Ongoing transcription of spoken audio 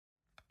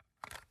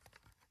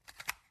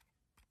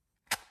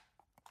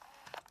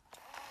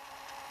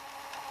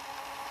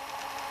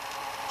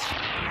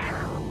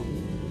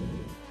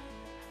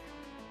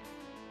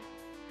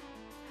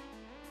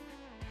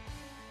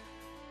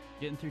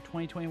Getting through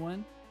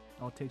 2021,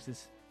 all it takes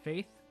is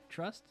faith,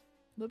 trust,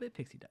 a little bit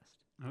pixie dust.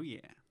 Oh, yeah.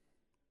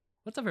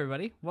 What's up,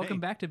 everybody? Welcome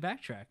Hey. back to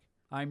Backtrack.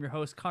 I'm your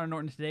host, Connor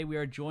Norton. Today we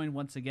are joined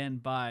once again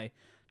by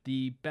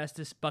the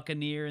bestest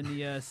buccaneer in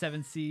the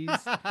Seven Seas,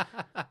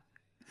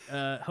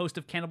 host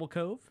of Cannibal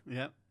Cove,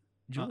 Yep.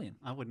 Julian.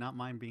 I would not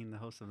mind being the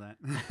host of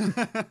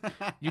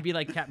that. You'd be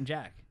like Captain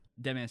Jack,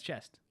 Dead Man's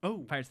Chest,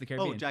 oh, Pirates of the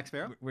Caribbean. Oh, Jack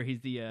Sparrow? Where he's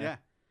the Yeah.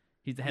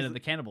 he's the head He's of the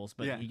cannibals,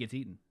 but yeah. he gets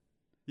eaten.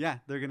 Yeah,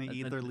 they're going to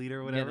eat their leader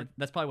or whatever.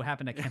 That's probably what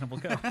happened at Cannibal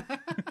Cove.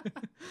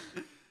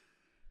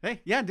 Hey,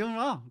 yeah, doing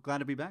well. Glad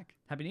to be back.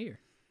 Happy New Year.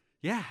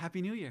 Yeah,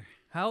 Happy New Year.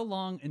 How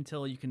long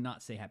until you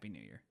cannot say Happy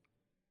New Year?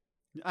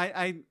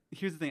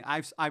 Here's the thing.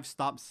 I've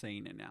stopped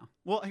saying it now.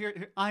 Well,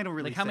 here I don't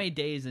really Like, how say- many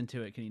days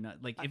into it can you not?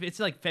 Like, if it's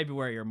like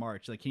February or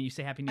March, like, can you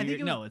say Happy New I Year?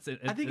 think it No, was-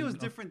 it's. I think it was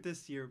different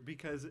this year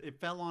because it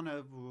fell on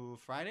a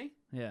Friday.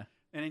 Yeah.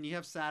 And then you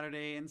have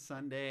Saturday and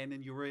Sunday, and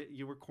then you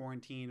were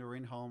quarantined or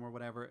in home or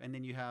whatever, and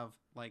then you have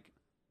like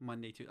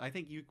Monday too. I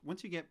think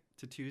once you get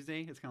to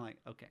Tuesday, it's kind of like,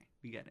 okay,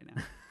 we get it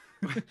now.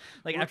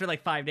 Like after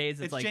like 5 days,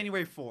 it's like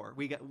January 4.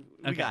 We got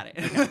it.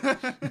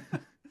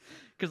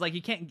 because like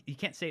you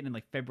can't say it in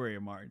like February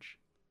or March.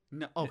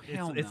 No, oh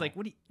hell no. It's like,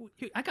 what do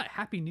you? I got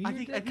Happy New Year. I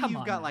think Come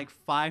you've on got now. like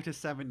 5 to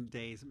 7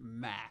 days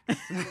max,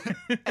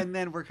 and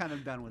then we're kind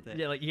of done with it.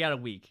 Yeah, like you got a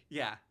week.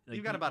 Yeah, Like,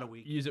 you've got about a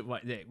week. Use it.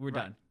 What? Yeah, we're Right.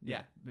 done.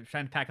 Yeah. We're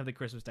trying to pack up the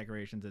Christmas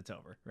decorations. It's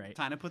over. Right.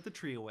 Time to put the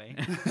tree away.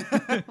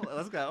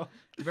 Let's go.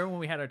 Remember when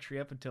we had our tree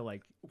up until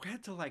like We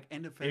had to like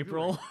end of February.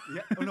 April?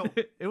 Yeah. Oh no.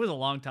 It was a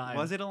long time.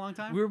 Was it a long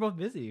time? We were both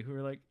busy. We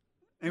were like,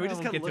 And we "Oh,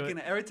 just we'll kept get to looking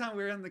it." at every time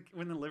we were in the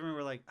living room.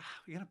 We're like,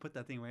 we gotta put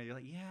that thing away. You're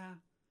like, yeah.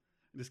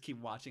 And just keep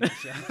watching the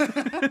show.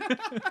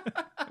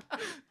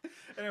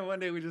 And then one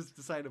day we just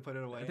decided to put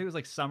it away. I think it was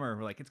like summer.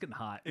 We're like, it's getting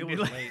hot. It We'd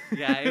was be like- late.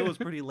 Yeah, it was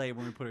pretty late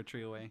when we put our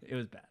tree away. It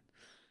was bad.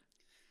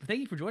 But thank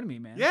you for joining me,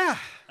 man. Yeah.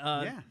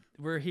 Yeah.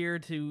 We're here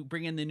to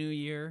bring in the new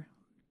year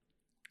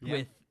Yeah.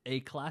 with a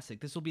classic.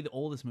 This will be the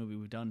oldest movie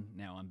we've done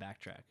now on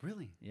Backtrack.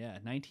 Really? Yeah,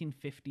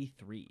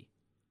 1953.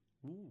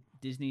 Ooh.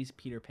 Disney's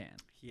Peter Pan.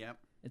 Yep.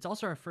 It's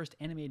also our first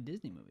animated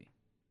Disney movie.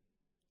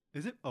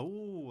 Is it?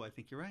 Oh, I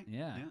think you're right.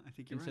 Yeah, Yeah, I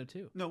think you're so right.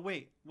 too. No,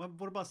 wait.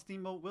 What about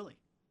Steamboat Willie?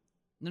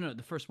 No,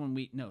 the first one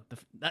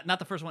not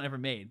the first one ever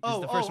made. This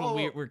is the first one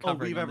we're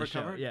covering. we've on ever the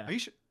show. covered? Yeah, Are you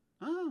sure?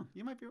 Oh,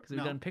 you might be right. because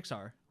we've done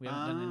Pixar. We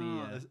haven't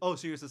done any.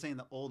 So you're saying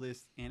the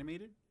oldest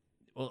animated?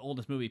 Well,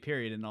 oldest movie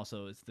period, and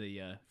also it's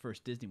the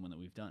first Disney one that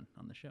we've done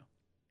on the show.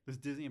 Does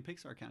Disney and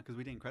Pixar count? Because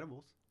we did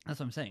Incredibles. That's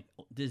what I'm saying.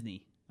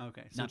 Disney,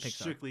 Okay, so Not it's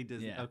Pixar. strictly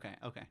Disney. Yeah. Okay.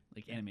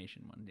 like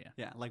animation one. Yeah.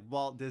 Yeah, like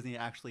Walt Disney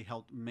actually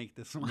helped make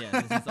this one.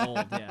 Yeah, this is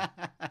old, yeah.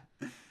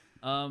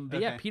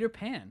 But yeah, Okay. Peter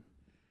Pan.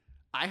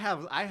 I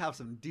have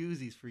some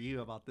doozies for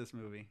you about this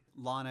movie.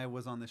 Lana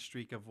was on the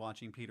streak of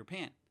watching Peter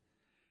Pan,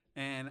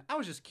 and I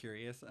was just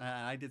curious.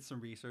 I did some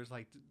research,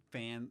 like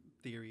fan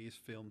theories,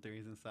 film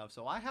theories, and stuff.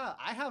 So I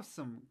have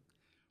some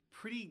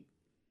pretty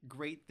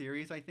great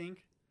theories, I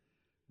think,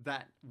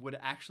 that would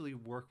actually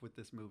work with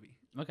this movie.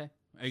 Okay.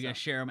 Are you gonna So-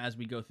 share them as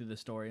we go through the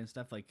story and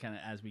stuff, like kind of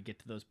as we get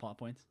to those plot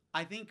points?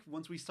 I think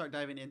once we start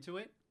diving into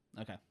it,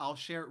 Okay. I'll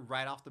share it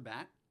right off the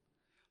bat,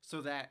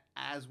 so that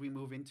as we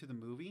move into the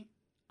movie,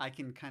 I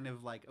can kind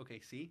of like,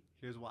 okay, see,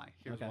 here's why,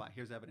 here's Okay. why,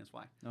 here's evidence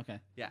why. Okay.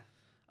 Yeah.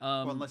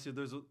 Um, Well, unless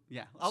there's a,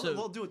 yeah, so-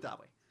 we'll do it that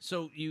way.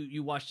 so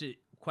you watched it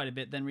quite a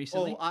bit then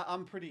recently? Oh,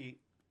 I'm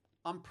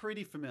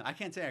pretty familiar. I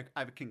can't say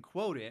I can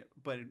quote it,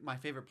 but my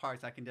favorite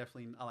parts I can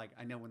definitely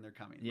I know when they're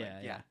coming. Yeah,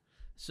 Like, yeah.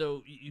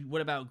 So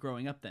what about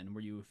growing up then?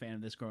 Were you a fan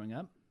of this growing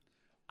up?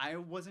 I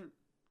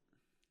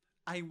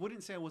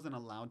wouldn't say I wasn't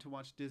allowed to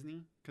watch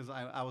Disney because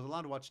I was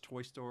allowed to watch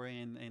Toy Story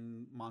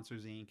and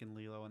Monsters Inc. and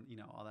Lilo and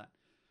all that.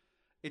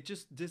 It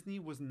just Disney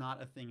was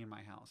not a thing in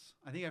my house.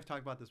 I think I've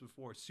talked about this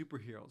before.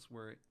 Superheroes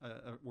were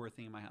a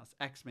thing in my house.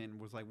 X-Men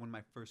was like one of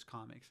my first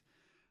comics.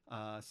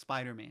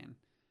 Spider-Man,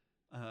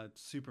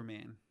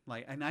 Superman,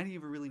 and I didn't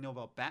even really know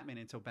about Batman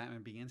until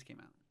Batman Begins came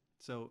out.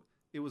 So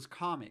it was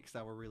comics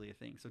that were really a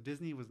thing. So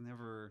Disney was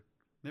never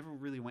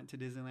really went to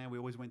Disneyland. We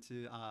always went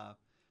to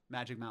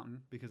Magic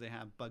Mountain because they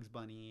have Bugs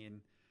Bunny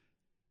and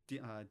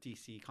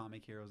DC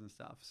comic heroes and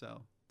stuff.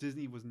 So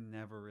Disney was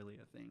never really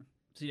a thing.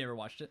 So you never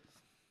watched it?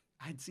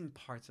 I'd seen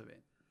parts of it.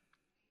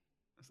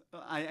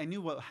 I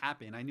knew what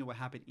happened. I knew what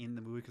happened in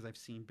the movie because I've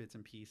seen bits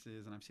and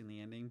pieces and I've seen the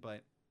ending,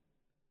 but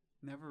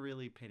never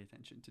really paid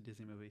attention to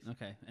Disney movies.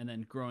 Okay. And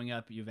then growing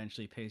up, you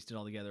eventually pasted it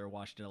all together,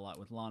 watched it a lot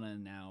with Lana,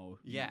 and now...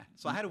 Yeah.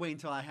 So I had to wait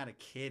until I had a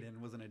kid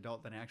and was an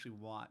adult that I actually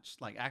watched,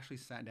 actually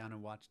sat down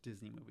and watched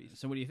Disney movies.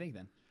 So what do you think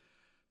then?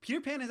 Peter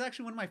Pan is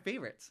actually one of my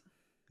favorites.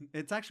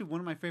 It's actually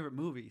one of my favorite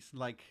movies.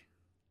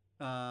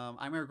 I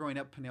remember growing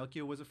up,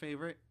 Pinocchio was a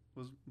favorite.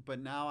 But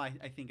now I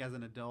think as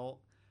an adult,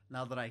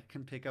 now that I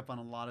can pick up on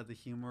a lot of the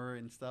humor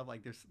and stuff,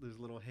 there's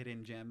little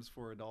hidden gems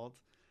for adults.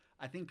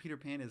 I think Peter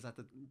Pan is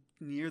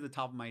near the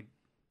top of my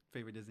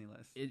favorite Disney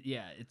list.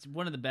 It's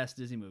one of the best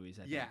Disney movies,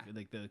 I think. Yeah.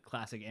 Like the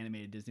classic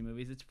animated Disney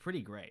movies. It's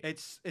pretty great.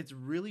 It's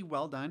really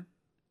well done.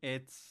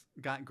 It's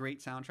got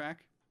great soundtrack,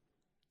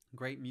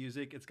 great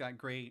music. It's got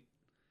great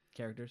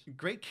Characters.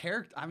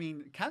 character. I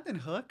mean, Captain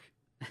Hook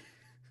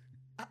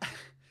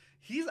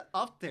he's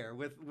up there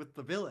with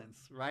the villains,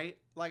 right?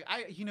 Like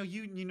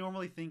you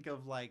normally think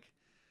of like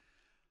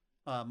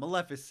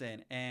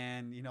Maleficent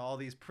and all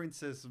these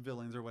princess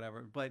villains or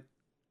whatever, but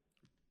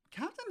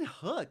Captain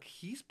Hook,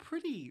 he's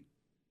pretty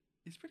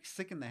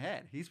sick in the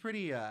head. He's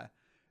pretty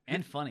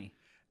and funny.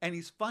 And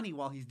he's funny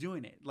while he's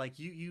doing it. Like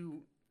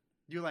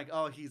you're like,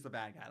 oh, he's the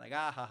bad guy. Like,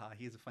 ah ha ha,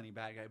 he's a funny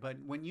bad guy. But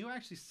when you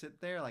actually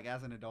sit there like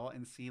as an adult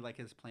and see like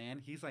his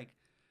plan, he's like,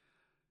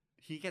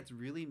 he gets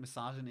really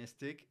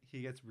misogynistic.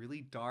 He gets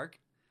really dark,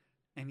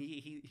 and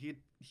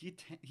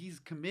he's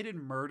committed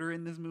murder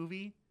in this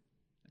movie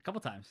A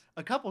couple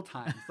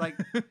times. Like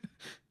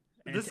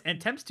and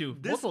attempts to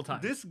multiple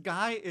times. This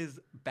guy is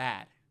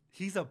bad.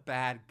 He's a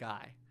bad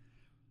guy.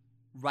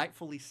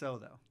 Rightfully so,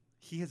 though.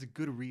 He has a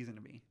good reason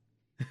to be,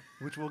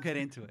 which we'll get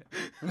into it.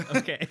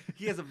 Okay.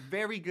 He has a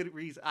very good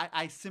reason.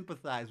 I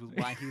sympathize with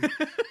why he's.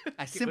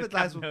 I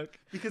sympathize with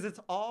because it's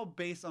all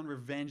based on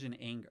revenge and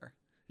anger.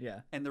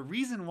 Yeah. And the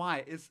reason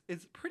why is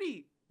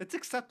pretty. It's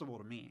acceptable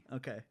to me.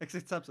 Okay. It's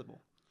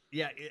acceptable.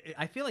 Yeah,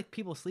 I feel like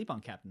people sleep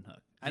on Captain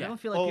Hook. I Yeah. don't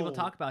feel like people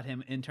talk about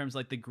him in terms of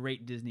like the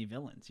great Disney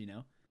villains, you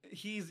know?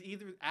 He's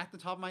either at the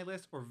top of my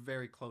list or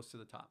very close to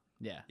the top.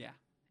 Yeah. Yeah.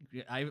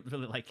 I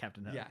really like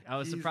Captain Hook. Yeah, I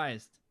was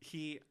surprised.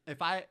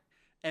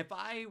 If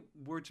I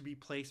were to be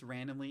placed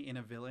randomly in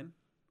a villain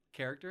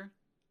character,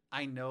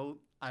 I know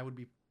I would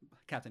be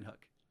Captain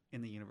Hook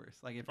in the universe.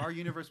 Like if our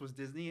universe was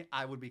Disney,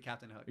 I would be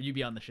Captain Hook. You'd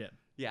be on the ship.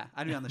 Yeah,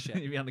 I'd be on the ship.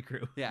 You'd be on the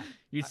crew. Yeah.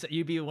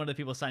 You'd be one of the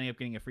people signing up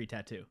getting a free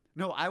tattoo.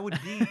 No, I would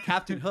be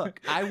Captain Hook.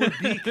 I would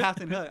be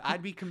Captain Hook.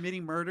 I'd be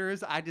committing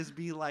murders. I'd just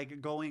be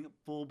like going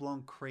full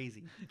blown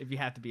crazy. If you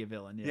have to be a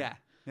villain, yeah.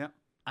 Yeah.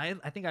 Yeah.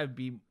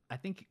 I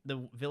think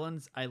the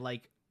villains I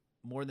like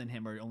more than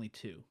him are only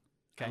two.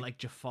 Okay. I like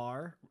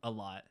Jafar a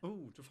lot.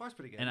 Ooh, Jafar's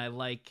pretty good. And I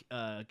like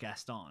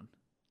Gaston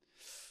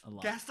a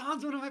lot.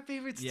 Gaston's one of my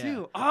favorites Yeah.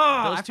 too.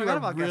 Oh, Those I two forgot are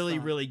about really,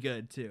 Gaston. really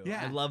good too.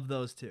 Yeah. I love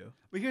those two.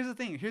 But here's the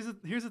thing. Here's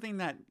the thing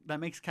that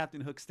makes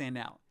Captain Hook stand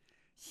out.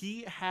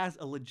 He has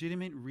a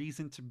legitimate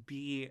reason to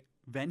be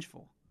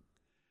vengeful.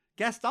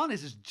 Gaston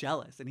is just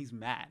jealous and he's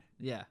mad.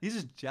 Yeah. He's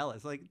just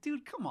jealous. Like,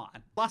 dude, come on.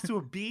 Lost to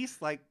a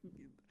beast. Like,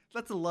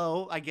 that's a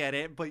low. I get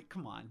it, but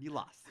come on, you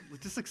lost.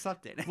 Just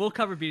accept it. We'll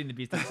cover Beating the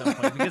Beast at some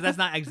point because that's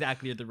not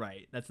exactly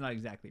right. That's not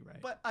exactly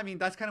right. But I mean,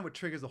 that's kind of what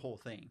triggers the whole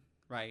thing,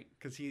 right?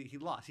 Because he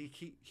lost. He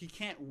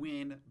can't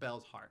win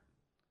Belle's heart.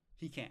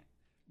 He can't.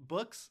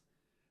 Books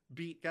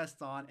beat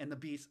Gaston, and the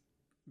Beast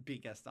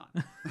beat Gaston.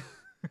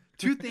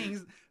 Two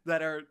things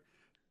that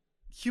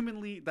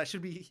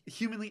should be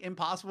humanly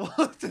impossible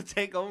to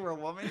take over a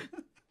woman.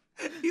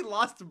 He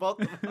lost to both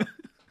of them.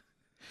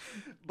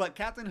 But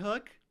Captain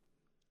Hook,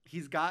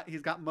 he's got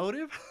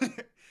motive.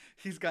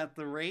 He's got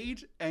the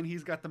rage, and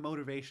he's got the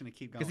motivation to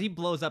keep going. Because he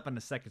blows up on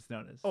a second's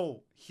notice.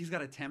 Oh, he's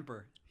got a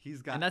temper.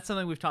 And that's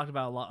something we've talked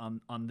about a lot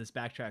on this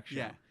Backtrack show.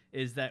 Yeah.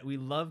 Is that we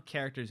love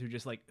characters who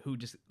just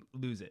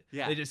lose it.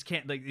 Yeah. They just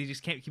can't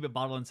keep it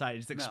bottled inside. It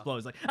just No.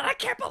 explodes. Like, I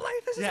can't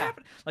believe this is Yeah.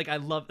 happening. Like, I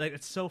love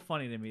it's so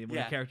funny to me when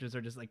Yeah. the characters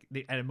are just like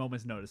at a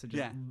moment's notice and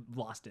just Yeah.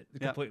 lost it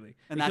Yep. completely.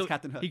 And that's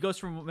Captain Hook. He goes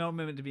from one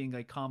moment to being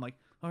like calm, like,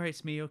 all right,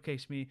 Smee, okay,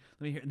 Smee,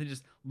 let me hear, and then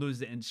just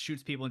loses it and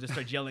shoots people and just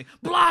starts yelling,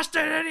 "Blast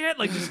it, idiot!"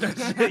 Like just starts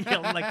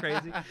yelling like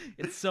crazy.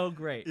 It's so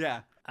great.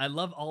 Yeah. I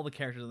love all the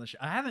characters on the show.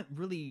 I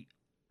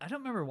don't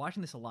remember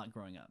watching this a lot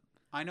growing up.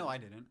 I know I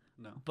didn't.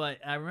 No. But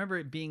I remember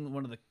it being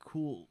one of the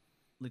cool,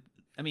 like,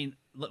 I mean,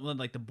 one of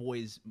like the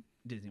boys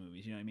Disney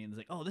movies. You know what I mean? It's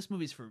like, oh, this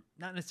movie's for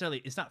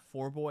it's not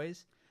for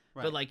boys,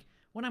 Right. but like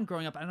when I'm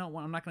growing up, I'm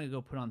not going to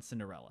go put on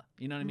Cinderella.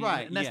 You know what I mean?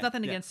 Right, And that's yeah,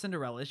 nothing yeah. against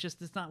Cinderella.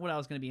 It's not what I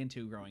was going to be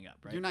into growing up,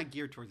 right? You're not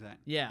geared towards that.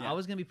 Yeah, I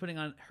was going to be putting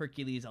on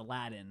Hercules,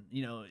 Aladdin,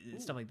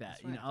 stuff like that.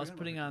 that's You right, know, I I was forgot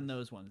putting about on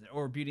those ones,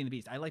 or Beauty and the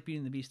Beast. I like Beauty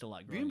and the Beast a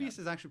lot. Beauty and growing Beast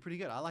up. is actually pretty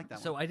good. I like that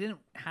So one.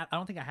 I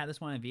don't think I had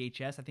this one on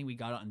VHS. I think we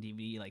got it on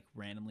DVD like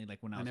randomly, like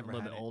when I was a never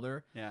little had bit it.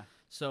 older. Yeah.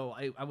 So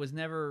I was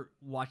never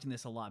watching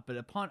this a lot, but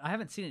I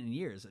haven't seen it in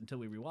years until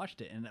we rewatched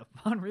it, and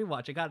upon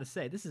rewatch, I got to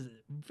say this is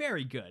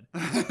very good,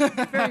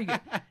 very good.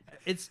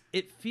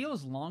 It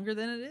feels longer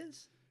than it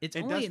is. It's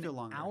It only does an feel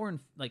longer. hour and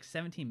like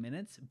 17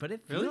 minutes, but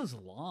it Really? feels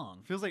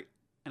long. Feels like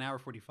an hour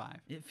 45.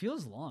 It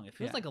feels long. It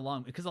feels Yeah. like a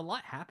long because a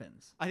lot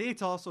happens. I think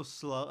it's also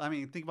slow. I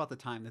mean, think about the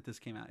time that this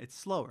came out. It's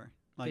slower.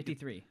 Like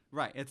 53.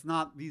 right. It's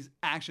not these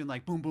action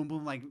like boom, boom,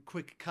 boom, like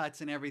quick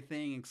cuts and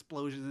everything,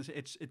 explosions.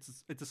 And shit.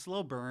 It's a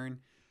slow burn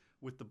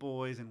with the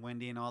boys and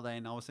Wendy and all that.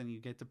 And all of a sudden you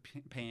get to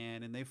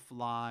Pan and they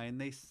fly and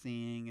they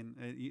sing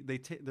and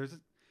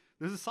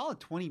there's a solid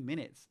 20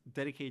 minutes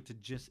dedicated to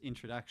just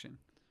introduction.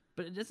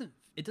 But it doesn't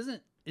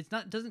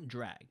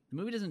drag. The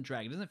movie doesn't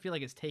drag. It doesn't feel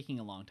like it's taking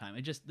a long time.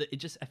 I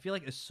feel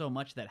like there's so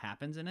much that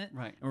happens in it.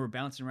 Right. And we're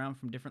bouncing around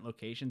from different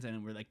locations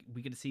and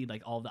we get to see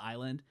like all the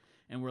island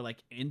and we're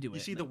like into it. You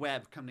see the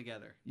web come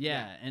together.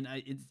 Yeah, and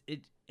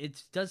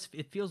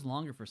it feels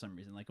longer for some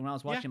reason. Like when I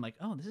was watching, I'm like,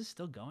 oh, this is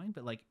still going,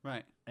 but like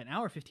Right. an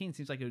hour 15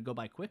 seems like it would go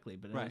by quickly,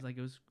 but it Right. was like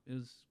it was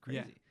crazy.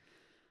 Yeah.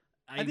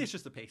 I think it's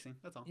just the pacing.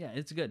 That's all. Yeah,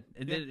 it's good.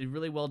 It Yeah. did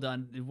really well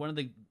done. One of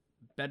the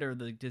better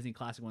the Disney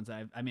classic ones.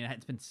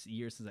 It's been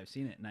years since I've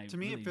seen it, and To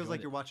me, really it feels like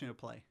enjoyed you're watching a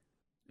play.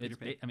 Peter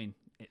Pan. I mean,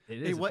 it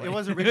It, is. it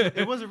was originally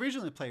it was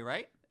originally a play,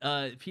 right?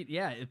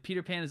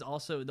 Peter Pan is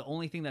also the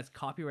only thing that's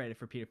copyrighted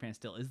for Peter Pan.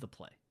 Still is the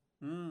play.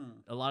 Mm.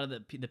 A lot of the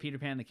Peter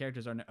Pan, the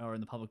characters are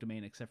in the public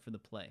domain except for the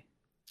play.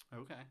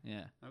 Okay.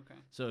 Yeah. Okay.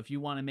 So if you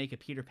want to make a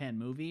Peter Pan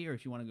movie, or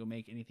if you want to go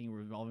make anything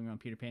revolving around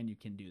Peter Pan, you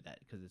can do that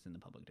because it's in the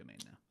public domain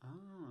now.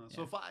 Oh,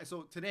 Yeah.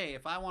 so today,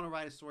 if I want to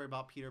write a story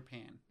about Peter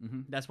Pan,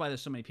 That's why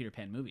there's so many Peter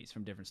Pan movies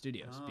from different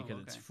studios Oh,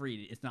 because it's okay.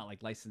 free. It's not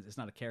like licensed. It's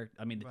not a character.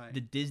 I mean, Right.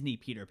 the Disney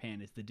Peter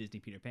Pan is the Disney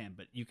Peter Pan,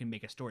 but you can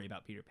make a story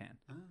about Peter Pan.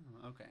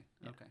 oh, okay,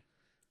 Yeah. okay,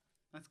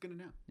 that's good to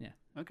know. Yeah.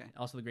 Okay.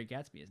 Also, The Great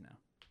Gatsby is now.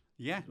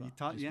 Yeah, As well, you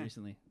taught. just Yeah.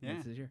 recently.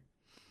 Yeah. This year.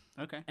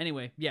 Okay.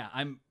 Anyway, yeah,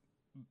 I'm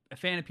a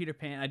fan of Peter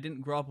Pan. I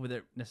didn't grow up with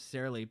it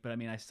necessarily, but I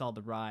mean, I saw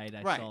the ride.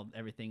 I Right. saw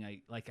everything.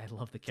 I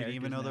love the characters. Didn't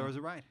even know there now. was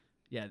a ride.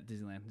 Yeah,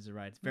 Disneyland is a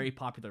ride. It's a very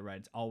popular ride.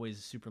 It's always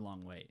a super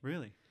long wait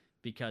Really?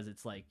 because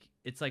it's like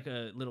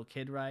a little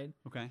kid ride,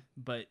 Okay.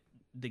 but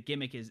the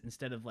gimmick is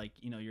instead of like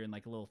you're in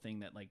like a little thing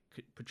that like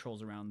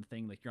patrols around the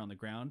thing like you're on the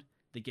ground.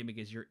 The gimmick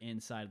is you're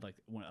inside like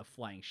a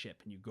flying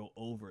ship and you go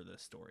over the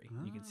story.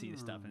 You can see the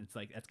stuff and it's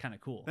like that's kind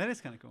of cool. That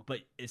is kind of cool. But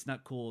it's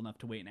not cool enough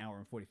to wait an hour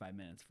and 45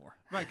 minutes for.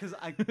 Right, because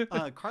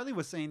Carly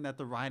was saying that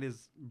the ride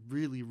is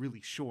really,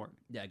 really short.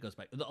 Yeah, it goes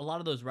by. A lot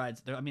of those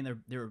rides,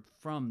 they're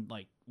from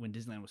like when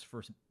Disneyland was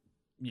first,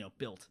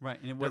 built.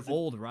 Right, and it They're was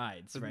old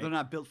rides, right? They're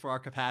not built for our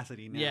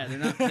capacity now. Yeah,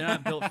 they're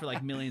not built for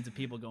like millions of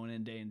people going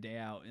in day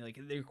out. Like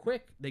they're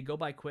quick, they go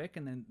by quick,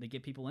 and then they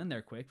get people in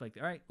there quick. Like,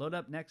 all right, load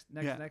up next.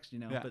 Yeah.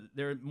 Yeah. But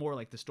they're more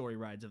like the story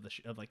rides of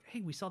of like,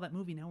 hey, we saw that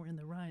movie, now we're in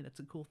the ride. That's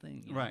a cool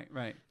thing. you know?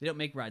 Right. They don't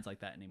make rides like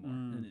that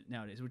anymore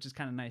nowadays, which is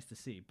kind of nice to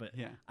see. But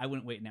Yeah. I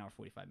wouldn't wait an hour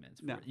 45 minutes.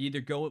 For No. it. You either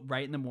go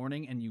right in the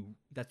morning and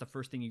that's the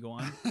first thing you go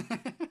on,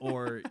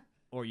 or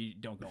you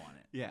don't go on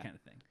it. Yeah. kind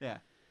of thing. Yeah.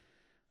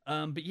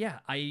 But yeah,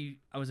 I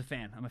was a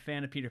fan. I'm a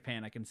fan of Peter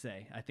Pan. I can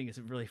say. I think it's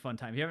a really fun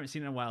time. If you haven't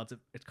seen it in a while,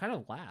 it's kind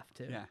of a laugh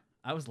too. Yeah.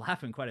 I was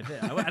laughing quite a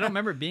bit. I don't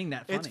remember it being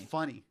that funny. It's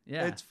funny.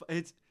 Yeah.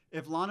 It's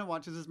if Lana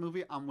watches this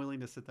movie, I'm willing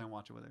to sit there and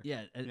watch it with her.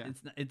 Yeah, Yeah.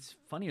 it's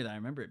funnier than I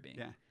remember it being.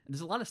 Yeah. And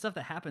there's a lot of stuff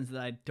that happens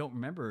that I don't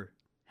remember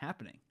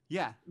happening.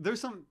 Yeah, there's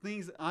some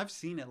things I've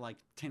seen it like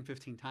 10,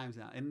 15 times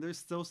now, and there's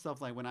still stuff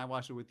like when I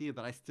watched it with you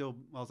that I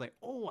was like,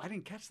 oh, I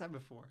didn't catch that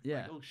before.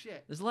 Yeah. Like, oh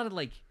shit. There's a lot of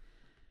like,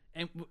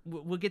 and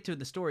we'll get to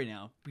the story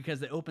now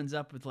because it opens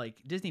up with like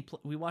Disney.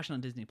 We watch it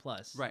on Disney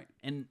Plus, Right.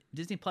 And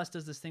Disney Plus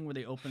does this thing where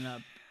they open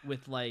up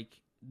with like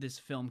this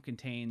film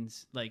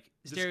contains like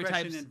Discretion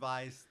stereotypes.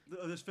 advised.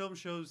 This film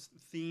shows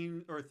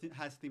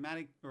has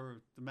thematic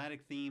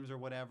themes or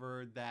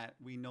whatever that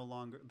are no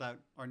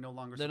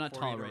longer They're not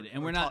supported tolerated, or-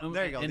 and or we're not.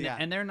 there you go. And, Yeah.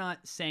 and they're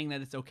not saying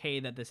that it's okay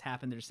that this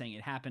happened. They're saying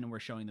it happened, and we're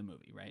showing the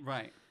movie, right?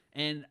 Right.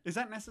 And Is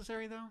that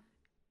necessary though?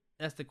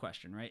 that's the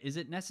question, right? Is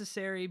it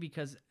necessary?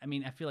 Because I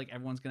mean, I feel like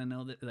everyone's gonna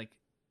know that, like,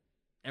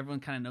 everyone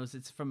kind of knows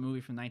it's from a movie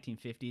from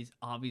 1950s.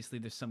 Obviously,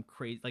 there's some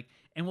crazy, like,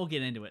 and we'll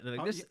get into it.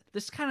 Like,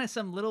 there's kind of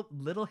some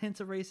little hints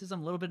of racism,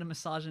 a little bit of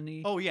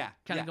misogyny, Oh yeah.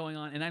 kind yeah. of going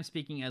on. And I'm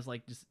speaking as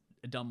like just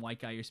a dumb white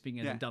guy. You're speaking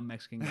as Yeah. a dumb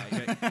Mexican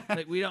guy. Right?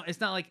 Like we don't. It's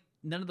not like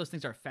none of those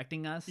things are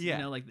affecting us. Yeah.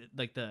 You know,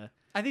 like the.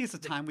 I think it's the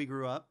time we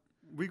grew up.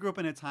 We grew up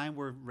in a time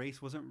where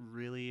race wasn't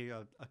really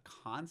a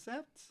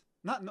concept.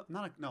 I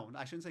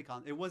shouldn't say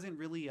concept. It wasn't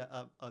really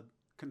a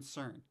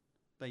concern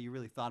that you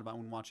really thought about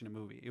when watching a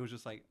movie. It was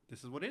just like,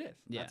 this is what it is.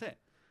 Yeah. That's it.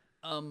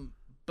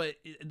 But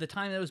the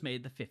time that was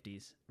made, the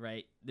 50s,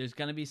 right? There's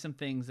gonna be some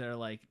things that are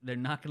like they're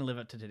not gonna live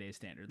up to today's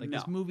standard. Like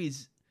this No.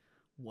 movie's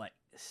what?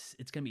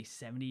 It's gonna be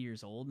 70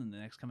 years old in the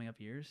next coming up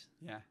years.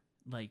 Yeah.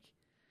 Like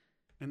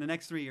In the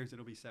next 3 years,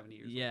 it'll be 70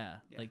 years. yeah,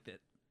 Yeah. like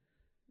that.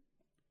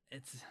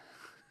 It's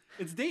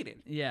It's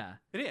dated. yeah,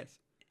 It is.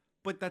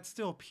 But that's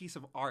still a piece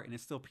of art and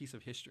it's still a piece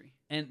of history.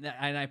 and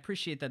I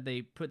appreciate that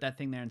they put that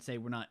thing there and say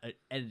we're not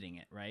editing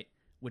it, right?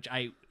 Which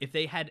if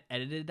they had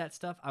edited that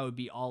stuff, I would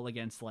be all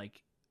against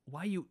like.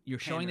 Why you're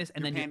showing this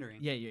and You're then pandering.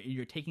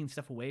 you're taking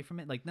stuff away from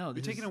it? Like no, You're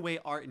this taking is, away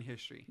art and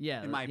history.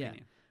 Yeah, In my yeah.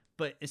 opinion.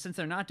 But since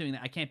they're not doing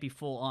that, I can't be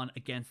full on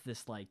against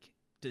this like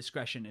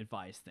discretion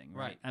advised thing,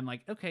 right? Right. I'm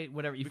like, okay,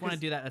 whatever. If you want to Because-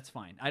 do that, that's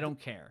fine. I don't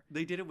care.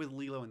 They did it with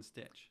Lilo and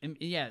Stitch. And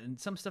yeah, and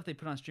some stuff they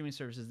put on streaming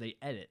services they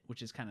edit,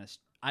 which is kind of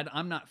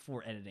I'm not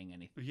for editing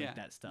anything Yeah. like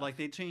that stuff. Like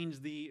they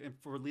changed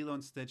for Lilo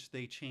and Stitch,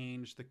 they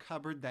changed the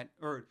cupboard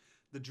or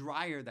the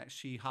dryer that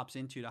she hops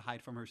into to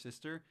hide from her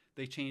sister.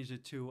 They changed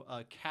it to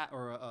a cat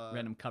or a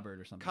random cupboard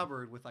or something.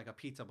 cupboard with like a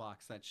pizza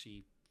box that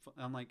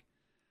I'm like,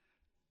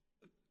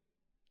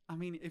 I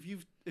mean, if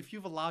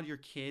you've allowed your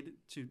kid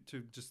to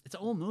just It's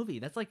an old movie.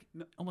 That's like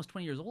No. almost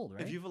 20 years old,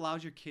 right? if you've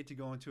allowed your kid to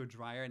go into a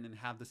dryer and then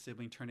have the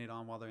sibling turn it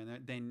on while they're in there,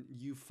 then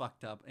you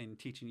fucked up and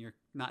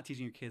not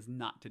teaching your kids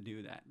not to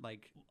do that.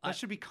 Like that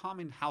should be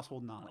common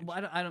household knowledge.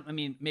 Well, I don't. I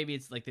mean, maybe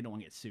it's like they don't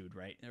want to get sued,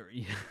 right? Or,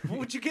 What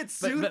would you get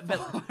sued but,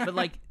 for? but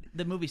like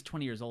the movie's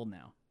 20 years old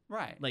now.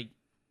 Right. Like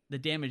the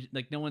damage,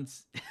 like no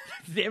one's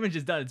the damage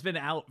is done. It's been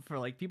out for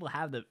like people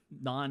have the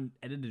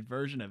non-edited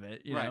version of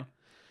it, you know.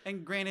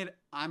 And granted,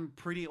 I'm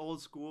pretty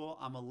old school.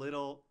 I'm a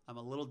little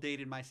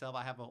dated myself.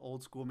 I have an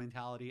old school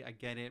mentality. I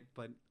get it,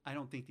 but I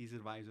don't think these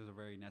advisors are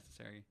very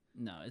necessary.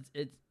 No, it's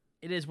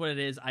it is what it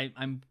is.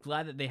 I'm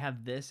glad that they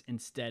have this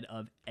instead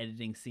of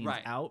editing scenes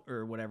Right. out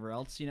or whatever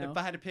else, you know. If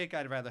I had to pick,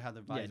 I'd rather have the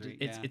advisory.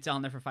 It's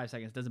on there for 5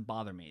 seconds. It doesn't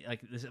bother me.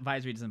 Like this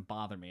advisory doesn't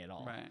bother me at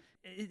all. Right.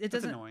 It That's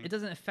doesn't. annoying. It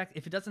doesn't affect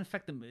if it doesn't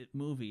affect the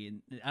movie.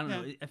 And I don't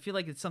know. Yeah. I feel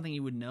like it's something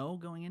you would know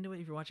going into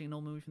it if you're watching an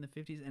old movie from the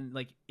 50s. And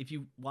like if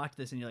you watch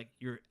this and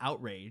you're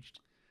outraged,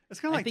 It's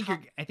kind of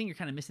like I think you're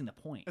kind of missing the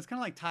point. it's kind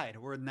of like Tide,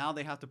 where now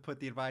they have to put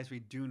the advisory: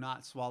 do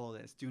not swallow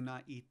this, do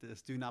not eat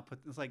this, do not put.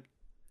 It's like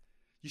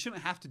you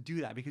shouldn't have to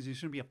do that because you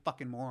shouldn't be a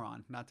fucking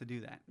moron not to do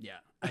that. Yeah.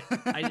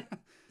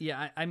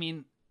 I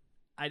mean,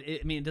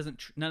 it doesn't.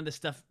 None of this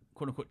stuff,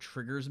 quote unquote,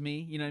 triggers me.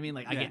 You know what I mean?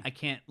 Like Yeah. I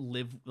can't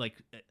live like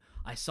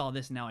I saw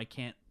this now. I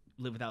can't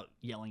live without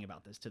yelling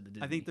about this to the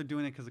Disney. I think they're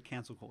doing it because of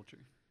cancel culture.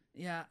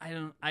 Yeah,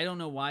 I don't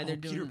know why they're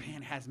doing Peter it.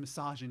 Pan has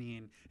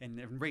misogyny and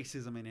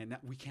racism in it.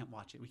 We can't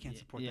watch it. We can't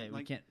support Yeah, that. we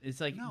Like, can't. It's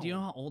like, do you no.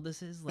 know how old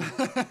this is? Like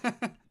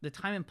the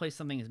time and place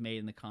something is made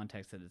in the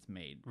context that it's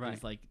made. Right.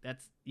 It's like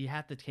you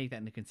have to take that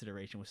into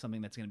consideration with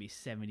something that's going to be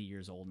 70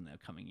 years old in the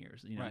coming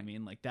years. You know what I Right.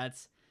 mean? Like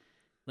that's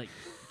like,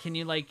 can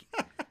you like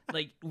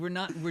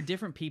we're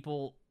different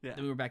people Yeah.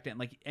 than we were back then.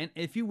 Like, and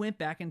if you went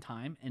back in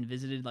time and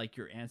visited like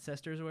your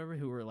ancestors or whatever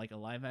who were like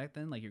alive back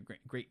then, like your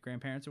great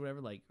grandparents or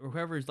whatever, like or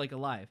whoever's like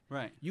alive,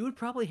 right. you would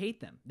probably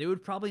hate them. They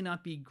would probably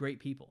not be great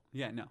people,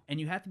 Yeah. No. and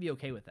you have to be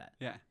okay with that.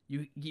 Yeah.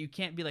 You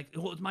can't be like,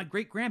 oh, my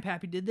great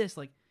grandpappy did this.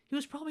 Like he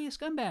was probably a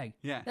scumbag.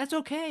 Yeah. That's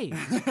okay.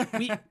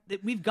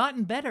 We've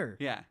gotten better.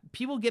 Yeah.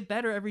 People get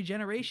better every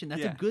generation.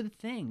 That's Yeah. a good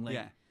thing. Like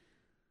Yeah.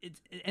 it's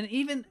and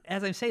even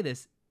as I say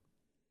this,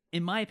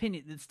 in my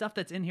opinion, the stuff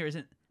that's in here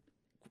isn't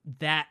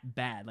that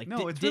bad. Like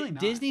No, it's really not.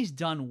 Disney's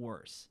done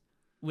worse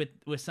with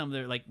some of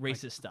their like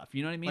racist stuff.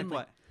 You know what I mean?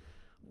 Like what?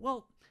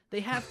 Well, they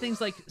have things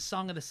like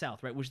Song of the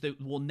South, right, which they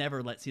will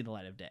never let see the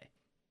light of day.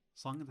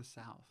 Song of the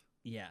South.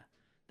 Yeah.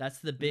 That's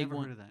the big Never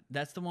one. heard of that.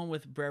 That's the one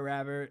with Brer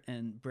Rabbit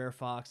and Brer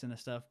Fox and the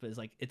stuff. But it's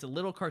like it's a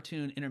little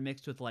cartoon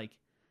intermixed with like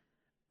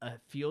a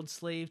field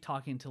slave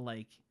talking to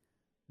like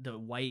the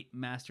white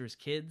master's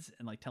kids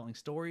and like telling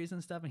stories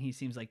and stuff. And he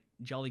seems like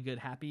jolly good,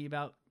 happy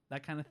about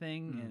that kind of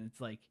thing. Mm. And it's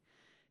like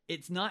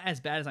it's not as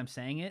bad as I'm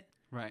saying it,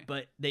 Right.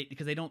 but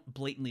because they don't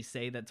blatantly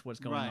say that's what's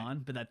going Right. on,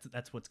 but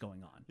that's what's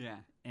going on. Yeah.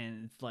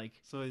 And it's like.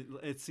 So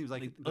it seems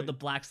like The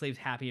black slave's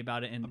happy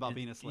about it and About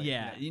being a slave,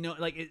 Yeah, yeah. you know,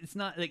 like it's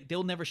not like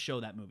they'll never show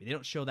that movie. They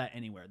don't show that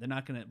anywhere. They're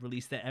not going to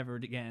release that ever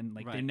again.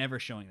 Like they're Right. never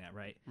showing that,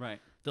 right? right.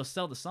 They'll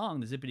sell the song,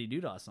 the Zippity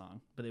Doo-Dah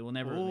song, but they will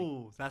never.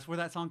 Oh, that's where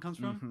that song comes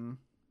from. Mhm.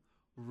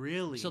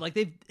 Really? So like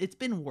it's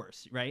been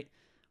worse, right?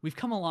 We've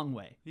come a long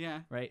way,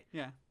 Yeah. right?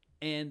 Yeah.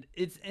 And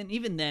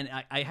even then,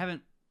 I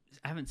haven't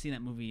seen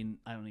that movie in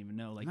I don't even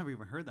know like. I've never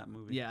even heard that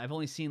movie. Yeah, I've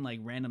only seen like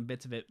random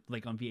bits of it,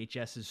 like on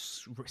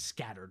VHS,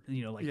 scattered,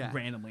 you know, like Yeah.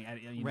 randomly.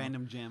 You know.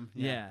 Random Jim.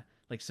 Yeah,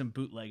 like some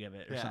bootleg of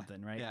it or Yeah.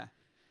 something, right? Yeah.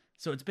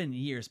 So it's been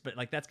years, but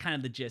like that's kind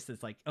of the gist.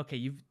 It's like,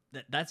 okay,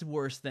 that's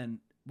worse than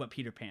what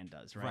Peter Pan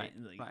does, right? Right,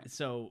 Like, right.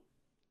 So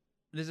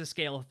there's a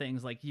scale of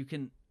things like you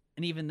can,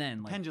 and even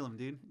then, like, Pendulum,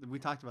 dude. We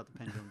talked about the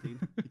pendulum, dude.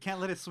 You can't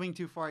let it swing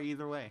too far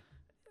either way.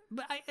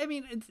 but I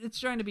mean, it's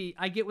trying to be.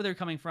 I get where they're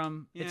coming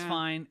from. It's Yeah.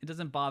 fine. It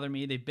doesn't bother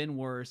me. They've been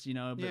worse, you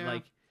know. But Yeah.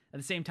 like at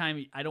the same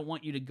time, I don't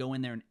want you to go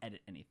in there and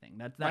edit anything.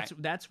 Right.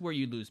 That's where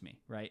you lose me,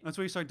 right? That's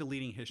where you start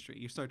deleting history.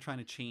 You start trying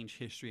to change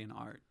history and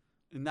art,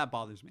 and that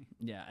bothers me.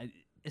 Yeah,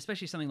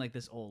 especially something like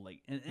this old,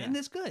 like, and Yeah.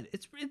 it's good.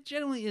 It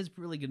generally is a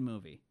really good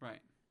movie. Right.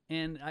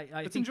 And I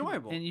It's think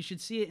enjoyable. and you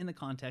should see it in the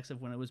context of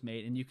when it was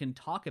made, and you can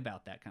talk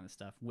about that kind of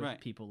stuff with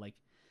Right. people. Like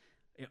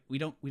we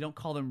don't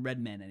call them red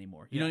men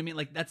anymore. You know Yeah. what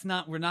I mean?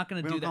 Like we're not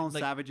going to We do don't that. call them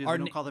Like, savages. our We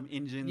don't na- call them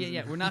Indians.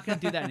 yeah, we're not going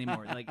to do that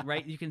anymore. Like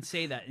right, you can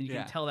say that, and you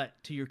Yeah. can tell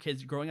that to your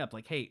kids growing up.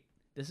 Like, hey,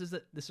 this is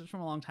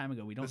from a long time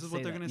ago. We don't. This is say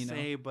what they're that, going to you know?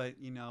 say,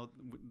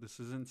 but this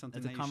isn't something.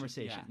 It's that a you should-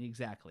 conversation. yeah.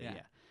 Exactly. Yeah.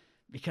 Yeah.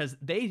 Because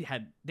they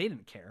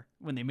didn't care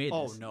when they made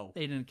Oh, this. no.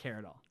 They didn't care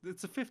at all.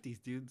 It's the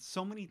 50s, dude.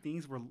 So many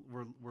things were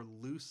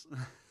loose.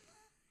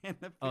 In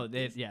the 50s. Oh,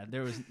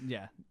 there was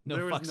no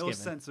there was fucks no given.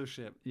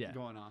 censorship Yeah.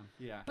 going on.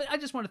 Yeah. But I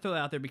just want to throw that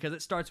out there because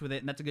it starts with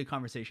it, and that's a good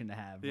conversation to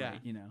have. Yeah.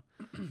 Right? You know.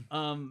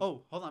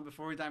 Oh, hold on.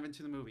 Before we dive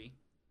into the movie,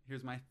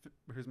 here's my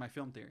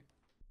film theory.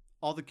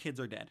 All the kids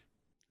are dead.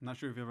 I'm not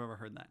sure if you've ever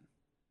heard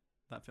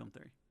that film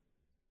theory.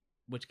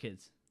 Which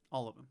kids?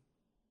 All of them,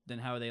 Then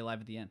how are they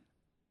alive at the end?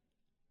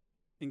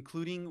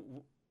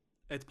 including.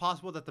 It's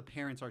possible that the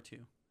parents are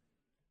too.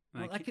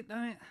 And Well, I can't-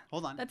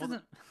 hold on. that hold on,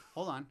 doesn't.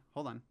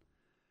 Hold on.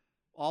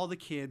 All the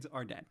kids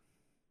are dead,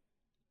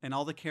 and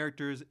all the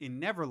characters in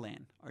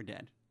Neverland are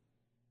dead,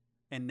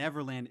 and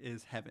Neverland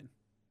is heaven.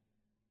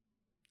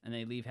 And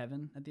they leave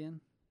heaven at the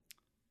end.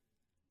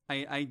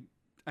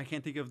 I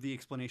can't think of the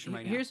explanation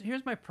right now.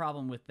 Here's my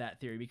problem with that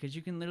theory because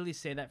you can literally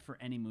say that for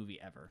any movie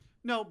ever.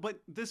 No,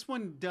 but this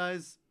one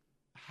does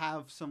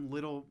have some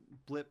little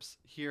blips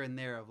here and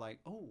there of like,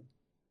 oh,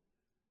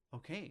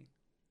 okay,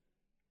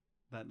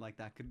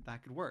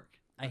 that could work.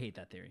 I hate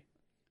that theory.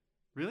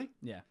 Really?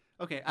 Yeah.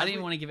 Okay. I didn't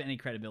even want to give it any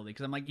credibility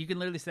because I'm like, you can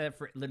literally say that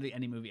for literally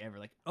any movie ever.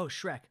 Like, oh,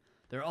 Shrek,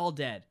 they're all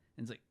dead,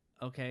 and it's like,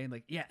 okay,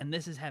 like yeah, and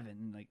this is heaven,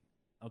 and like,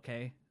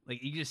 okay,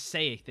 Like you just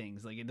say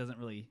things. Like it doesn't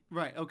really.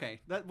 Right.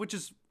 Okay. Which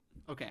is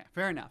okay.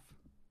 Fair enough.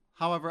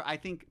 However, I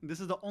think this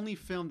is the only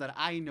film that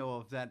I know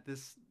of that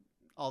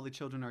all the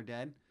children are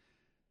dead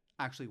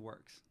actually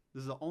works.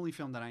 This is the only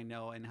film that I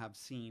know and have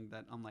seen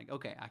that I'm like,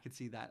 okay, I could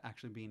see that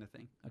actually being a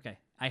thing. Okay,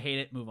 I hate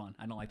it. Move on.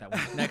 I don't like that one.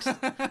 Next.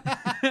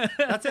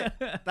 That's it.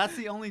 That's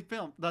the only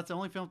film. That's the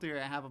only film theory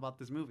I have about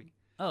this movie.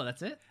 Oh,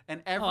 that's it.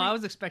 And I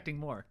was expecting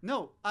more.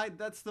 No,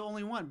 that's the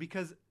only one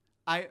because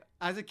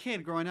as a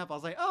kid growing up, I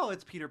was like, oh,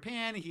 it's Peter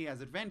Pan. He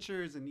has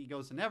adventures and he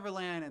goes to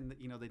Neverland and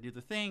they do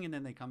the thing and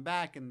then they come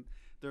back and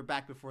they're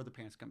back before the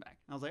parents come back.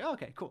 And I was like, oh,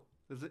 okay, cool.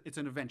 It's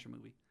an adventure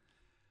movie.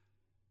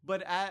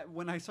 But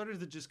when I started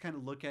to just kind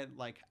of look at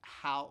like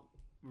how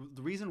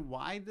the reason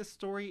why this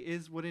story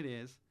is what it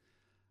is,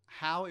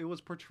 how it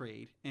was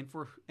portrayed,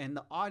 and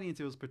the audience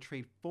it was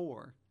portrayed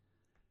for,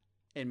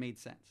 it made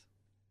sense.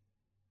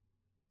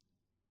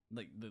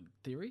 Like the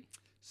theory?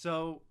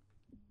 So,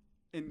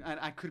 and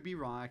I could be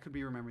wrong. I could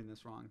be remembering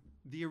this wrong.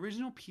 The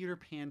original Peter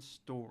Pan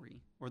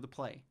story or the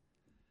play,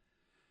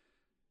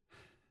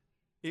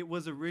 it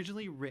was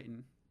originally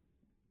written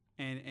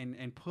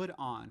and put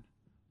on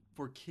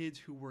for kids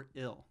who were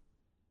ill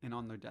and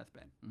on their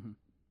deathbed. Mm-hmm.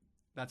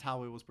 That's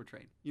how it was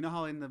portrayed. You know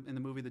how in the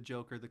movie The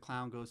Joker, the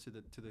clown goes to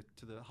the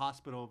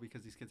hospital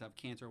because these kids have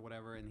cancer or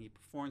whatever, and he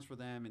performs for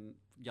them and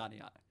yada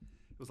yada.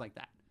 It was like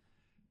that.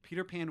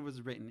 Peter Pan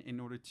was written in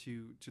order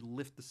to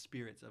lift the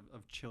spirits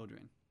of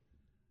children,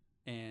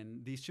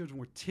 and these children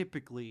were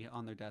typically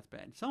on their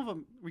deathbed. Some of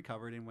them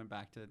recovered and went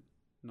back to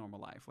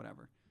normal life,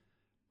 whatever.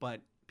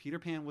 But Peter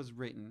Pan was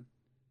written,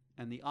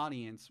 and the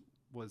audience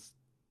was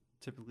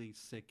typically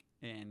sick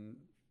and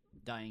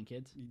dying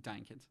kids.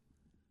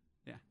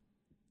 Yeah,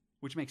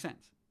 which makes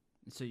sense.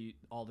 So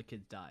all the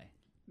kids die.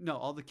 No,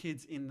 all the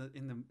kids in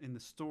the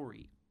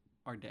story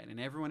are dead, and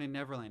everyone in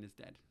Neverland is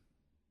dead.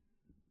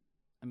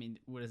 I mean,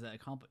 what does that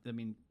accomplish? I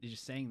mean,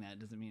 just saying that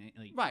doesn't mean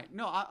like. Right.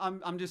 No,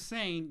 I'm just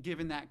saying,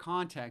 given that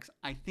context,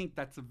 I think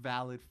that's a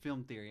valid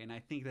film theory, and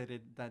I think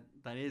that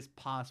that is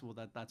possible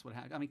that's what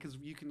happened. I mean, because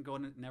you can go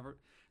into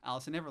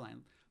Alice in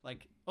Neverland.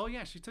 Like, oh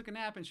yeah, she took a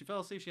nap and she fell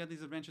asleep. She had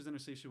these adventures in her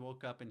sleep. She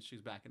woke up and she's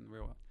back in the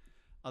real world.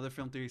 Other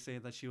film theories say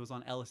that she was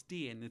on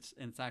LSD and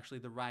it's actually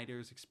the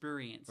writer's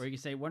experience. Or you could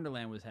say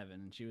Wonderland was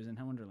heaven and she was in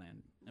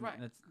Wonderland. Right.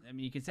 I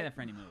mean, you can say that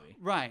for any movie.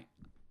 Right.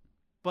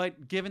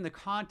 But given the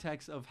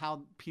context of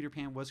how Peter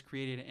Pan was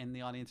created and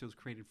the audience it was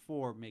created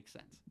for, makes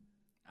sense.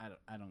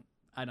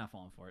 I'm not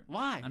falling for it.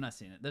 Why? I'm not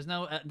seeing it. There's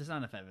not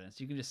enough evidence.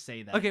 You can just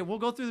say that. Okay, we'll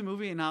go through the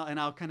movie and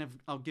I'll kind of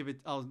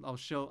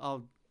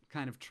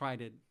try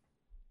to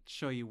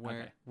show you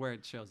where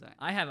it shows that.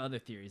 I have other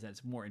theories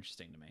that's more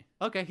interesting to me.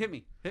 Okay, hit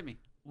me.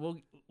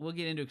 We'll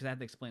get into it because I have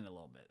to explain it a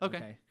little bit.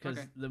 Okay. Because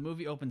the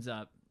movie opens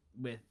up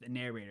with the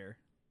narrator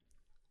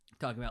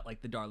talking about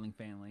like the Darling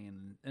family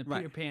and Right.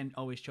 Peter Pan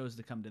always chose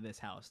to come to this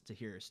house to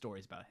hear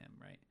stories about him,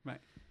 right?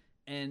 Right.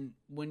 And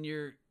when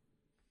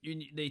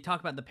they talk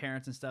about the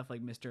parents and stuff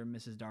like Mr. and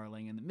Mrs.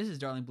 Darling, and Mrs.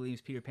 Darling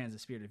believes Peter Pan's the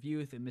spirit of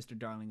youth, and Mr.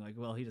 Darling like,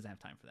 well, he doesn't have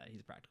time for that. He's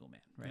a practical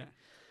man, right?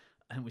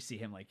 Yeah. And we see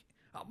him like,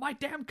 oh, my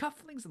damn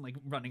cufflinks, and like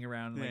running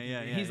around. Like,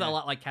 he's yeah. a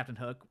lot like Captain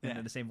Hook, and Yeah.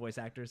 they're the same voice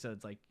actor, so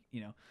it's like,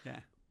 you know. Yeah.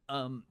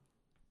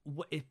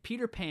 If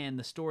Peter Pan,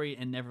 the story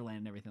and Neverland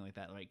and everything like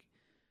that, like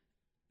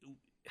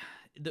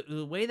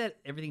the way that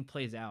everything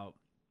plays out,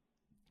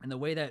 and the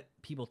way that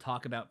people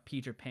talk about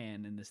Peter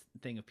Pan and this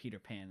thing of Peter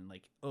Pan, and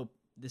like, oh,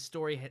 this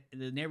story,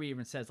 the narrator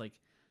even says like,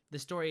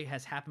 this story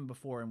has happened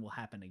before and will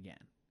happen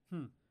again.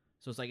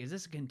 So it's like, is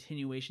this a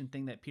continuation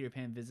thing that Peter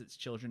Pan visits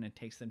children and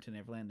takes them to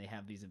Neverland? They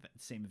have these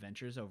same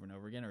adventures over and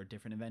over again, or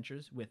different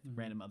adventures with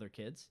random other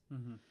kids.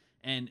 Mm-hmm.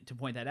 And to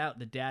point that out,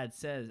 the dad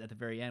says at the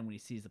very end when he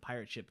sees the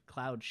pirate ship,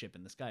 cloud ship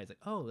in the sky, he's like,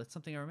 oh, that's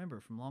something I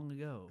remember from long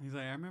ago. He's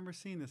like, I remember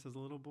seeing this as a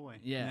little boy.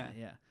 Yeah.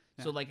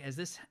 So like,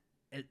 does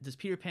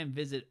Peter Pan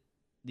visit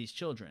these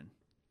children,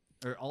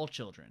 or all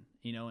children?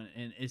 You know,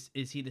 and is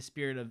he the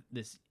spirit of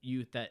this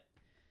youth that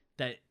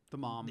The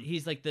mom.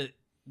 He's like the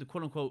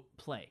quote unquote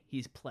play.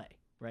 He's play,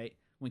 right?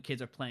 When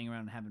kids are playing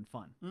around and having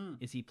fun,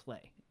 is he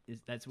play?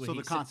 That's what. So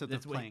the concept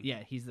of playing.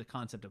 Yeah, he's the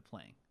concept of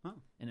playing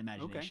and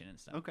imagination and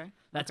stuff. Okay.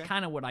 That's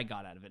kind of what I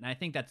got out of it, and I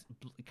think that's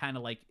kind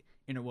of like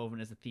interwoven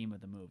as a theme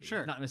of the movie.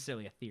 Sure. Not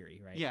necessarily a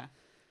theory, right? Yeah.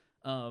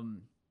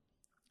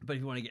 But if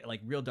you want to get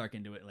like real dark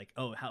into it, like,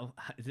 oh, how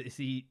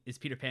is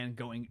Peter Pan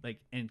going like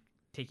and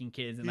taking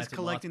kids and he's that's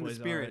collecting what the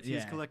Lost Boys spirits. are.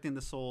 He's collecting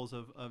the souls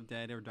of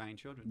dead or dying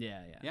children.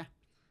 Yeah. Yeah.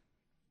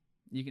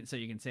 You can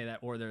say that,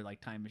 or they're like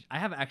time. I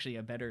have actually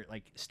a better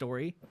like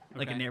story,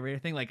 like a Okay. narrator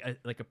thing, like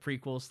a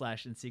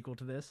prequel / and sequel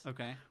to this,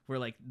 Okay. where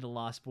like the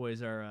Lost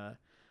Boys are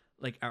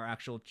like our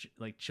actual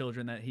like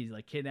children that he's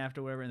like kidnapped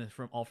or whatever, and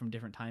they're all from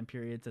different time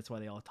periods. That's why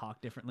they all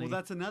talk differently. Well,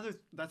 that's another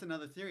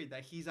theory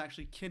that he's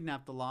actually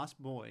kidnapped the Lost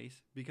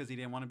Boys because he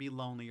didn't want to be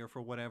lonely or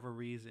for whatever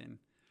reason,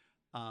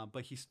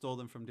 but he stole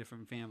them from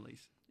different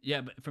families.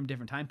 Yeah, but from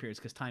different time periods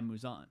because time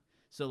moves on.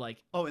 So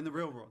like, Oh, in the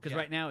real world. because Yeah.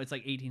 right now it's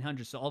like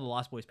 1800s, so all the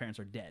Lost Boys' parents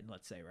are dead.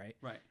 Let's say, right?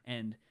 Right.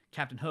 And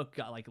Captain Hook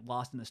got like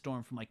lost in the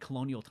storm from like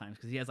colonial times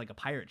because he has like a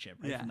pirate ship,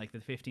 right? Yeah. From like the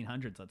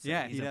 1500s. Let's say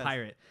Yeah, he's he a does.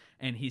 pirate,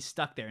 and he's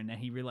stuck there, and then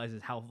he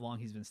realizes how long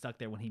he's been stuck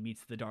there when he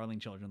meets the Darling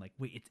children. Like,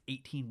 wait, it's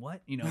 18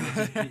 what? You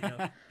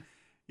know,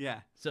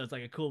 Yeah. So it's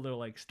like a cool little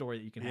like story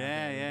that you can have. Yeah,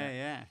 there with yeah, that.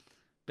 yeah.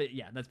 But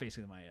yeah, that's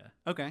basically my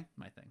Okay.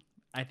 my thing.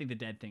 I think the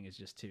dead thing is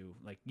just too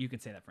like you can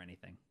say that for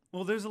anything.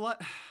 Well, there's a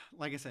lot.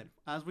 Like I said,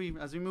 as we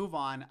move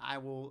on, I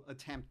will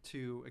attempt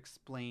to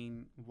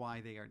explain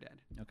why they are dead.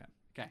 Okay.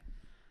 Okay.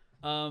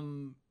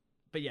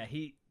 But yeah,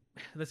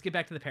 let's get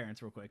back to the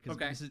parents real quick because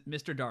Okay.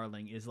 Mr.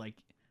 Darling is like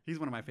He's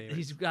one of my favorites.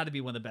 he's got to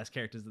be one of the best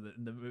characters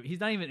in the movie. He's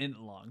not even in it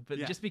long, but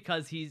Yeah. just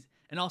because he's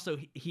also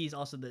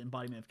the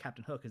embodiment of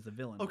Captain Hook as the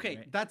villain. Okay,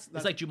 right? that's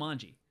It's like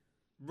Jumanji.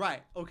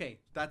 right. Okay,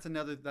 that's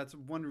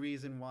one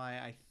reason why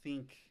I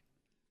think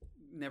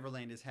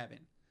Neverland is heaven.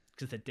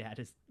 Because the dad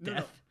is No,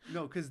 death.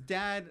 no, because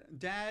dad.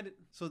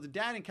 So the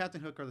dad and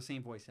Captain Hook are the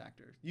same voice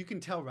actor. You can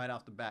tell right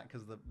off the bat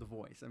because the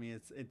voice. I mean,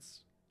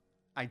 it's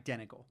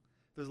identical.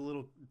 There's a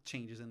little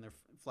changes in their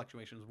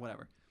fluctuations,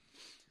 whatever.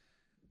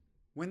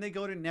 When they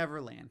go to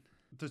Neverland,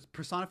 the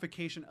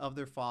personification of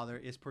their father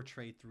is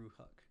portrayed through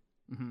Hook,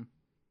 Mm-hmm.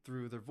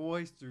 through their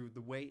voice, through the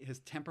way his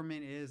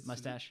temperament is,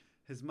 Mustache.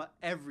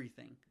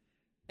 everything.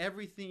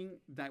 Everything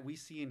that we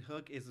see in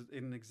Hook is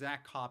an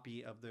exact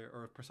copy of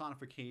or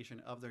personification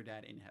of their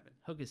dad in heaven.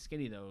 Hook is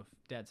skinny though.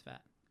 If Dad's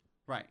fat.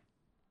 Right.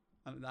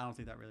 I don't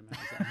think that really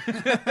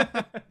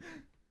matters.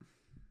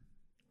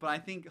 But I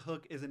think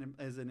Hook is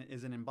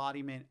an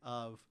embodiment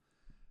of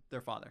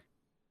their father.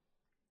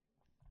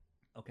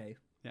 Okay.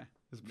 Yeah,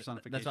 his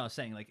personification. That's what I was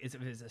saying. Like, it's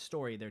a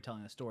story. They're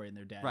telling a story, and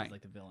their dad Right. is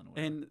like the villain. Or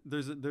whatever. And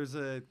there's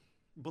a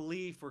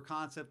belief or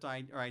concept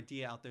or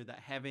idea out there that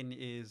heaven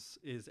is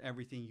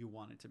everything you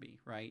want it to be,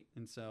 right?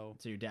 And so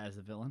your dad is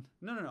the villain.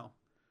 no.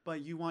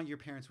 But you want your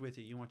parents with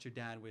you. You want your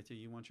dad with you.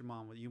 You want your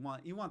mom with you.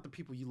 You want the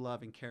people you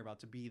love and care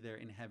about to be there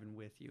in heaven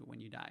with you when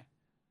you die.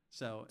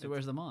 So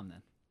where's the mom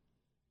then?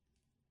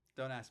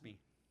 don't ask me.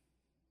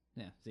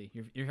 Yeah. See,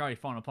 you're already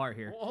falling apart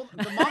here. Well,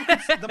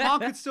 the mom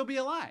could still be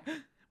alive.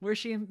 Where's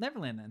she in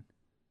Neverland then?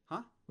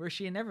 Huh? Where's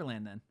she in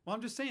Neverland then? Well,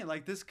 I'm just saying,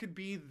 like, this could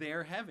be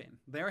their heaven.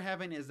 Their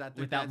heaven is that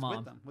their Without dad's mom.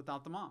 with them,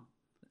 without the mom.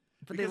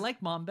 But Because- they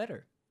like mom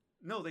better.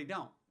 No, they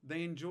don't.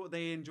 They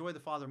enjoy the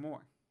father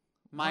more.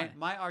 Why?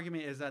 My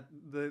argument is that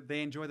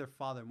they enjoy their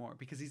father more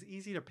because he's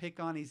easy to pick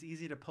on, he's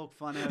easy to poke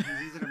fun of,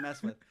 he's easy to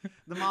mess with.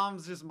 The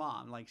mom's just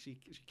mom. Like, she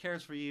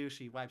cares for you,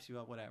 she wipes you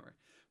up, whatever.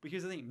 But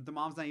here's the thing, the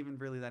mom's not even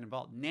really that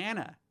involved.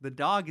 Nana, the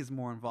dog, is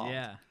more involved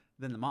Yeah.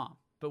 than the mom.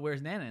 But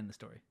where's Nana in the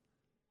story?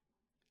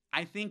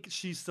 I think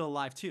she's still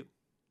alive too.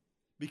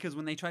 Because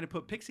when they try to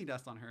put pixie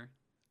dust on her,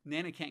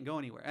 Nana can't go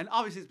anywhere. And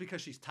obviously it's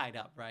because she's tied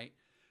up, right?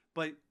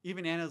 But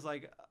even Nana's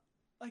like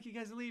you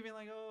guys are leaving,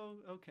 like, oh,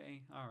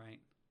 okay, all right.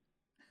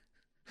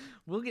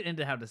 We'll get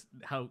into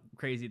how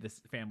crazy this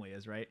family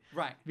is, right?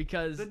 Right.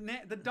 Because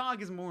The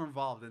dog is more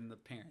involved than the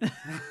parents.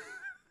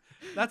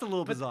 That's a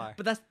little bizarre.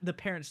 But that's the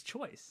parents'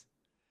 choice.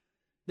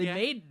 They Yeah.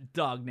 made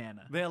dog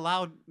Nana. They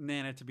allowed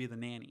Nana to be the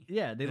nanny.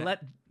 Yeah, they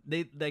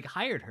like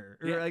hired her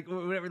or Yeah. like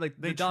whatever. Like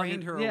They the dog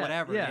trained her or yeah,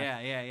 whatever. Yeah.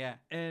 Yeah.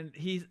 And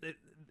he's.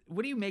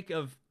 What do you make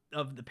of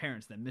the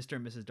parents then, Mr.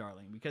 and Mrs.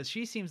 Darling? Because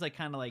she seems like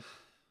kind of like,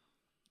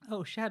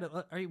 oh,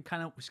 Shadow, are you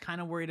kind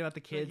of worried about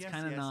the kids? Yes,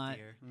 Kind of yes, not.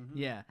 dear. Mhm.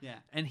 Yeah. Yeah.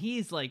 And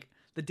he's like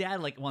the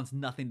dad like wants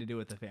nothing to do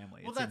with the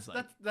family. Well, it seems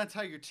like. that's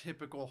how your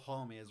typical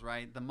home is,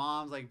 right? The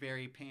mom's like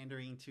very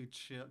pandering to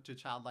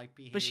childlike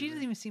behavior. But she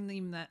doesn't even seem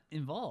even that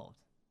involved.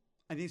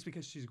 I think it's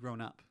because she's grown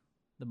up.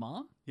 The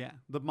mom? Yeah,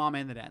 the mom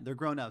and the dad, they're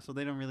grown up, so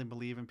they don't really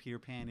believe in Peter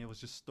Pan. It was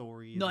just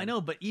stories. No, I and-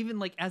 know, but even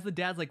like as the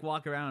dad's like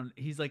walk around,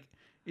 he's like,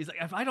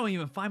 if I don't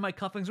even find my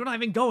cufflinks, we're not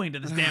even going to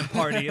this damn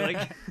party.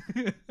 Like,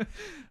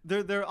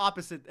 They're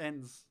opposite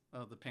ends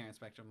of the parent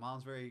spectrum.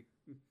 Mom's very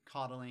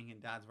coddling,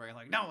 and dad's very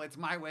like, no, it's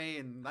my way,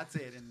 and that's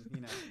it. And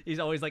you know, he's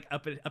always like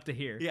up to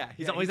here. yeah,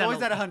 he's always at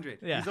 100.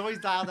 Yeah. He's always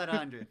dialed at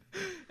 100.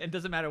 It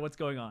doesn't matter what's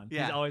going on.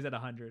 Yeah. He's always at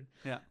 100.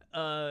 Yeah,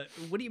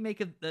 What do you make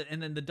of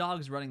and then the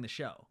dog's running the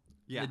show?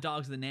 yeah, The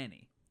dog's the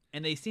nanny,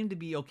 and they seem to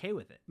be okay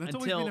with it That's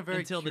always until been a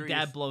very the curious-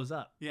 dad blows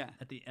up yeah.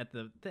 at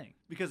the thing.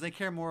 Because they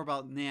care more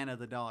about Nana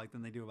the dog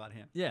than they do about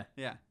him. Yeah.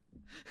 Yeah.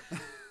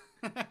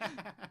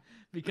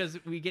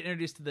 Because we get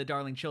introduced to the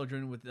Darling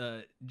children with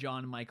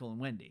John, Michael, and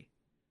Wendy,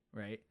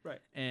 right? Right.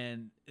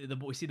 And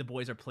we see the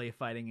boys are play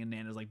fighting, and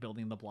Nana's like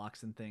building the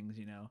blocks and things,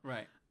 you know.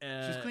 Right.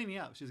 Uh, She's cleaning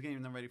up. She's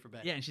getting them ready for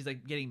bed. Yeah, and she's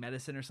like getting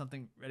medicine or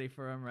something ready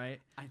for him,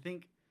 right? I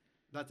think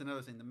that's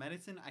another thing. The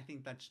medicine, I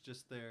think that's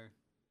just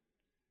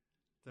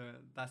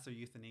that's their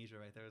euthanasia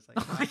right there. It's like,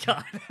 Oh my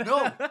god!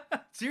 No,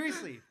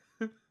 seriously,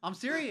 I'm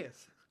serious.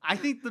 I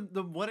think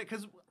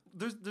because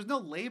there's no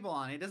label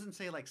on it. It doesn't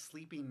say like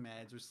sleeping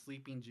meds or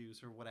sleeping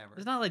juice or whatever.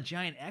 There's not like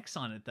giant X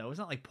on it though. It's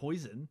not like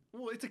poison.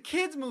 Well, it's a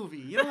kids movie.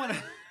 You don't want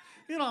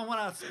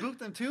to spook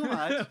them too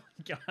much. Oh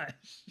my gosh!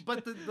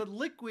 But the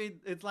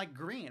liquid, it's like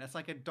green. It's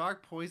like a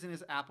dark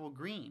poisonous apple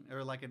green,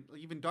 or like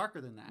even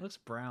darker than that. It looks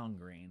brown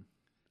green.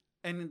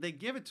 and they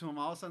give it to him.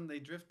 All of a sudden, they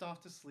drift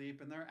off to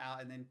sleep, and they're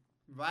out. And then,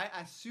 right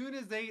as soon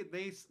as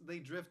they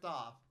drift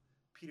off,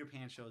 Peter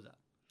Pan shows up.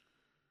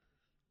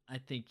 I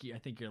think you're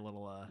a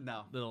little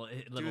No. little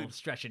Dude,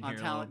 stretching on here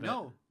talent. a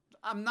little bit. No,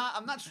 I'm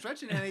not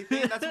stretching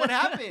anything. That's what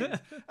happens.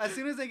 As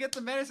soon as they get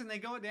the medicine, they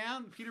go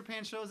down. Peter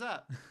Pan shows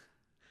up.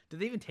 Did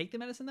they even take the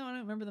medicine though? I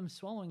don't remember them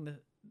swallowing the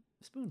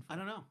spoon. I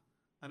don't know.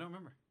 I don't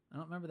remember. I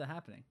don't remember that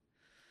happening.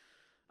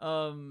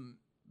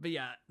 But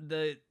yeah,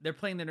 they're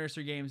playing the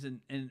nursery games, and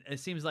it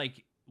seems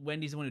like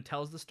Wendy's the one who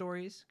tells the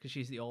stories because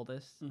she's the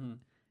oldest, Mm-hmm.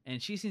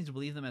 and she seems to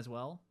believe them as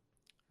well.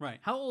 Right.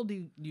 How old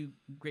do you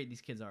grade these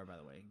kids are, by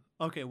the way?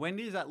 Okay,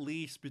 Wendy's at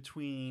least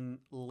between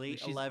late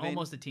She's 11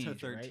 almost a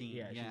teenager, to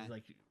 13. right? Yeah, she's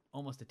like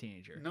almost a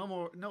teenager.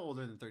 no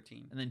older than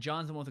 13. And then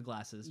John's the one with the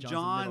glasses. John's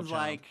John's the middle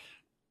like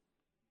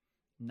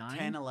 9?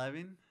 10,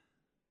 11.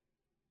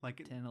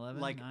 Like 10, 11?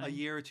 like 9? a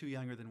year or two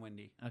younger than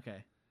Wendy.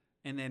 Okay.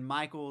 And then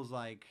Michael's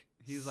like,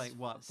 he's like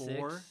what,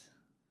 4? 6?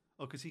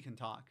 Oh, because he can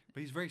talk,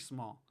 but he's very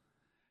small.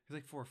 He's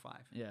like 4 or 5.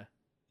 Yeah.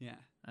 Yeah.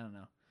 I don't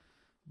know.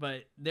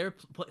 But they're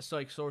so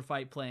like sword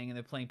fight playing, and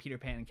they're playing Peter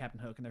Pan and Captain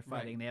Hook, and they're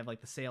fighting. Right. And they have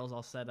like the sails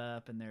all set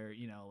up, and they're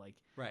like,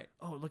 Right.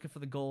 oh, looking for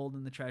the gold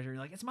and the treasure. And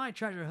like, it's my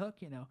treasure, Hook,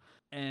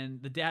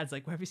 And the dad's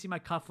like, where have you seen my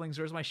cufflinks?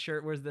 Where's my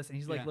shirt? Where's this? And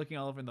he's like Yeah. looking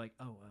all over, and they're like,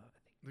 oh, I think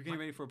They're getting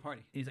ready for a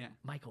party. he's yeah. like,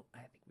 Michael, I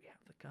think we have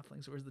the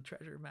cufflinks. Where's the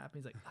treasure map?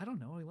 And he's like, I don't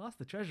know. We lost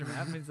the treasure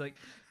map. And he's like,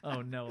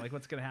 oh no, like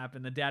what's gonna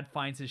happen? The dad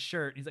finds his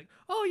shirt. And he's like,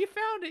 oh, you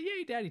found it,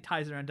 yay, Dad. He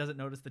ties it around, doesn't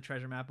notice the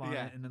treasure map on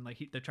Yeah. it, and then like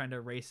they're trying to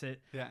erase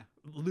it. Yeah.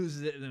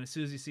 Loses it, and then as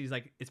soon as he sees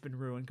like it's been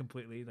ruined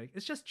completely, like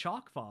it's just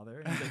chalk, Father.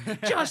 And he's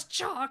like, just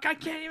chalk. I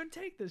can't even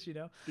take this,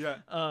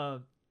 Yeah.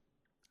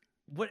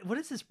 What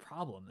is his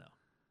problem though?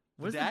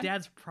 What is dad? the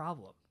dad's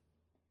problem?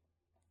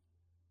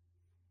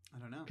 I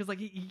don't know. Because like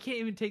he can't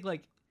even take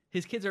like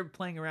his kids are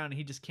playing around, and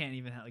he just can't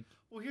even have like.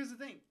 Well, here's the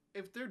thing.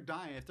 If they're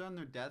dying, if they're on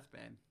their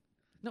deathbed.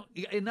 No,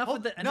 enough Oh,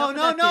 with the. no, enough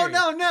no, with that no,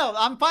 theory. no, no.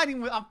 I'm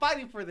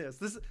fighting for this.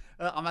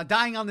 I'm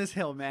dying on this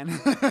hill, man.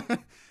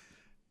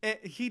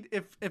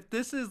 If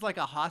this is like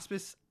a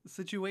hospice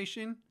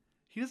situation,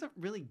 he doesn't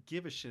really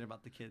give a shit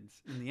about the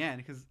kids in the end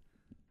because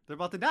they're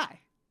about to die.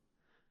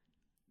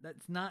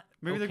 That's not.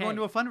 Maybe they're okay. going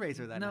to a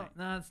fundraiser that No, night.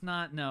 no, it's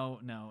not. No.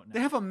 They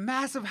have a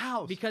massive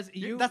house. Because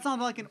you. That's not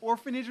like an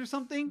orphanage or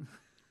something,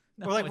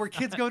 No, or like it's where not.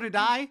 kids go to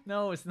die.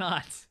 No, it's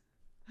not.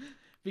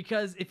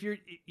 Because if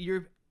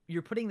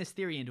you're putting this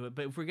theory into it,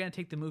 but if we're gonna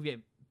take the movie at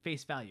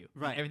face value,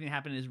 Right. Everything that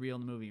happened is real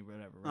in the movie, or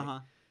whatever, right? Uh huh.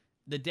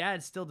 The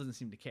dad still doesn't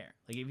seem to care.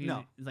 Like if you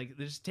No. like,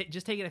 just take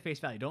it at face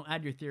value. Don't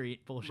add your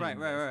theory bullshit. Right,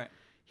 into right, this. right.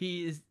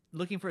 He is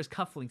looking for his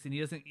cufflinks, and he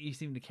doesn't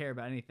seem to care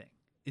about anything.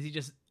 Is he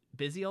just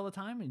busy all the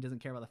time and he doesn't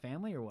care about the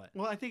family, or what?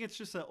 Well, I think it's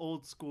just an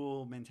old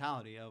school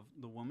mentality of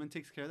the woman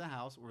takes care of the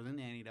house, or the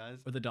nanny does,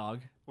 Or the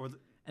dog? or the,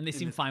 And they in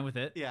seem the- fine with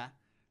it. yeah.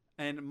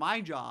 And my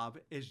job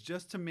is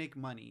just to make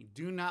money.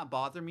 Do not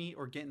bother me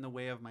or get in the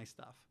way of my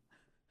stuff.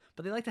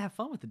 But they like to have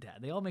fun with the dad.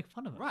 They all make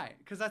fun of him. Right,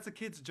 because that's a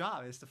kid's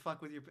job is to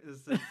fuck with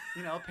is to,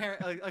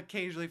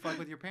 occasionally fuck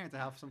with your parents to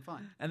have some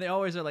fun. And they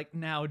always are like,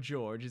 now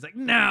George. He's like,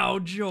 now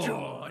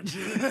George.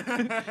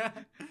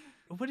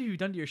 What have you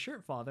done to your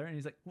shirt, Father? And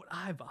he's like, what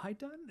have I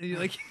done? And you're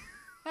like,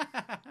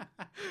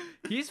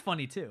 he's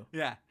funny too.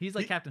 Yeah, He's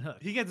like Captain Hook.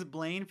 He gets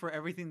blamed for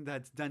everything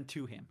that's done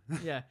to him.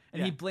 Yeah. And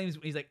Yeah. he blames,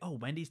 he's like, oh,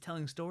 Wendy's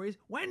telling stories?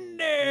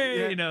 Wendy!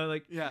 Yeah.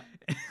 Like, Yeah.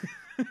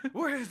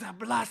 Where is that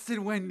blasted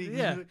Wendy?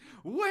 Yeah.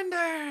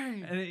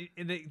 Wendy.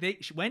 and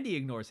Wendy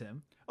ignores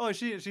him. Oh,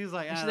 she's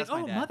like, And she's like, that's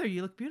my oh, dad." Mother,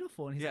 you look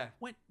beautiful. And he's Yeah.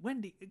 like,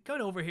 Wendy, go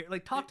over here.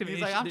 Like, talk to me.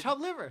 He's And like, I'm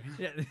chopped liver.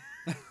 Yeah.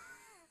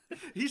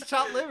 He's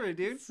chopped liver,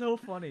 dude. It's so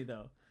funny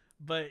though.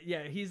 But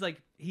yeah,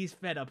 he's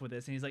fed up with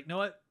this, and he's like, know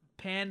what?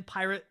 Pan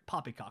pirate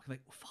poppycock. I'm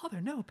like,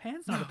 Father, no,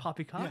 Pan's not a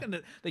poppycock. Yeah.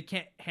 And they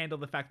can't handle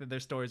the fact that their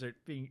stories are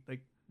being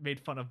like made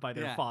fun of by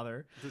their Yeah.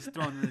 father. Just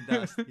thrown in the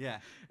dust. Yeah.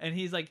 And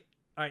he's like,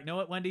 all right, know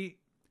what, Wendy?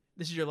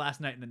 This is your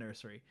last night in the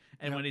nursery.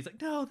 And Yep. Wendy's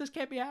like, no, this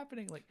can't be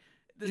happening. Like,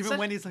 Even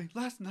Wendy's like,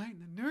 last night in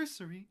the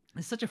nursery.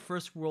 it's such a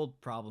first world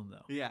problem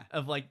though. Yeah.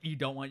 Of like, you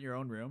don't want your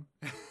own room.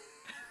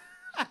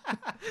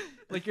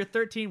 Like, you're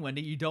 13,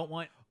 Wendy. You don't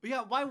want.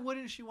 Yeah, why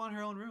wouldn't she want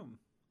her own room?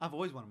 I've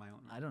always wanted my own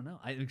room. I don't know.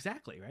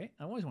 Exactly, right?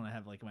 I always want to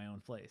have like my own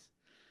place.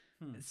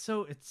 Hmm. It's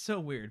so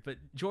weird. But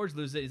George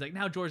loses it. He's like,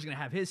 now George is gonna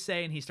have his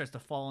say, and he starts to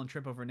fall and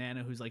trip over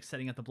Nana, who's like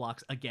setting up the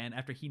blocks again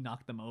after he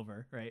knocked them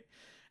over, right?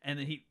 And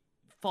then he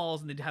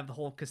falls, and they have the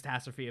whole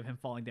catastrophe of him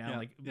falling down, Yeah,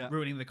 like yeah.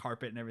 ruining the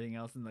carpet and everything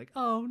else, and like,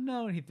 oh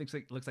no! And he looks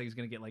like he's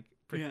gonna get like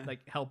Yeah.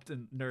 like helped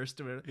and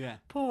nursed or whatever. Yeah.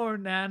 Poor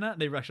Nana.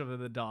 They rush over to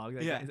the dog.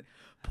 Yeah. He's like,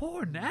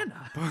 poor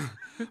Nana.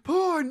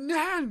 Poor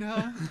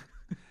Nana.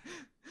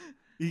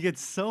 He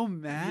gets so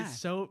mad. He's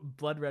so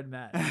blood red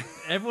mad.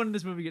 Everyone in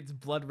this movie gets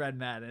blood red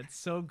mad. It's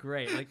so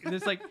great. Like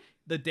there's like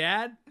the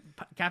dad,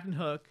 Captain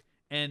Hook,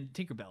 and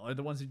Tinkerbell are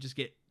the ones who just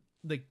get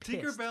like pissed.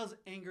 Tinkerbell's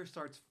anger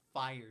starts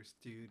fires,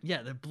 dude.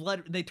 Yeah, the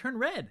blood. They turn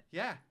red.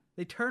 Yeah.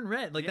 They turn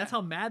red. Like that's Yeah.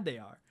 how mad they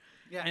are.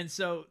 Yeah. And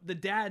so the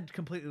dad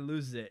completely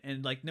loses it.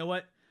 And like, know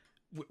what?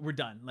 we're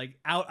done. Like,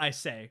 out, I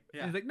say.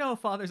 Yeah. And he's like, no,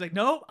 father. He's like,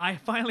 no, I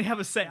finally have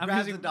a say. I'm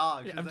Grabs using the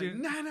dog. Yeah, She's I'm like,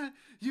 doing. Nana,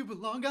 you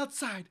belong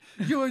outside.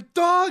 You're a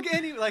dog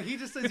anyway. Like, he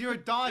just says you're a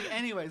dog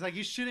anyways. Like,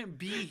 you shouldn't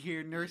be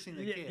here nursing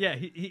the kid. Yeah,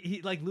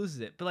 he like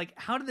loses it. But like,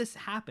 how did this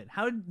happen?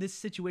 How did this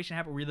situation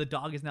happen where the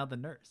dog is now the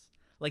nurse?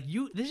 Like,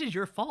 this is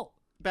your fault.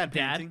 Bad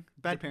Dad. parenting.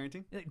 Bad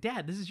parenting. Like,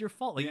 Dad, this is your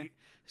fault. Like,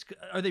 Yeah.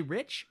 are they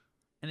rich?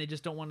 And they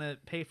just don't want to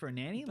pay for a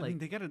nanny? I Like, mean,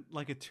 they got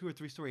a 2 or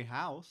 3 story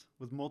house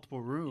with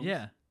multiple rooms.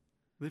 yeah.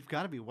 They've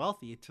got to be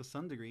wealthy to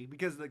some degree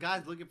because the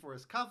guy's looking for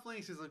his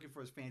cufflinks, he's looking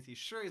for his fancy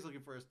shirt, he's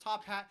looking for his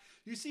top hat.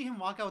 You see him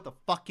walk out with a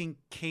fucking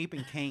cape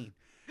and cane.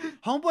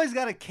 Homeboy's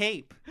got a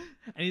cape.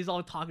 And he's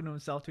all talking to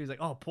himself too. He's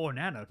like, "Oh, poor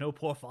Nana, no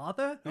poor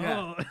father."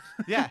 Yeah. Oh.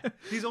 Yeah,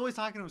 he's always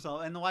talking to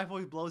himself, and the wife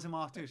always blows him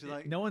off too. She's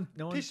like, no one,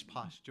 pish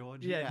posh,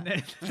 George. yeah,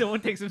 no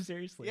one takes him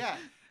seriously. Yeah,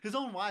 his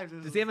own wife.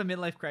 Does he have a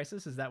midlife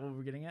crisis? Is that what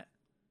we're getting at?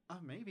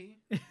 Maybe,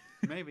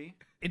 maybe.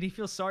 And he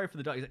feels sorry for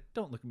the dog. He's like,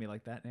 "Don't look at me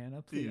like that,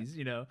 Nana, please."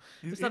 You know,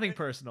 He's- it's nothing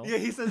personal. Yeah,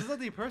 he says it's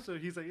nothing personal.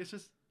 He's like, it's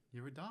just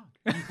you're a dog.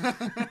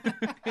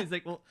 He's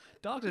like, "Well,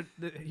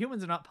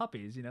 humans are not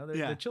puppies. You know, they're,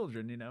 Yeah. they're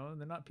children. You know, and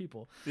they're not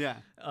people." Yeah,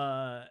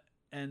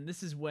 And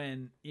this is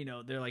when,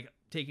 they're like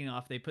taking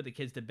off. They put the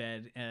kids to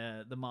bed.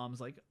 The mom's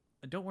like,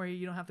 "Don't worry,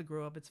 you don't have to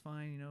grow up. It's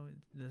fine. You know,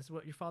 this is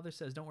what your father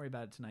says. Don't worry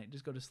about it tonight.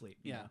 Just go to sleep."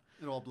 you yeah. know?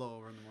 It'll all blow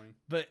over in the morning.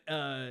 But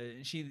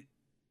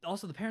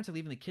the parents are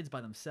leaving the kids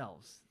by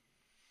themselves.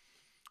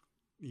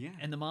 Yeah,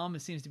 And the mom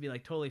seems to be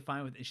like totally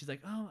fine with it. She's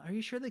like, "Oh, are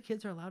you sure the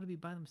kids are allowed to be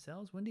by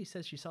themselves?" Wendy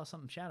says she saw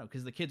something shadow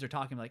because the kids are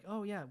talking like,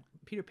 "Oh yeah,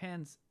 Peter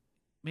Pan's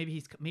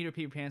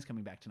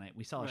coming back tonight.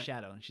 We saw a Right.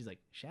 shadow." And she's like,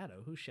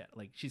 "Shadow? Who's shadow?"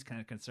 Like, she's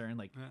kind of concerned,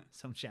 like Yeah.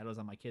 some shadows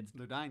on my kids.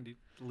 they're dying, dude.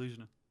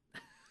 Delusional.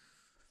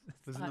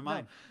 Losing their No,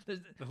 mind.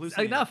 there's- They're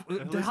hallucinating. enough. They're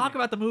Talk hallucinating.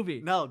 about the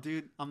movie. No,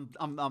 dude,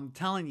 I'm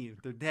telling you,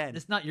 they're dead.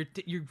 It's not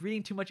you're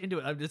reading too much into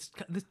it. I'm just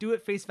do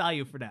it face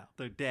value for now.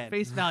 They're dead.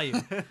 Face value.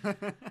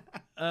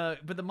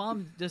 But the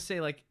mom just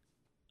say like,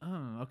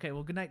 "Oh, okay,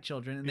 well, good night,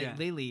 children." And Yeah.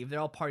 they leave. They're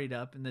all partied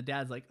up, and the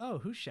dad's like, "Oh,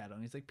 who's Shadow?"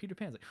 And he's like, "Peter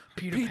Pan's." Like,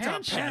 Peter Peter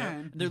Pan, Shadow.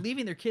 Pan. And they're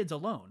leaving their kids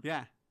alone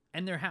Yeah,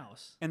 and their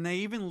house. and they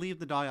even leave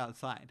the dog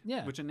outside.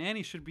 Yeah. which a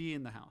nanny should be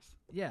in the house.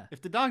 Yeah.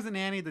 If the dog's a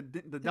nanny, the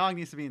dog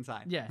needs to be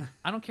inside. Yeah.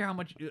 I don't care how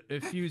much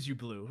fuse you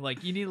blew.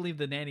 Like, you need to leave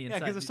the nanny Yeah, inside.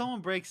 because if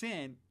someone breaks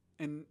in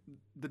and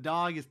the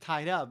dog is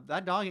tied up,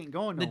 that dog ain't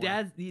going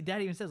nowhere. the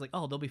dad even says like,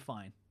 "Oh, they'll be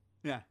fine.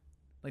 Yeah,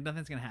 Like,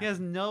 nothing's gonna he happen."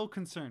 has no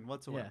concern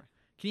whatsoever. Yeah.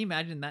 Can you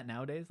imagine that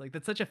nowadays? Like,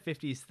 that's such a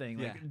 50s thing.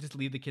 Like, Yeah. just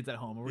leave the kids at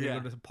home, or we're gonna Yeah.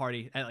 go to a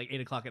party at like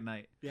 8 o'clock at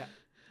night. Yeah.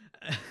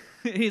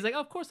 He's like, "Oh,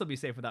 of course they'll be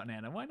safe without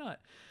Nana. Why not?"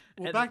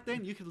 Well, And- back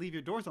then you could leave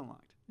your doors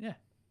unlocked. Yeah.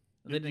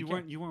 They didn't care.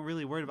 You weren't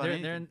really worried about They're,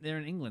 anything. they're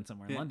in England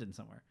somewhere, in Yeah. London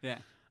somewhere. Yeah,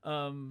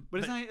 But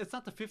but it's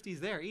not the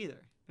 50s there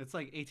either. It's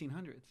like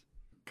 1800s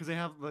because they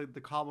have the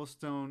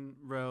cobblestone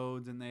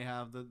roads and they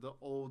have the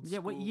old. yeah,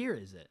 what school- year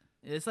is it?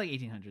 It's like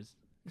 1800s.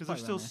 Because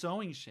Probably they're still around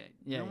sewing shit.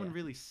 Yeah, No one yeah.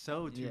 really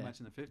sewed too Yeah. much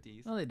in the 50s.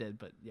 there. Well, they did,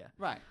 but yeah.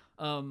 Right.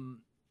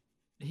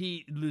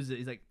 He loses it.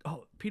 He's like,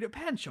 "Oh, Peter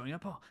Pan's showing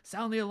up. Oh,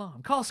 sound the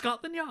alarm. Call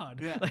Scotland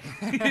Yard." Yeah. Like,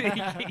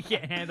 he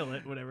can't handle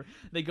it. Whatever.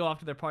 They go off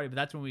to their party, but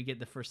that's when we get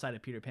the first sight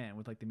of Peter Pan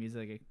with like the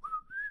music. Like,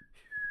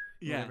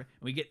 Yeah. whatever.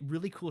 And we get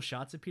really cool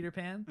shots of Peter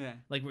Pan. Yeah.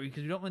 Like,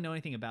 because we don't really know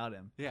anything about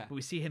him. Yeah. But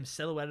we see him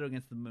silhouetted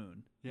against the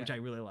moon, which Yeah. I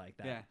really like.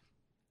 That. Yeah.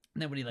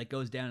 And then when he like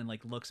goes down and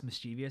like looks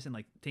mischievous and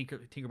like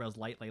Tinkerbell's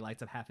light like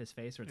lights up half his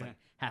face, or it's Yeah. like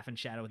half in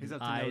shadow with He's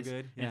his up to no eyes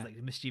good. and Yeah. his like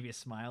mischievous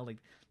smile. Like,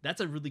 that's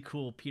a really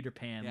cool Peter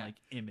Pan Yeah. like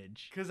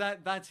image. Because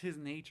that's his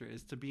nature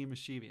is to be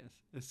mischievous.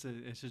 It's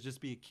to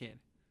just be a kid.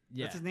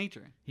 Yeah, That's his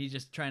nature. he's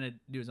just trying to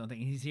do his own thing.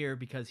 He's here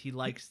because he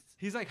likes.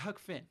 He's like Huck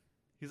Finn.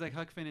 He's like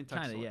Huck Finn and Tom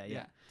Kinda, Sawyer.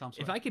 yeah. Tom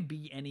Sawyer. If I could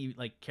be any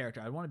like character,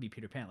 I'd want to be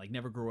Peter Pan. Like,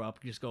 never grow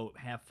up, just go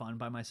have fun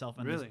by myself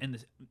on Really?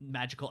 this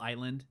magical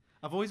island.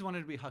 I've always wanted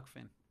to be Huck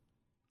Finn.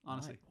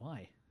 Honestly,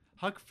 Why?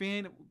 Huck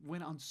Finn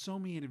went on so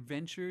many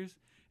adventures.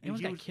 He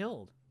almost he got would-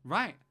 killed.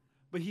 Right,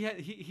 but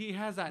he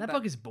has that. That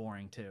book is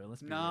boring too.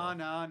 Let's be No, real.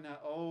 no.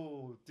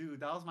 Oh,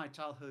 dude, that was my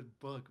childhood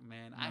book,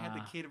 man. I had the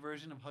Nah. kid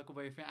version of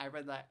Huckleberry Finn. I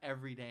read that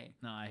every day.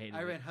 No, I hated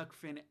I it. read Huck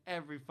Finn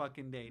every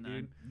fucking day, No,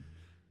 dude.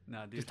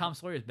 No, dude. because Tom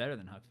Sawyer is better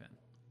than Huck Finn.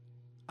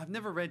 I've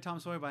never read Tom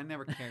Sawyer, but I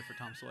never cared for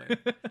Tom Sawyer.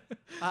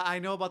 I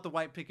know about the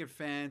white picket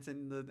fence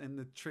and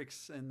the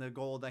tricks and the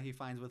gold that he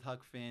finds with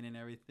Huck Finn and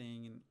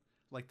everything, and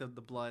like the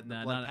blood, the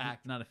No, blood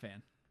pact. not a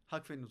fan.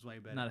 Huck Finn was way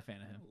better. Not a fan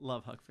of him.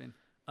 Love Huck Finn.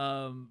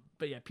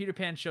 But yeah, Peter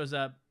Pan shows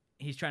up.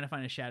 He's trying to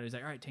find his shadow. He's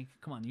like, "All right, Tink,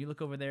 come on, you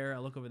look over there.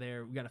 I'll look over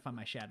there. We got to find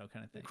my shadow,"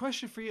 kind of thing.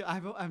 Question for you: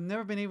 I've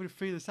never been able to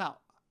figure this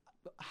out.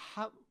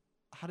 How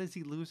does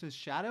he lose his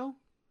shadow?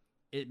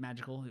 It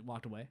magical. It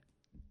walked away.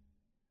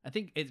 I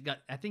think it's got.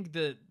 I think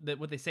the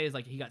what they say is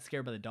like he got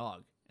scared by the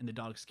dog, and the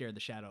dog scared the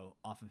shadow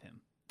off of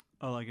him.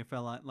 Oh, like it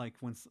fell out, like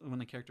when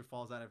the character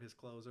falls out of his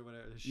clothes or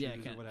whatever, his shoes Yeah,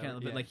 or kind whatever.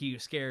 of, but like he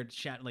scared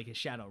like his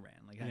shadow ran,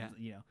 like Yeah.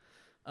 you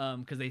know,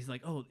 because they's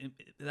like, "Oh,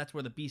 that's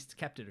where the beast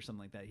kept it," or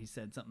something like that. He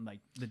said something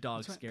like the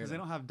dog scared. Because they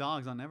don't have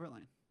dogs on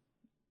Neverland.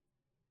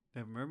 They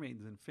have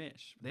mermaids and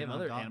fish. but They have don't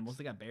other dogs. animals.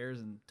 They got bears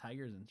and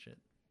tigers and shit.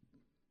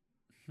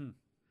 Hmm.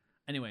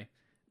 Anyway,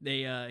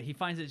 he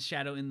finds his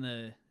shadow in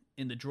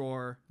the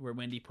drawer where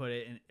Wendy put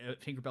it, and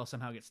Tinkerbell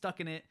somehow gets stuck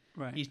in it.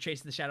 Right. He's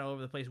chasing the shadow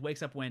over the place,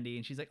 wakes up Wendy,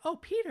 and she's like, "Oh,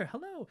 Peter,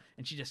 hello!"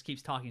 And she just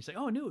keeps talking. She's like,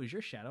 "Oh, I knew it was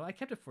your shadow. I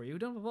kept it for you."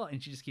 Blah blah blah.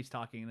 And she just keeps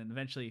talking, and then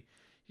eventually,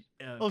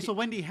 so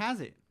Wendy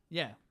has it.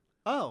 yeah,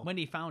 Oh.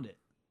 Wendy found it.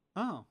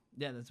 Oh.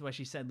 Yeah, that's why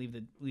she said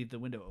leave the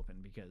window open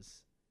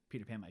because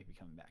Peter Pan might be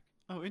coming back.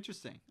 Oh,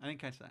 interesting. I didn't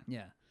catch that.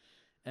 Yeah.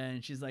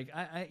 And she's like,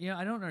 I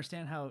don't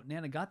understand how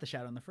Nana got the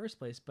shadow in the first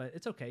place, but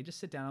it's okay. Just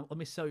sit down. Let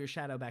me sew your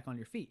shadow back on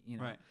your feet.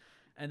 Right.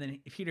 And then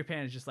Peter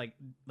Pan is just like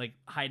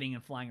hiding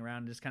and flying around,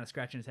 and just kind of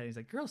scratching his head. He's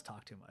like, "Girls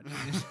talk too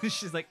much."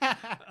 She's like,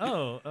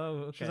 "Oh,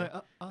 okay." She's like,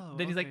 oh.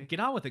 Then he's like, "Get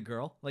on with it,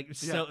 girl. Like,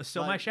 sew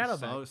my shadow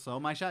back." Sew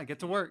my shadow. Get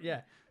to work.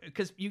 Yeah,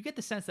 because you get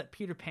the sense that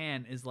Peter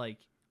Pan is like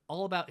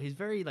all about. He's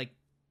very like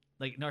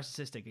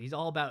narcissistic. He's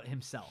all about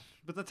himself.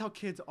 But that's how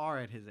kids are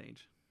at his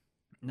age.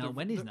 No,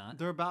 Wendy's not.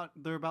 They're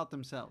about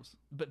themselves.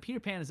 But Peter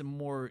Pan is a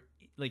more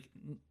like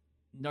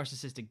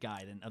narcissistic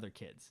guy than other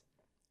kids.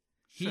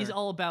 Sure. He's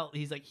all about.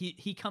 He's like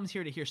he comes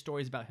here to hear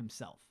stories about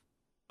himself.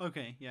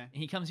 Okay, yeah.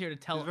 And he comes here to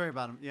tell. He's very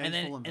about him. Yeah, and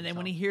he's full of then when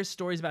himself. he hears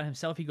stories about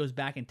himself, he goes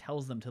back and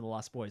tells them to the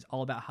Lost Boys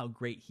all about how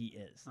great he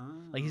is. Oh.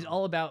 Like he's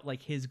all about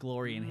like his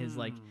glory and his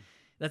like.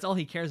 That's all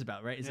he cares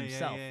about, right? Is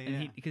himself.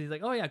 And because he's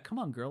like, "Oh yeah, come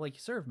on, girl, like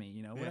serve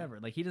me,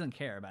 whatever." Like he doesn't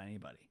care about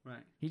anybody.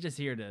 Right. He's just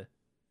here to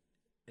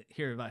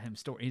hear about him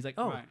story. He's like,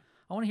 "Oh, Right.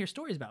 I want to hear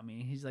stories about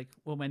me." He's like,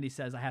 "Well, Wendy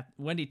says I have."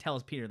 Wendy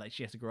tells Peter that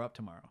she has to grow up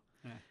tomorrow.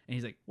 Yeah. And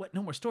he's like, "What?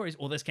 No more stories?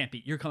 Well, this can't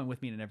be. You're coming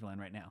with me to Neverland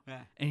right now."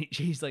 Yeah. And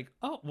he's like,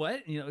 "Oh,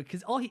 what?"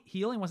 Because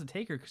he only wants to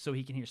take her so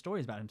he can hear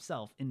stories about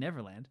himself in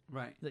Neverland.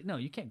 Right. He's like, "No,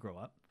 you can't grow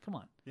up. Come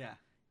on." Yeah.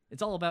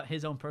 It's all about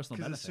his own personal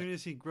Because benefit. as soon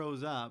as he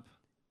grows up,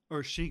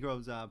 or she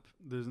grows up,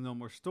 there's no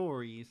more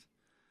stories.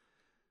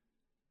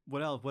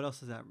 What else? What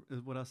else is that?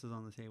 What else is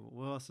on the table?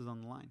 What else is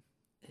on the line?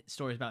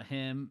 Stories about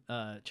him,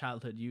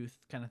 childhood, youth,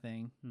 kind of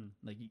thing.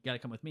 Like you got to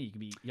come with me. You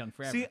can be young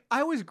forever. See, I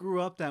always grew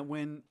up that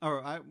when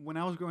I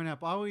was growing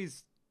up, I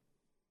always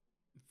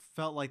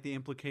felt like the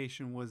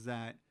implication was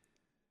that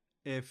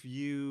it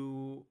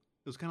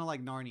was kind of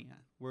like Narnia,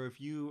 where if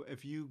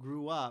you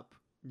grew up,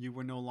 you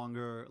were no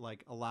longer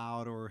like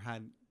allowed or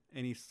had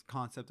any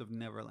concept of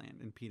Neverland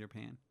in Peter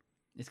Pan.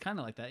 It's kind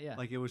of like that, yeah.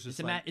 Like it was just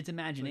it's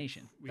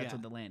imagination. That's yeah.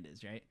 what the land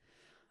is, right?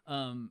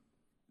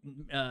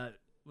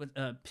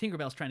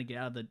 Tinkerbell's trying to get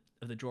out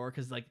of the drawer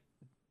because like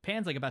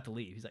Pan's like about to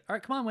leave. He's like, "All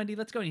right, come on, Wendy,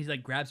 let's go." And he's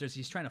like grabs her. So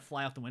he's trying to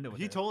fly off the window with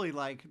her. He totally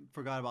like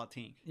forgot about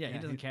Tink. Yeah, he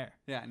doesn't care.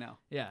 Yeah, no.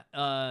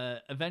 Yeah.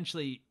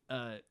 Eventually,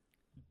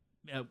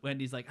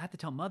 Wendy's like, "I have to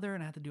tell Mother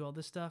and I have to do all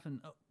this stuff, and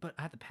but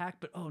I have to pack.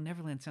 But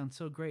Neverland sounds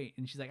so great."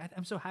 And she's like,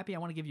 "I'm so happy. I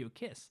want to give you a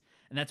kiss."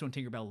 And that's when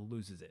Tinkerbell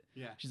loses it.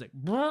 Yeah. She's like,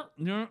 "Bruh,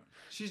 no."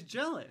 She's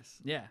jealous.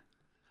 Yeah.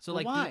 So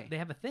But like, why? they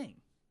have a thing.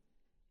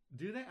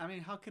 Do they? I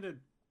mean, how could a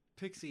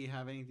pixie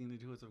have anything to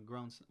do with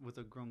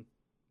a grown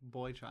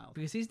boy child?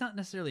 Because he's not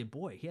necessarily a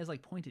boy. He has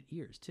like pointed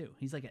ears too.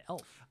 He's like an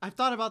elf. I've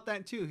thought about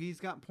that too. He's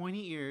got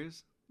pointy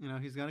ears.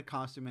 He's got a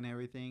costume and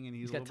everything, and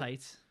He's got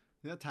tights.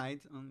 He's got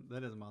tights.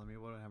 That doesn't bother me.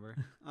 Whatever.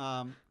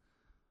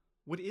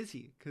 What is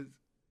he? Because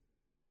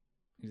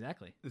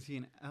Exactly. is he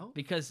an elf?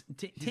 Because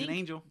He's an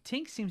angel.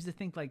 Tink seems to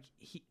think like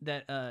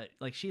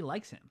like she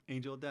likes him.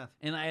 Angel of death.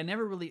 And I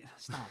never really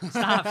stop.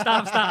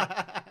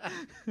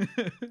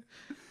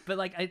 But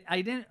like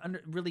I didn't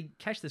really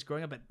catch this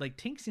growing up. But like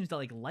Tink seems to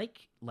like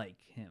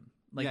him,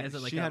 like Yeah,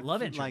 as she a had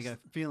love interest.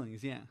 like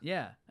feelings. Yeah.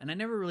 Yeah, and I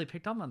never really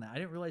picked up on that. I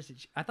didn't realize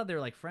that. I thought they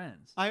were like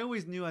friends. I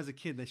always knew as a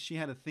kid that she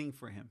had a thing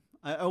for him.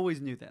 I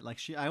always knew that.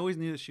 I always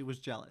knew that she was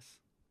jealous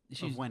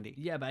of Wendy.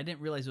 Yeah, but I didn't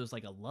realize it was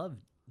like a love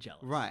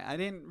jealous. Right. I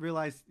didn't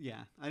realize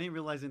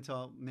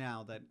until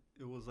now that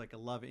it was like a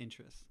love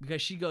interest.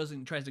 Because she goes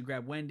and tries to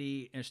grab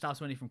Wendy and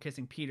stops Wendy from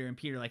kissing Peter, and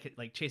Peter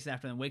like chases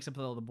after them, wakes up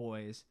with all the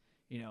boys,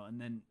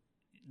 and then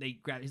they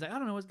grab. He's like, "I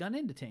don't know what's gone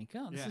into Tank.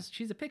 Oh,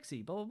 she's a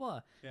pixie." Blah blah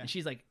blah. Yeah. And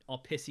she's like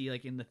all pissy,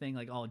 like in the thing,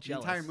 like all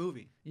jealous. The entire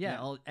movie.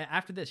 Yeah.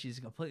 After this, she's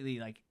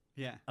completely like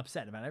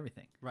upset about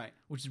everything. Right.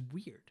 Which is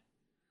weird.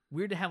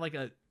 Weird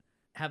to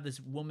have this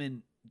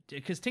woman,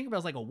 because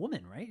Tinkerbell's like a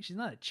woman, right? She's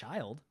not a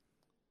child.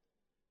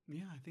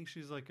 Yeah, I think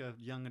she's like a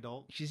young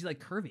adult. She's like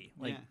curvy,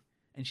 like,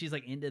 and she's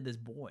like into this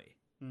boy.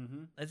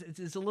 Mm-hmm.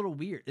 It's a little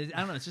weird. I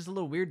don't know. It's just a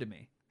little weird to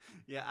me.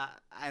 Yeah,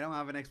 I don't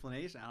have an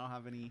explanation. I don't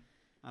have any.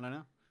 I don't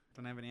know.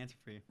 Don't have an answer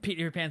for you.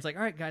 Peter Pan's like,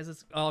 "All right, guys,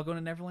 let's all go to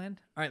Neverland.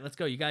 All right, let's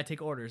go. You gotta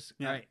take orders.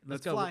 Yeah, all right,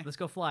 let's go. fly. Let's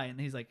go fly." And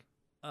he's like,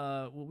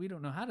 well, we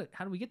don't know how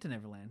do we get to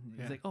Neverland?" And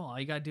he's like, "Oh, all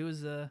you gotta do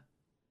is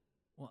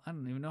well, I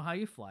don't even know how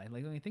you fly.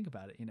 Like, let me think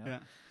about it. Yeah.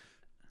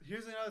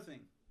 Here's another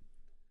thing.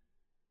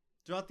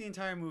 Throughout the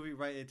entire movie,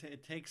 right,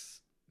 it takes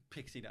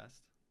pixie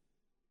dust,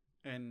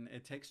 and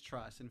it takes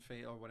trust and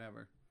fate or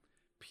whatever.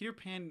 Peter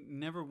Pan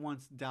never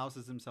once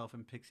douses himself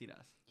in pixie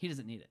dust. He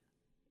doesn't need it.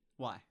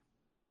 Why?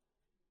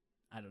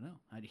 I don't know.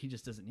 He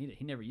just doesn't need it.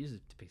 He never uses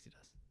pixie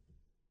dust.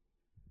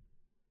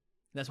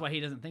 That's why he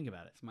doesn't think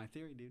about it. It's my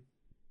theory, dude.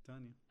 I'm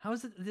telling you. How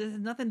is it? There's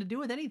nothing to do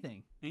with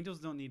anything. Angels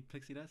don't need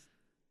pixie dust.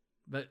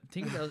 But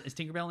is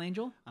Tinkerbell an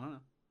angel? I don't know.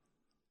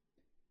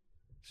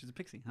 She's a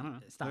pixie. I don't know.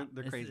 Stop.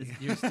 They're crazy.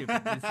 You're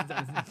stupid.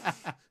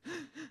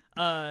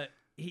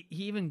 He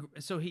even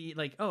he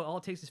like, oh, all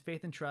it takes is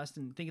faith and trust,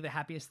 and think of the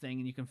happiest thing,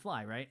 and you can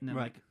fly, right? And then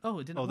Right. like, oh,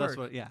 it didn't Oh, work. that's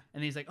what. Yeah.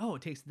 And he's like, oh,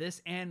 it takes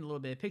this and a little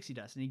bit of pixie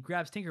dust, and he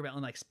grabs Tinkerbell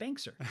and like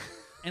spanks her,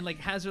 and like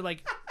has her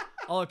like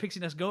all her pixie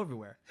dust go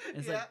everywhere.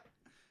 And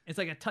it's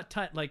like a tut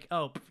tut, like,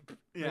 oh,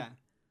 Yeah.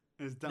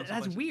 It's dumb.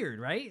 that's weird,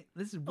 right?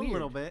 This is weird. A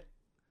little bit.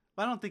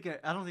 But I don't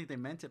think they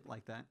meant it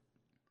like that.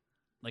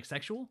 Like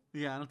sexual?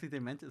 Yeah, I don't think they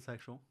meant it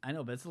sexual. I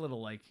know, but it's a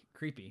little like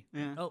creepy.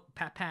 Yeah. Oh,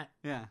 pat pat.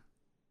 Yeah.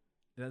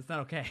 That's not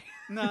okay.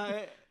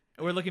 No.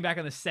 We're looking back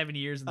on the 7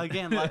 years.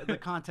 Again, like the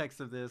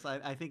context of this,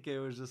 I think it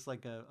was just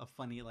like a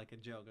funny, like a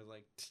joke. It was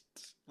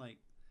like,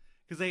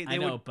 because they I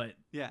know, would, but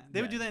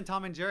they would do that in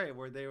Tom and Jerry,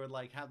 where they would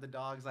like have the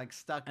dogs like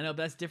stuck. I know,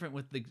 but that's different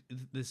with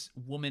this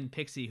woman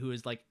pixie who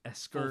is like a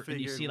skirt,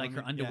 and you see like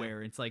her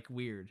underwear. It's like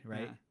weird,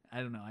 right? Yeah.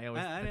 I don't know. I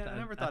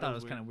never thought it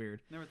was kind of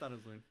weird. Never thought it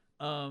was weird.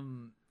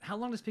 How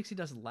long does pixie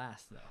dust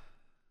last though?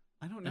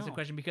 I don't know. That's the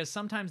question, because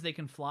sometimes they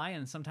can fly,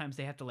 and sometimes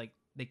they have to like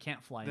they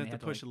can't fly. They and have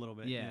to push a little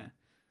bit. Yeah.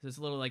 So it's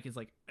a little like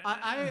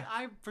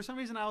I for some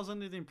reason I was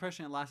under the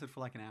impression it lasted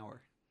for like an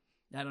hour.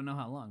 I don't know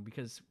how long,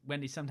 because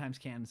Wendy sometimes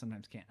can and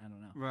sometimes can't. I don't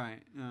know.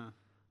 Right.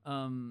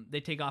 Yeah. They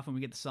take off when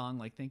we get the song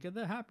like "Think of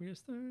the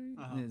Happiest Thing."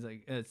 And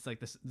it's like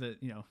this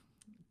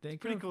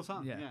Pretty cool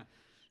song. Yeah.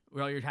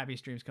 Where all your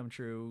happiest dreams come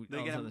true.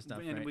 All this other stuff,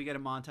 and right? we get a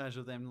montage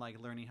of them like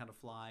learning how to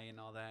fly and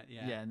all that.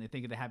 Yeah. Yeah, and they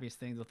think of the happiest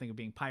things. They'll think of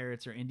being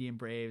pirates or Indian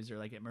braves or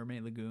like at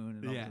Mermaid Lagoon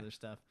and all this other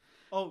stuff.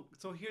 Oh,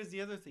 so here's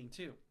the other thing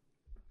too.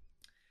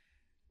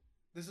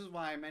 This is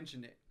why I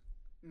mentioned it.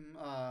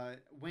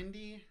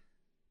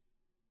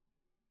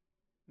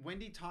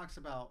 Wendy talks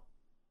about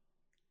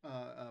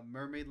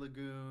Mermaid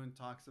Lagoon,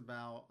 talks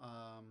about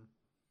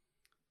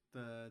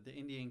the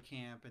Indian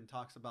camp, and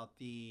talks about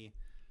these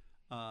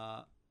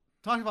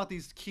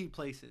key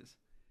places.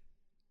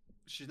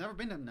 She's never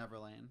been to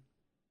Neverland.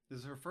 This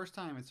is her first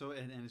time,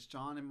 and it's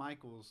John and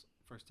Michael's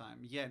first time.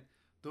 Yet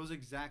those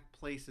exact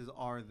places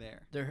are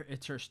there.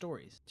 It's her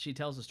stories. She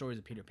tells the stories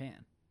of Peter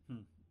Pan.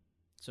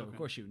 So of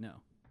course she would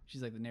know.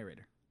 She's like the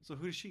narrator. So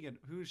who does she get?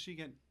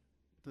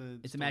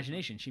 It's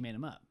imagination. She made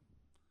them up,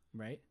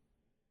 right?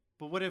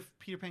 But what if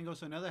Peter Pan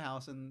goes to another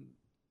house and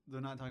they're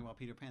not talking about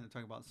Peter Pan? They're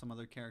talking about some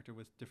other character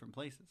with different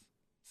places.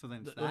 So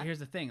then, well, here's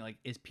the thing: like,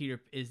 is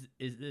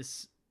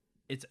this?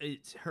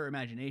 It's her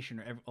imagination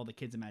or all the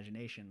kids'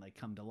 imagination like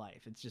come to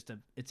life. It's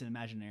an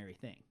imaginary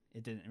thing.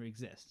 It didn't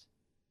exist.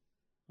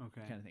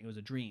 Okay. Kind of thing. It was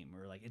a dream,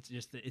 or like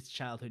it's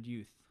childhood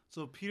youth.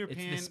 So Peter Pan.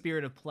 It's the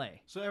spirit of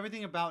play. So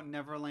everything about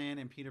Neverland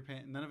and Peter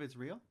Pan, none of it's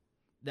real?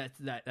 That's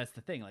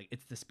the thing. Like,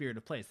 it's the spirit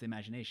of play. It's the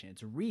imagination.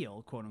 It's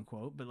real, quote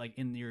unquote, but like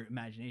in your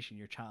imagination,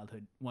 your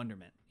childhood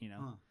wonderment. You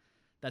know,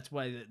 that's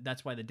why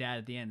the dad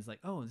at the end is like,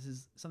 oh, this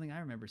is something I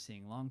remember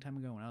seeing a long time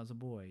ago when I was a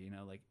boy. You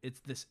know, like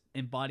it's this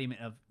embodiment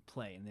of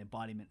play and the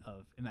embodiment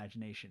of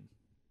imagination.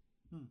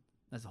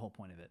 That's the whole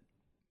point of it.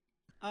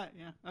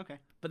 Yeah, okay.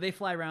 But they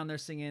fly around, they're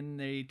singing,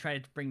 they try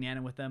to bring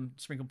Nana with them,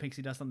 sprinkle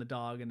pixie dust on the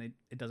dog, and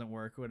it doesn't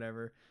work or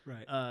whatever.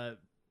 Right.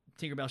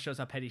 Tinkerbell shows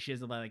how petty she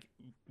is by like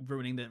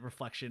ruining the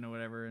reflection or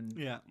whatever, and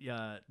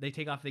they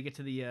take off, they get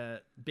to the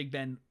Big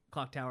Ben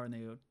clock tower, and they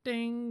go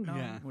ding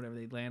dong, whatever,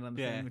 they land on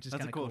the thing, which is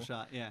kind of cool. That's a cool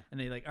shot, yeah. And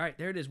they like, all right,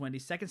 there it is, Wendy,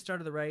 second star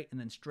to the right, and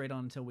then straight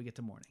on until we get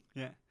to morning.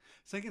 Yeah.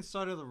 Second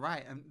star to the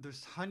right, and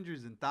there's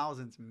hundreds and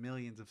thousands,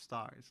 millions of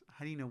stars.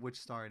 How do you know which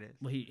star it is?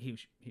 Well, he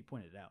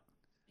pointed it out.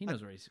 He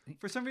knows where he's.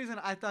 For some reason,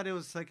 I thought it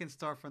was second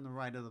star from the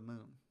right of the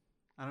moon.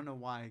 I don't know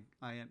why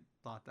I hadn't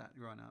thought that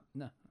growing up.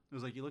 No. It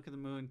was like you look at the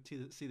moon,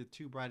 see the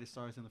two brightest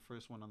stars, and the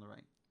first one on the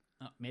right.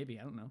 Maybe,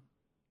 I don't know.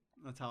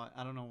 That's how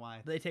I don't know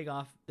why. They take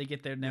off, they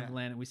get there,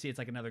 Neverland, and we see it's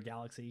like another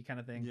galaxy kind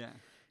of thing. Yeah.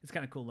 It's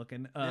kind of cool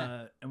looking.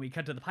 And we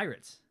cut to the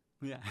pirates.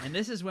 Yeah. And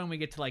this is when we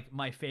get to like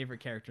my favorite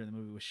character in the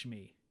movie was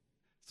Shmi.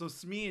 So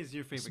Smee is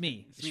your favorite.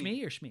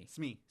 Shmi or Shmi?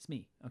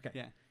 Smee. Okay.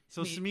 Yeah.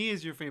 So Smee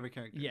is your favorite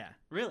character. Yeah.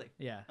 Really?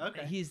 Yeah.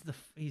 Okay.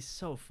 He's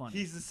so funny.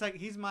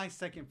 He's my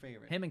second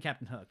favorite. Him and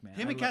Captain Hook, man.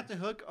 Him and Captain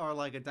Hook are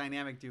like a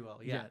dynamic duo.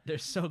 Yeah. They're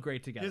so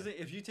great together.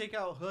 If you take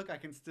out Hook, I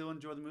can still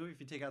enjoy the movie. If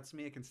you take out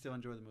Smee, I can still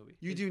enjoy the movie.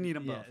 You do need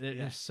them both.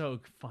 They're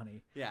so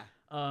funny. Yeah.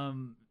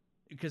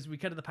 Because we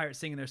cut to the pirates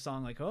singing their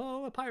song like,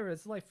 "Oh, a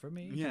pirate's life for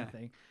me," kind of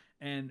thing,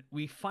 and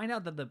we find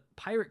out that the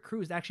pirate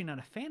crew is actually not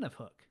a fan of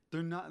Hook.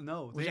 They're not.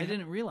 No, which I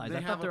didn't realize. I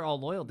thought they're all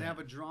loyal to him. They have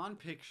a drawn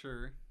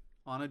picture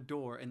on a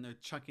door, and they're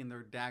chucking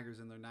their daggers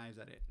and their knives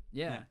at it.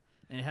 Yeah.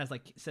 And it has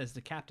like says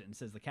the captain.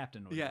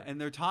 Yeah, and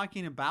they're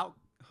talking about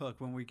Hook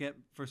when we get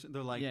first.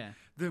 They're like,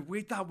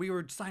 we thought we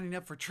were signing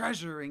up for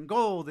treasure and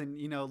gold, and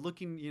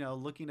looking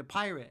to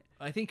pirate.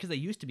 I think because they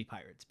used to be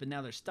pirates, but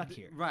now they're stuck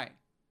here. Right.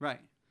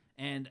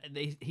 And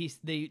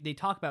they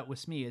talk about with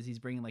Smee as he's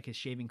bringing like his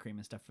shaving cream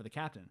and stuff for the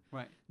captain.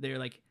 Right. They're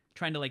like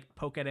trying to like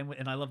poke at him,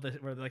 and I love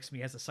where like Smee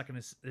has to suck in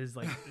his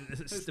like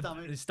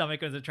his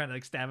stomach as they're trying to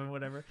like stab him or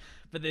whatever.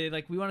 But they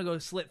like, we want to go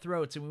slit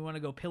throats and we want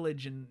to go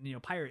pillage and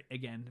pirate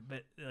again.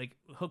 But like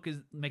Hook is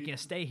making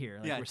us stay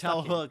here. Like, we're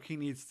tell stuck Hook he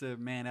needs to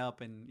man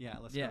up and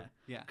let's go.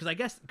 Yeah.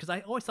 Because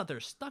I always thought they were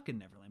stuck in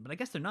Neverland, but I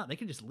guess they're not. They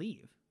can just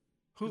leave.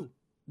 Who?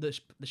 The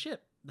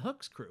ship, the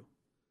Hook's crew.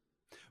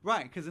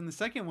 Right, because in the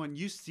second one,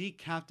 you see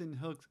Captain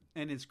Hook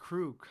and his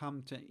crew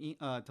come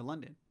to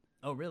London.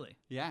 Oh, really?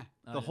 Yeah,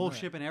 Oh, I the didn't whole know that.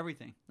 ship and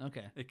everything.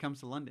 Okay. It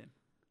comes to London.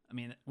 I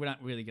mean, we're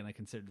not really gonna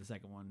consider the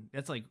second one.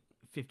 That's like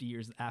 50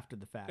 years after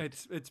the fact.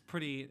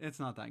 It's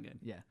not that good.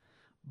 Yeah,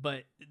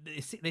 but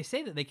they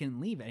say that they can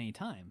leave at any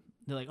time.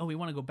 They're like, oh, we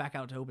want to go back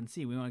out to open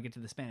sea. We want to get to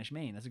the Spanish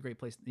Main. That's a great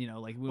place. You know,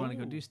 like we want to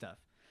go do stuff.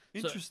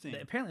 Interesting. So,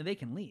 apparently, they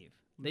can leave.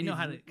 They know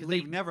how to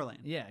leave Neverland.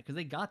 Yeah, because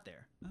they got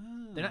there. Oh.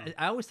 They're not,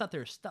 I always thought they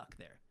were stuck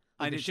there.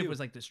 Like I the did ship too. was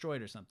like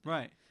destroyed or something.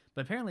 Right.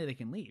 But apparently, they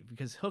can leave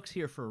because Hook's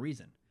here for a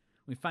reason.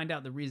 We find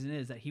out the reason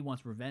is that he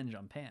wants revenge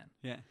on Pan.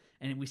 Yeah.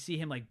 And we see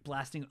him like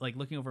blasting, like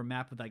looking over a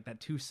map with like that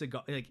 2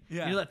 cigar, like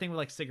Yeah. you know that thing with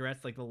like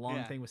cigarettes, like the long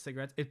Yeah. thing with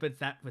cigarettes. But it's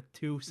that with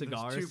 2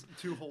 cigars. There's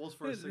two holes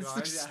for a It's cigar.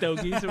 like Yeah.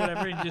 stogies or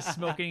whatever, and just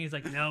smoking. He's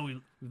like, no,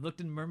 we've looked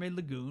in Mermaid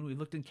Lagoon, we've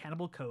looked in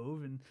Cannibal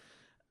Cove, and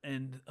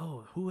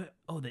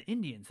the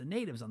Indians, the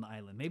natives on the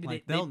island. Maybe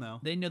Like, they they'll know.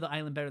 They know the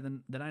island better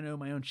than I know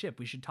my own ship.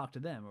 We should talk to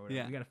them or whatever.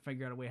 Yeah. We got to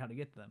figure out a way how to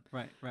get to them.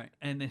 Right. Right.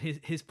 And then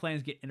his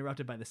plans get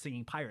interrupted by the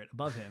singing pirate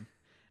above him.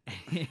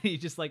 And he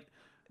just like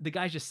the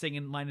guy's just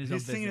singing, minding his own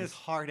He's singing business. his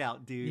heart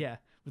out, dude. Yeah,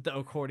 with the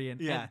accordion.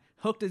 Yeah. And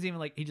Hook doesn't even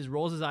like. He just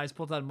rolls his eyes,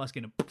 pulls out a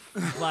musket,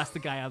 and blasts the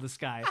guy out of the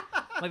sky.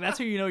 Like that's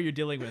who you know you're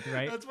dealing with,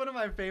 right? That's one of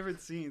my favorite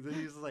scenes. And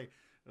he's just like,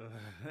 ugh.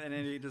 And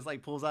then he just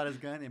like pulls out his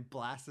gun and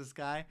blasts this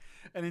guy.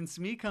 And then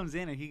Smee comes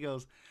in and he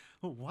goes,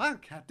 oh, wow,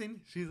 Captain.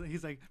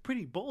 He's like,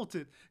 pretty bold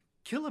to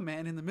kill a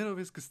man in the middle of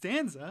his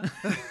Costanza.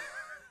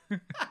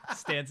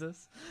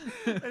 Stanzas.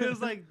 And it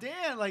was like,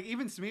 damn. Like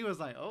even Smee was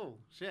like, oh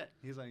shit.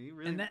 He's like, you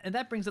really. And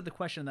that brings up the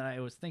question that I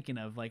was thinking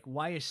of, like,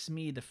 why is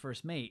Smee the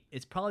first mate?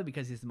 It's probably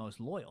because he's the most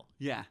loyal.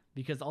 Yeah.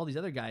 Because all these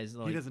other guys,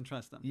 like, He doesn't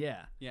trust them.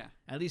 yeah, Yeah.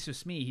 at least with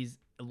Smee, he's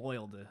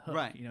loyal to Hook.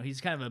 Right. You know, he's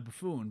kind of a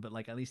buffoon, but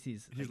like at least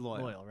he's like,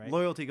 loyal. right?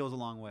 Loyalty goes a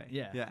long way.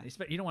 Yeah, Yeah.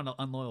 You don't want an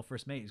unloyal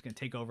first mate who's going to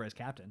take over as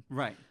captain.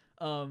 Right.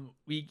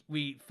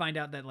 We find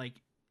out that like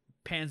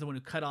Pan's the one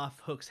who cut off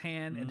Hook's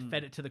hand and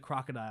fed it to the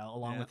crocodile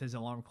along Yeah. with his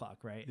alarm clock,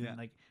 right? Yeah.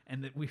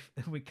 And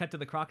we cut to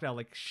the crocodile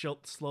like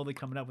slowly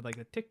coming up with like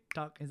a tick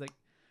tock. He's like,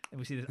 and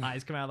we see his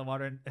eyes come out of the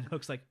water, and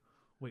Hook's like,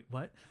 wait,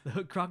 what?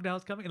 The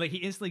crocodile's coming? And, like he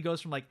instantly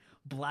goes from like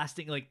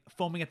blasting, like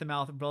foaming at the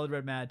mouth, blood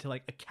red mad, to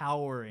like a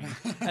cowering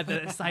at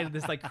the sight of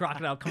this like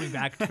crocodile coming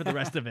back for the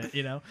rest of it.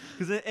 You know?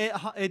 Because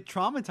it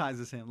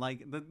traumatizes him.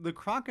 Like the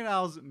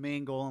crocodile's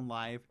main goal in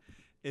life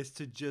is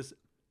to just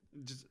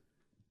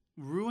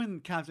ruin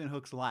Captain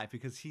Hook's life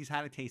because he's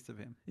had a taste of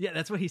him. Yeah,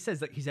 that's what he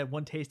says. Like he's had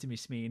one taste of me,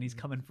 Smee, and he's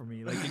coming for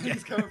me. Like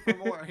He's coming for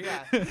more.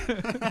 Yeah.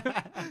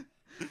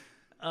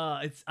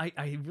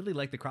 I really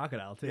like the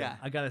crocodile too. Yeah.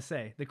 I gotta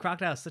say, the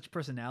crocodile has such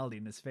personality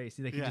in his face.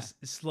 He Yeah. just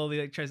slowly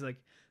like tries to like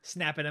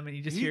snap at him, and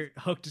you just hear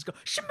Hook just go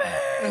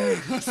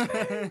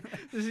Shmee!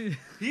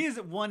 He is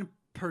one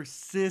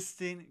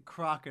persistent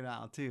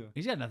crocodile too.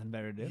 He's got nothing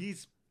better to do.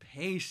 He's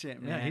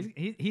patient, Yeah, man.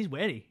 he's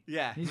ready.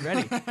 Yeah, he's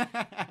ready.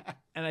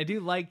 And I do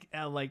like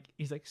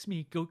he's like,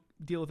 Smee, go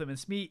deal with him, and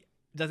Smee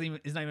is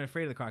not even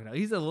afraid of the crocodile.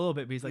 He's a little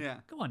bit, but he's like, Yeah.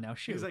 go on now,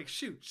 shoot. He's like,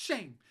 shoot,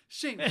 shame,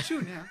 shoot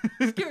now.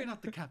 Scary,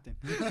 not the captain.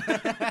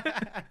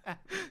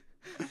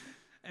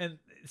 And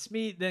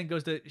Smee then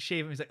goes to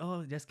shave him. He's like,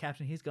 oh, yes,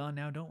 Captain, he's gone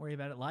now. Don't worry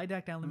about it. Lie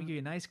back down. Let me give you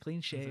a nice clean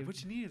He's shave. like,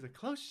 what you need is a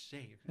close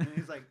shave. And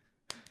he's like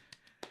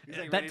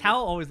ready That to-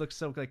 towel always looks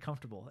so like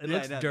comfortable. It Yeah,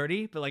 looks it does.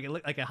 dirty, but like it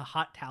looked like a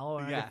hot towel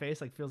around Yeah. your face.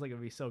 Like feels like it'd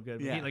be so good.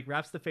 But he Yeah. like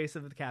wraps the face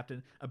of the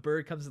captain. A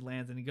bird comes and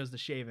lands, and he goes to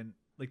shave and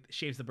like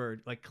shaves the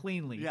bird like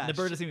cleanly. Yeah, And the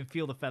bird doesn't even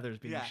feel the feathers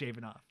being Yeah.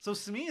 shaven off. So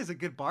Smee is a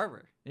good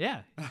barber.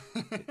 Yeah,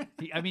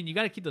 I mean you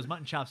got to keep those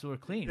mutton chops real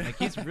clean. Like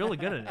he's really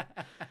good at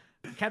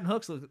it. Captain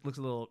Hooks looks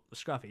a little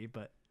scruffy,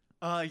 but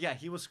Yeah,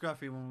 he was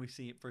scruffy when we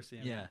first see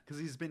him. Yeah. because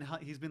he's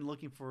been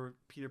looking for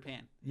Peter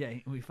Pan. yeah,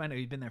 we find out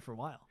he's been there for a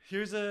while.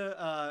 Here's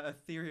a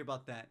theory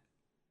about that.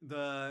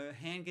 The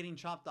hand getting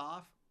chopped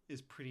off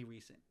is pretty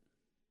recent.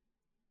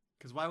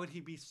 Because why would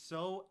he be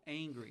so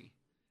angry?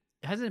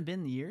 Hasn't it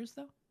been years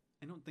though?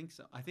 I don't think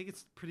so. I think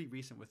it's pretty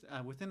recent,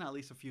 within at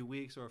least a few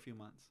weeks or a few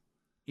months.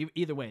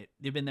 Either way,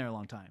 they've been there a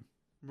long time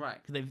Right.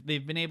 because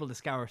they've been able to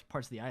scour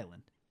parts of the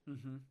island.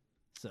 Mm-hmm.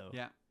 So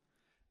Yeah.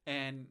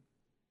 And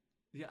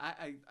yeah,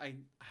 I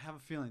have a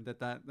feeling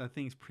that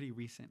thing's pretty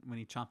recent when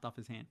he chopped off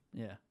his hand.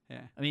 yeah.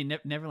 Yeah. I mean,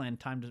 Neverland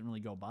time doesn't really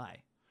go by,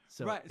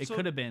 so Right, it so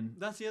could have been.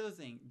 That's the other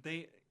thing.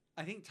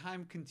 I think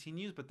time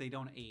continues, but they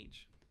don't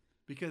age,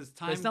 because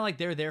time. But it's not like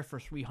they're there for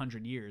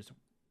 300 years,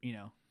 you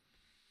know.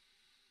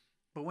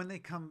 But when the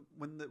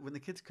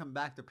kids come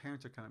back, their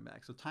parents are coming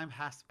back, so time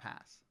has to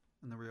pass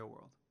in the real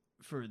world.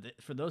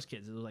 For those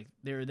kids, it was like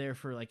they were there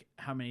for like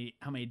how many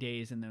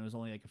days, and there was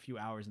only like a few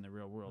hours in the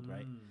real world,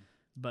 right?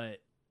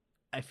 But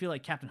I feel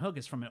like Captain Hook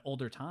is from an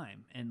older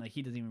time, and like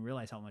he doesn't even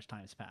realize how much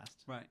time has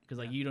passed, Right. because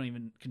like Yeah. you don't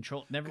even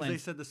control 'Cause Neverland. they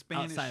said the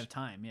Spanish outside of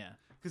time, yeah,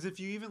 Because if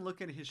you even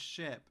look at his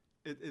ship,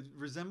 it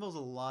resembles a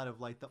lot of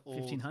like the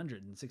old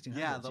 1500 and 1600s.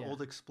 Yeah, the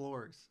old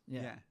explorers.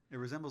 Yeah. Yeah, it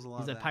resembles a lot.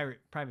 He's of a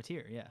that.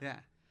 privateer, yeah. Yeah,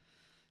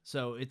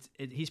 So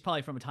he's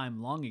probably from a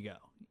time long ago,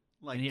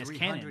 like and he has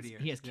 300 cannons.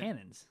 years. He has Yeah.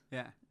 cannons.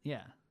 Yeah,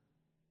 Yeah.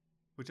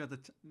 Which at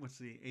what's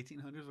the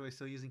 1800s? Were they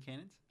still using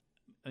cannons?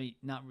 I mean,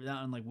 not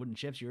on like wooden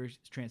ships. You're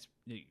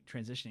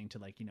transitioning to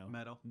like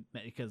Metal,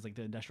 because like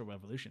the Industrial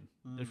Revolution.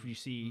 If you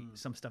see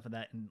some stuff of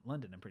that in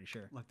London, I'm pretty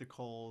sure. like the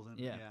coals and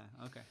Yeah.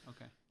 Okay.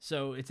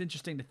 So it's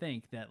interesting to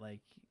think that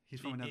like He's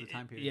from another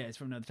time period. Yeah, it's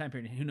from another time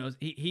period. Who knows?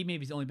 He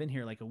maybe's only been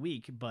here like a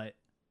week, but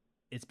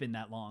it's been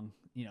that long.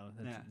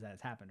 That has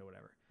happened or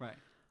whatever. Right.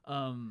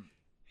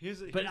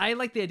 But I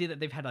like the idea that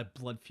they've had a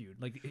blood feud.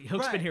 Like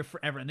Hook's been here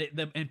forever, and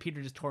and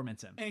Peter just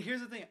torments him. And here's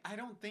the thing: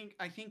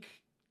 I think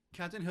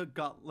Captain Hook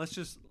got. Let's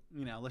just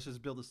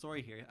build a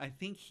story here. I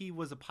think he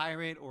was a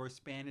pirate or a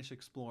Spanish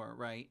explorer,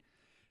 right?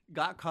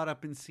 Got caught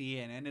up in sea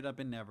and ended up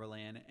in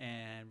Neverland,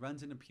 and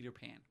runs into Peter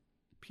Pan.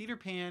 Peter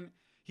Pan,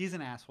 he's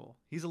an asshole.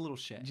 He's a little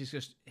shit.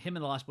 Him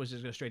and the Lost Boys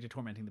just go straight to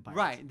tormenting the pirates.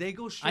 Right? They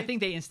go straight. I think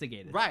they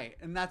instigated. Right,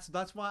 and that's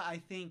why I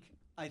think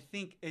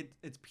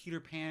it's Peter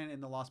Pan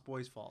and the Lost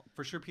Boys' fault.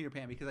 For sure Peter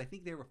Pan, because I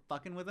think they were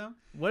fucking with him.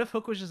 What if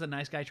Hook was just a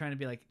nice guy trying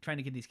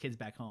to get these kids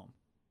back home?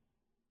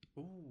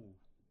 Ooh.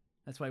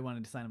 That's why he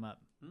wanted to sign him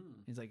up.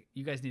 He's like,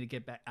 you guys need to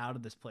get back out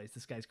of this place.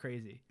 This guy's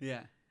crazy.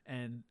 Yeah.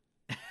 And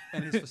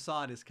his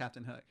facade is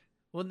Captain Hook.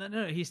 Well,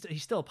 no, he's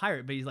still a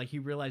pirate, but he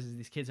realizes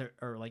these kids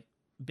are like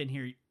been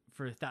here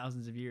for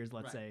thousands of years,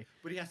 let's say.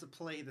 But he has to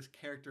play this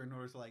character in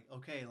order to like,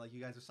 okay, like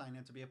you guys are signing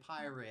up to be a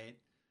pirate.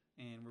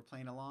 And we're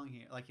playing along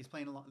here. Like he's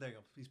playing along. There you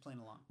go. He's playing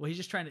along. Well, he's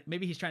just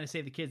maybe he's trying to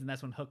save the kids, and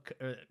that's when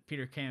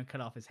Peter Pan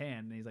cut off his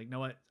hand, and he's like,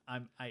 "No, what?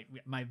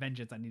 My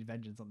vengeance. I need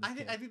vengeance on this."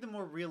 I think the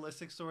more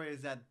realistic story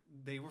is that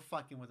they were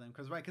fucking with him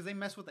because they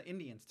mess with the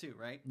Indians too,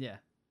 right? Yeah.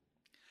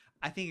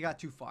 I think it got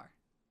too far.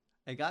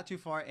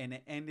 And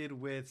it ended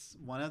with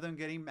one of them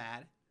getting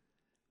mad,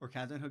 or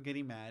Captain Hook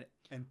getting mad,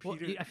 and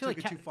Peter took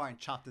it too far and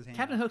chopped his hand.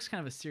 Captain Hook's kind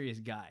of a serious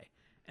guy,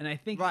 and I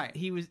think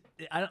he was.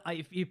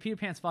 If Peter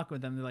Pan's fucking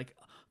with them, they're like,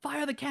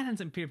 fire the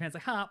cannons, and Peter Pan's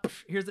like,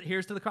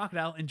 here's to the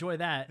crocodile, enjoy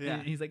that. Yeah.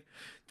 And he's like,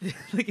 this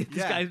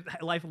guy's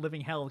life of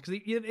living hell, because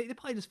they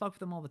probably just fuck with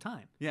them all the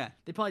time. Yeah,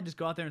 they probably just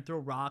go out there and throw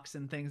rocks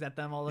and things at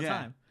them all the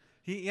time.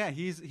 He's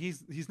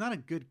not a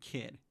good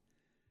kid.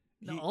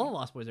 No, all the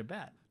Lost Boys are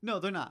bad. No,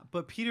 they're not.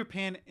 But Peter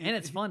Pan, and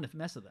it's fun to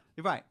mess with them.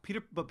 Right,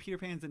 Peter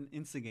Pan's an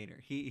instigator.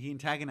 He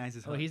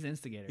antagonizes Hook. Oh, he's an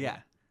instigator.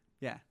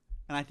 Yeah.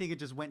 And I think it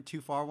just went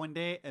too far one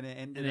day, and it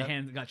ended and the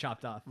hand got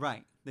chopped off.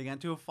 Right, they got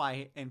into a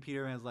fight, and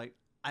Peter Pan's like,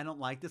 I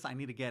don't like this. I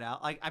need to get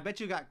out. Like, I bet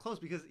you got close,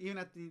 because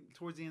even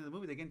towards the end of the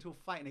movie, they get into a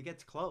fight and it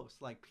gets close.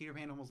 Like Peter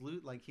Pan almost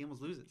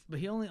loses. But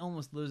he only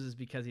almost loses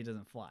because he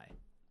doesn't fly.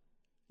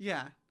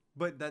 Yeah,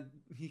 but that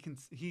he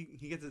gets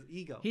his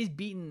ego. He's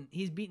beaten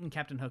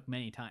Captain Hook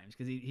many times,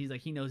 because he's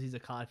like, he knows he's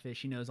a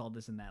codfish. He knows all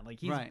this and that. Like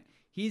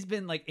he's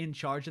been like in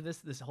charge of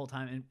this whole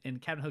time,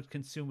 and Captain Hook's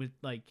consumed with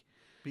like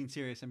being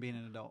serious and being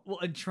an adult. Well,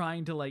 and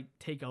trying to like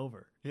take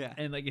over. Yeah.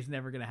 And like it's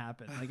never gonna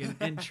happen. Like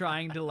and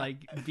trying to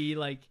like be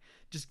like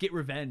just get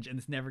revenge, and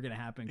it's never gonna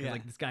happen, because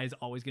like this guy is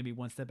always gonna be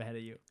one step ahead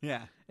of you.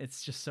 Yeah.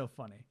 It's just so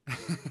funny.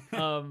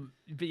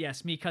 But yeah,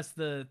 Smee cuts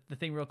the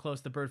thing real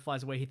close. The bird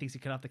flies away. He thinks he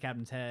cut off the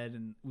captain's head,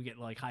 and we get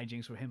like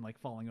hijinks with him like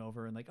falling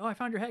over and like, oh, I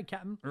found your head,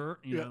 Captain.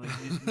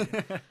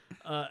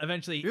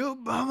 Eventually, you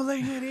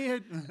bumbling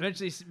idiot.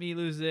 Eventually, Smee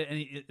loses it,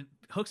 and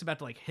Hook's about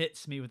to like hit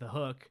Smee with a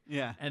hook.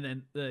 Yeah. And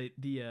then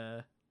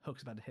the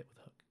Hook's about to hit with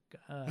a hook.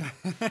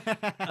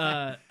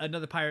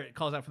 Another pirate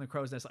calls out from the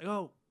crow's nest like,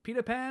 "Oh,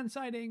 Peter Pan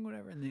sighting,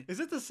 whatever." And is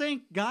it the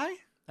same guy?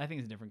 I think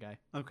it's a different guy.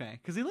 Okay,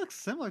 because he looks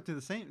similar to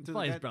the same.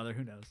 Probably his brother.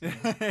 Who knows?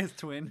 His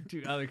twin.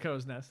 To other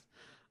crow's nest.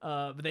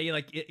 But they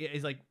like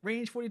he's like,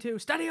 range 42,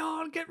 steady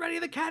on, get ready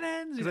the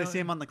cannons. Because I see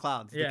him on the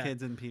clouds. The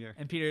kids and Peter.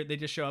 And Peter, they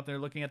just show up. They're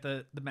looking at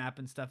the map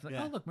and stuff. Like,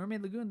 oh look,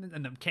 Mermaid Lagoon,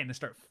 and the cannons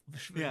start.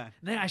 Yeah.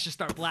 Then I should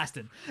start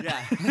blasting.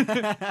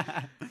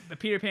 Yeah. But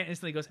Peter Pan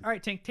instantly goes, all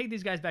right, Tank, take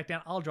these guys back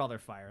down. I'll draw their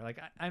fire. Like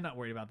I'm not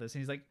worried about this.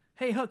 And he's like,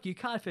 hey Hook, you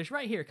codfish,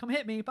 right here, come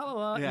hit me. Blah blah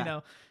blah. Yeah. You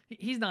know,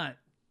 he's not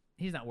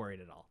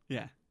worried at all.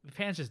 Yeah.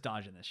 Pan's just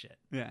dodging this shit.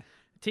 Yeah.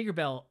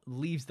 Tinkerbell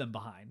leaves them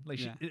behind. Like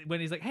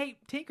when he's like, "Hey,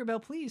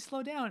 Tinkerbell, please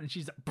slow down," and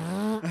she's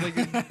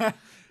like,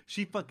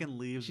 she fucking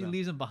leaves. She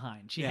leaves them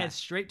behind. She heads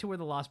straight to where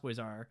the Lost Boys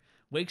are,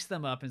 wakes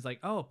them up, and is like,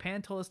 "Oh,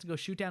 Pan told us to go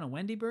shoot down a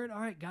Wendy bird. All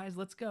right, guys,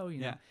 let's go." You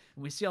know?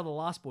 And we see all the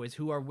Lost Boys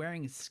who are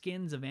wearing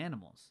skins of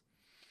animals,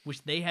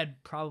 which they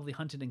had probably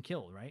hunted and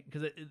killed, right?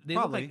 Because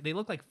they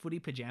look like footy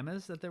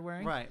pajamas that they're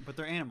wearing, right? But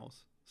they're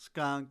animals: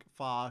 skunk,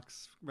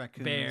 fox,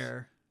 raccoon,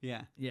 bear.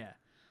 Yeah.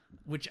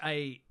 Which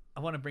I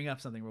want to bring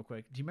up something real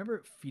quick. Do you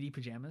remember Feety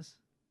pajamas?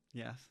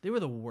 Yes. They were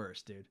the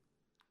worst, dude.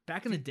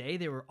 Back in the day,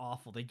 they were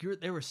awful.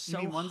 They were so...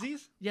 You mean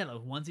onesies? Yeah, the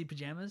onesie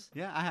pajamas.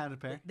 Yeah, I had a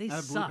pair. They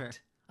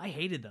sucked. I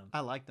hated them.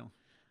 I liked them.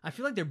 I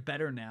feel like they're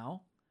better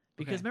now.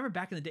 Because remember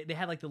back in the day, they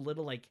had like the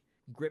little like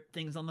grip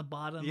things on the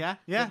bottom. Yeah.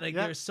 They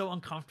were so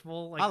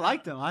uncomfortable. Like, I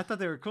liked them. I thought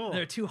they were cool.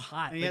 They're too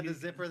hot. And you had the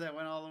zipper that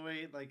went all the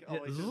way, like all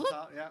the way to the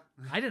top. Yeah.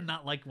 I did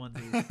not like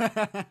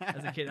onesies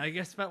as a kid. I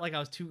guess felt like I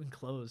was too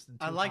enclosed. And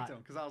too I liked hot. them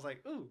because I was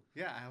like, ooh,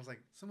 yeah. I was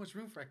like, so much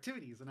room for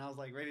activities, and I was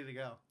like ready to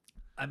go.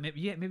 Maybe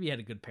you had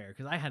a good pair,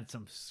 because I had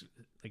some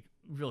like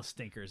real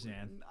stinkers,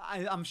 man.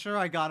 I'm sure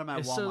I got them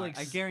at Walmart. So, like,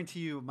 I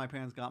guarantee you, my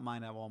parents got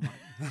mine at Walmart.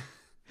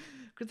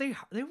 because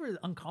they were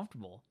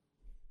uncomfortable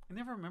I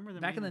never remember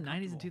them back in the being 90s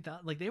and uncomfortable.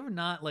 2000s. Like they were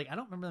not like I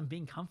don't remember them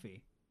being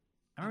comfy.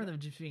 I remember them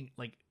just being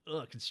like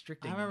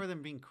constricting. I remember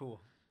them being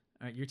cool.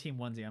 All right, you're team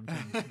onesie.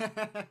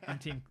 I'm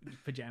team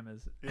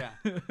pajamas. Yeah.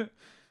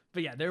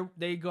 But yeah,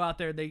 they go out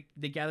there. They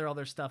gather all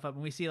their stuff up,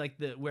 and we see like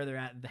where they're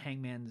at, the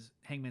hangman's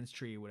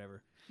tree or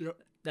whatever. Yep.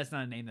 That's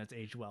not a name that's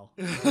aged well.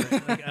 Or,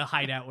 like a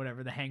hideout,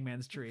 whatever. The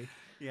hangman's tree.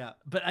 Yeah.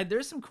 But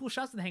there's some cool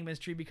shots of the hangman's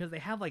tree because they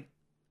have like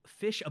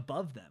fish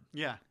above them.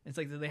 Yeah. It's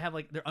like they have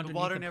like they're The underneath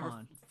water the never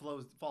pond.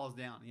 falls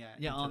down. Yeah.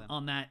 Yeah, into them.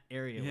 on that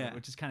area, Yeah.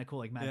 which is kind of cool,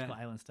 like Magical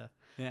Yeah. Island stuff.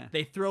 Yeah.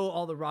 They throw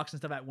all the rocks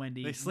and stuff at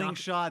Wendy. They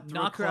slingshot,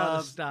 throw knock her out of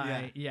the clubs.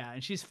 sky. Yeah,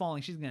 and she's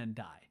falling. She's gonna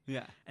die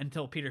Yeah.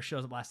 until Peter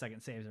shows up last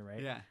second, saves her,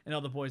 right? Yeah. And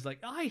all the boys like,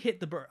 I hit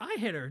the bird. I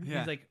hit her. And Yeah.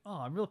 he's like, oh,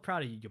 I'm real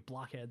proud of you, you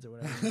blockheads or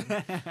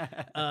whatever.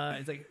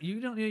 It's like you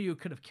don't know you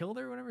could have killed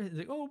her or whatever. He's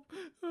like, oh,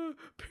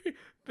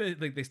 but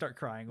like they start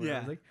crying.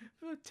 Whatever. Yeah.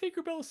 He's like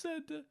Tinkerbell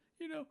said to,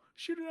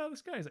 shoot it out of the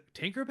sky. He's like,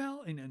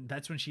 Tinkerbell, and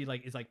that's when she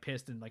like is like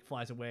pissed and like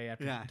flies away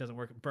after Yeah. it doesn't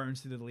work.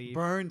 Burns through the leaf.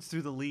 Burns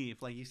through the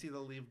leaf. Like you see the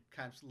leaf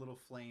catch a little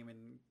flame and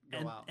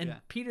go out. And Yeah.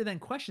 Peter then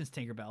questions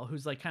Tinkerbell,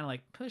 who's like kind of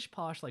like push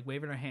posh, like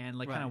waving her hand,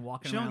 like kind of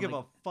walking She around. don't give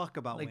like, a fuck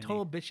about like Wendy.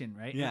 total bitching,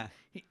 right? Yeah.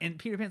 And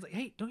Peter Pan's like,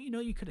 hey, don't you know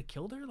you could have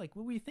killed her? Like,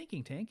 what were you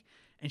thinking, Tink?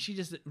 And she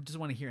just doesn't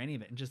want to hear any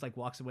of it and just like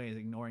walks away and is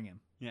ignoring him.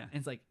 Yeah. And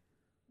it's like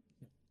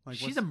Like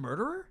she's a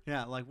murderer?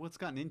 Yeah. Like what's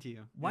gotten into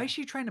you? Why yeah. is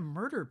she trying to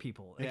murder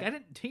people? Like Yeah.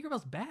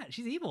 Tinkerbell's bad.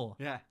 She's evil.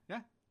 Yeah.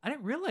 Yeah. I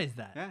didn't realize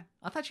that. Yeah.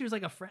 I thought she was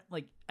like a friend.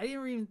 Like I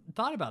didn't even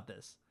thought about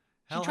this.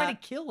 She Hell tried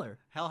hath- to kill her.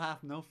 Hell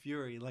hath no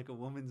fury like a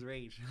woman's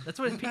rage. That's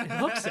what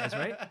Hook says,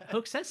 right?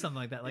 Hook says something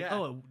like that. Like, Yeah.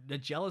 oh, a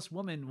jealous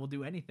woman will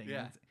do anything.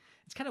 Yeah.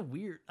 It's kind of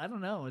weird. I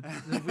don't know. It's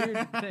a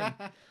weird thing.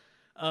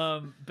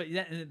 But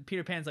yeah, and then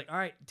Peter Pan's like, all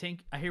right, Tink,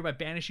 I hereby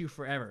banish you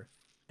forever.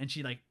 And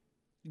she like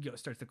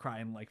starts to cry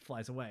and like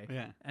flies away.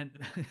 Yeah. And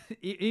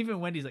even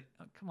Wendy's like,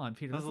 oh, come on,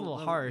 Peter, that's a little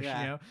harsh,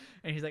 yeah.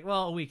 And he's like,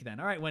 well, a week then.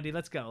 All right, Wendy,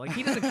 let's go. Like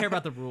he doesn't care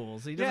about the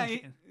rules. He Yeah.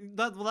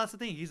 doesn't. Well, that's the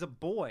thing. He's a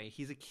boy.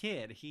 He's a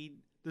kid.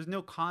 There's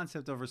no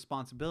concept of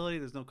responsibility.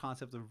 There's no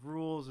concept of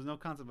rules. There's no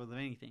concept of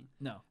anything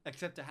No.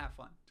 except to have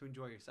fun, to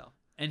enjoy yourself.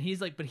 And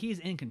he's like, but he's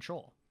in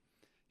control.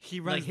 He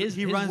runs. Like his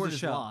runs word the is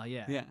show. law.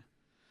 Yeah. Yeah.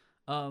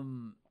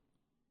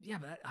 Yeah,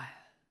 but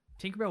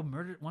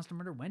Tinkerbell wants to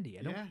murder Wendy.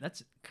 I don't. Yeah.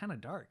 That's kind of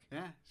dark.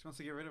 Yeah. She wants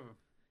to get rid of him.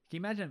 Can you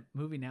imagine a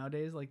movie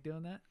nowadays like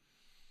doing that?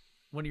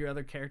 One of your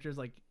other characters,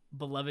 like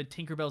beloved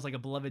Tinkerbell's like a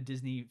beloved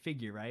Disney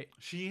figure, right?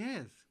 She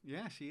is.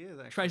 Yeah, she is.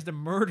 Actually. Tries to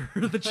murder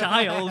the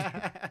child.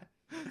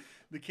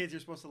 The kids you're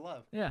supposed to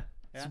love. Yeah,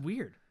 it's Yeah.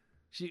 weird.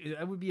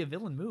 That would be a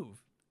villain move.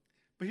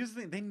 But here's the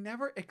thing: they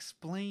never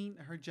explain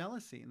her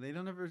jealousy. They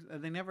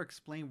never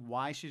explain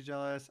why she's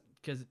jealous.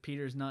 Because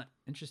Peter's not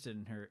interested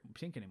in her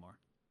Tink anymore.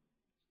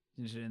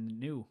 He's interested in the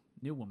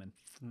new woman,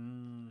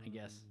 I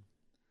guess.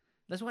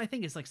 That's why I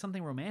think it's like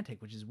something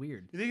romantic, which is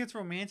weird. You think it's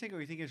romantic,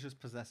 or you think it's just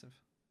possessive?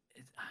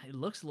 It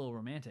looks a little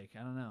romantic.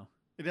 I don't know.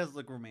 It does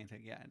look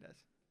romantic. Yeah, it does.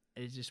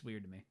 It's just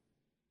weird to me.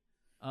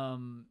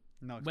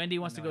 No. Wendy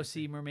wants to no go idea.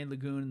 see Mermaid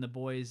Lagoon, and the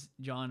boys,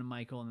 John and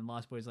Michael, and then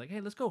Lost Boys, like,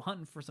 hey, let's go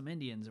hunting for some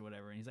Indians or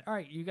whatever. And he's like, all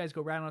right, you guys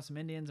go round on some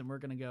Indians, and we're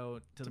gonna go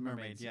to the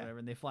mermaids, yeah. or whatever.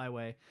 And they fly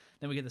away.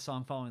 Then we get the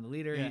song following the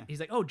leader. Yeah.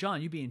 He's like, oh,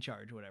 John, you be in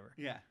charge, or whatever.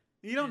 Yeah.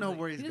 You don't know Like,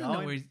 where he's he doesn't going.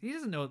 Know where he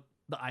doesn't know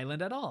the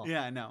island at all.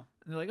 Yeah, no.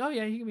 And they're like, oh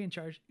yeah, you can be in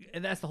charge.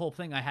 And that's the whole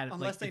thing I had.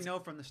 Unless like, they know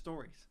from the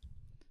stories.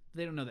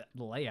 they don't know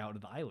the layout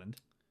of the island.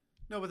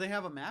 No, but they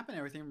have a map and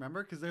everything.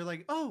 Remember? Because they're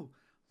like, oh,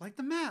 like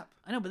the map.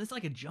 I know, but it's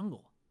like a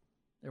jungle.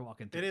 They're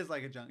walking through. It is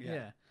like a jungle.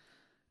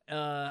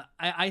 Yeah.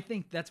 I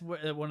think that's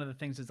one of the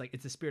things is like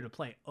it's the spirit of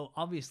play. Oh,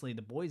 obviously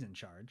the boy's in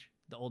charge,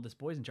 the oldest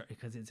boy's in charge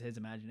because it's his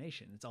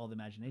imagination. It's all the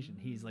imagination.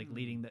 He's like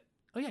leading the.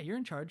 Oh yeah, you're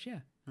in charge. Yeah.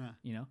 Yeah.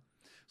 You know.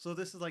 So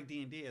this is like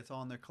D&D. It's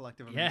all in their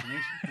collective Yeah.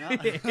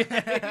 imagination.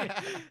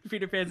 Yeah.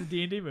 Peter Pan's a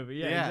D&D movie.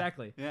 Yeah,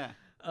 exactly. Yeah.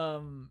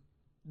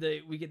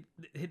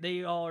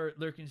 They all are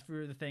lurking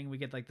through the thing. We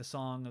get like the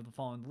song of the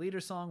Fallen Leader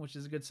song, which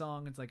is a good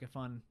song. It's like a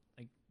fun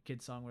like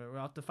kid song where we're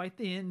off to fight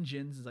the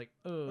engines. It's like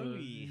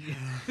Oy.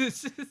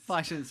 It's just- Well,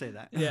 I shouldn't say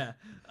that. yeah.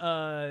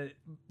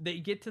 They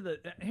get to the.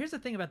 Here's the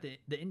thing about the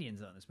Indians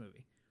though in this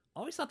movie. I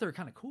always thought they were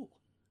kind of cool.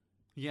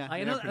 Yeah. I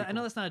they're know. pretty I know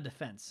cool. that's not a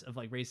defense of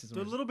like racism.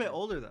 They're a little bit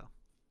older though.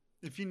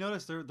 If you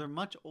notice, they're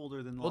much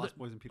older than the Lost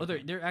Boys and Peter Oh,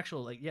 Pan. they're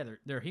actual like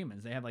they're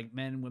humans. They have like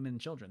men, women,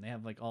 and children. They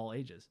have like all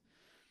ages.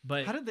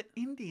 But How did the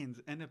Indians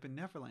end up in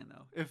Neverland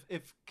though?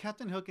 If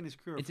Captain Hook and his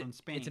crew are from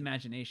Spain, it's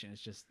imagination.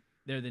 It's just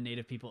they're the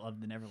native people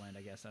of the Neverland.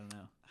 I guess I don't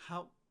know.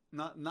 how?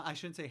 Not. I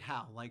shouldn't say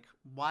how. Like,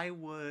 why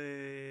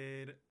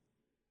would?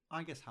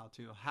 I guess how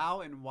to. How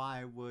and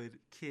why would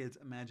kids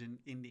imagine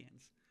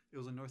Indians? It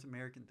was a North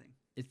American thing.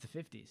 It's the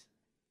 50s.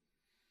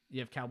 You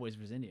have cowboys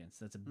versus Indians.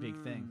 That's a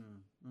big thing.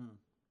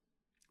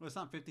 Well, it's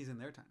not 50s in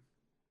their time.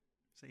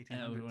 It's And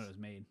that was 1800s. when it was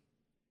made.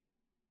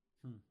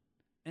 Hmm.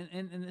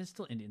 And there's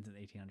still Indians in the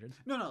 1800s.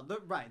 No,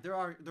 right. There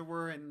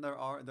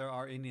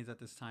are Indians at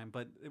this time,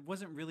 but it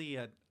wasn't really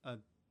a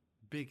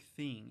big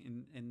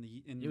thing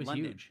in It was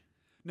London. huge.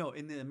 No,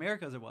 in the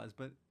Americas it was,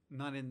 but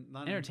not in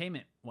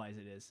Entertainment wise,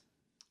 it is.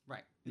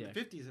 Right. In Yeah. the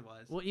 50s it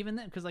was. Well, even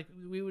then, because like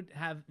we would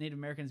have Native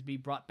Americans be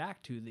brought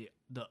back to the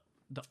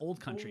old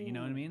country. You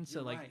know what I Ooh, mean? So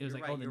you're like right, it was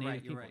you're like right, the you're native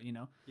right, you're people. right. You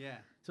know. Yeah.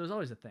 So it was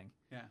always a thing.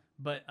 Yeah.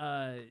 But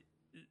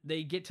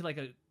they get to like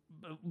a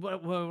what I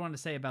wanted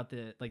to say about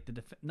the like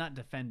not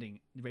defending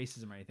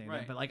racism or anything,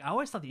 Right. but like I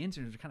always thought the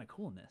Indians were kind of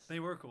cool in this They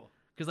were cool.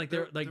 because like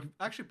they're like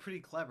actually pretty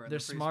clever. they're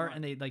pretty smart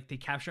and they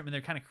capture them and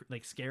they're kind of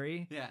like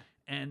scary. Yeah.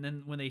 And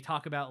then when they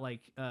talk about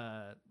like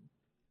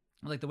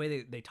the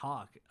way they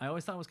talk, I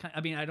always thought it was kind of,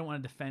 I mean, I don't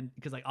want to defend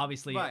because like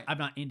obviously Right. I'm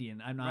not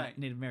Indian, I'm not Right.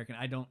 Native American,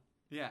 I don't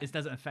Yeah. it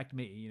doesn't affect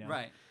me, you know.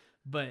 Right.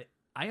 But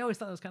I always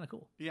thought it was kind of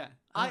cool. Yeah.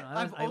 I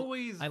don't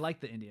know, I like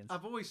the Indians.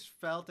 I've always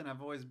felt and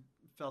I've always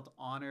felt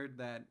honored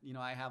that, you know,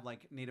 I have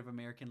like Native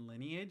American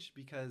lineage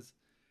because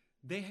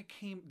they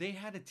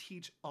had to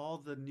teach all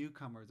the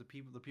newcomers, the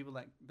people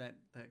that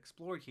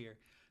explored here,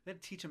 they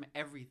had to teach them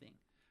everything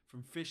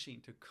from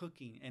fishing to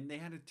cooking, and they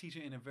had to teach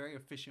it in a very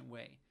efficient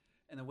way.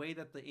 And the way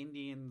that the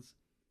Indians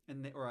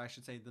or I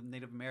should say the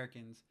Native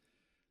Americans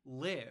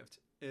lived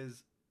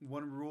is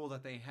one rule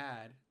that they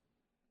had: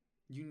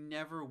 you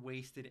never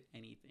wasted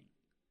anything.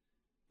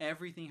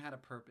 Everything had a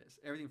purpose.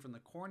 Everything from the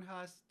corn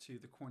husk to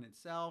the corn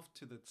itself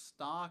to the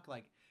stalk,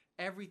 like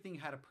everything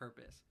had a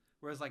purpose.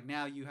 Whereas like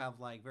now you have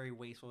like very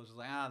wasteful. It's just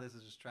like, this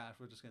is just trash.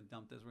 We're just gonna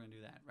dump this. We're gonna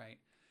do that, right?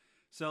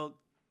 So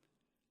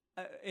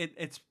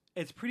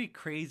it's pretty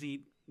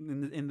crazy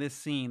in this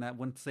scene that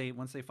once they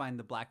find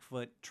the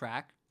Blackfoot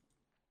track,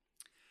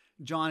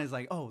 John is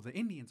like, oh, the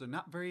Indians are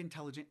not very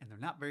intelligent and they're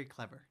not very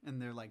clever,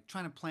 and they're like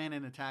trying to plan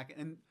an attack,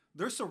 and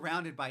they're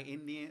surrounded by the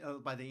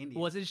Indians.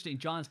 Well, it's interesting.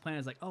 John's plan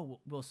is like, oh,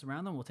 we'll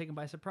surround them. We'll take them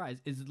by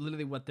surprise. Is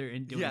literally what they're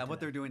doing. Yeah, what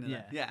they're doing to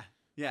them.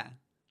 Yeah.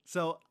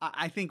 So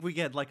I think we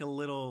get like a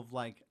little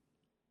like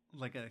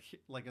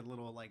a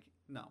little like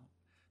no,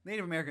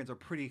 Native Americans are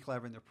pretty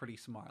clever and they're pretty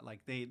smart.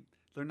 Like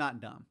they're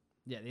not dumb.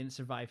 Yeah, they didn't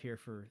survive here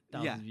for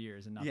thousands of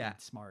years and not be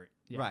smart.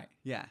 Yeah. Right.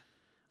 Yeah.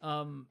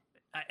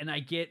 And I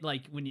get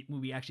like when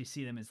we actually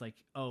see them, it's like,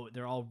 oh,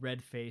 they're all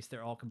red faced.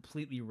 They're all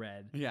completely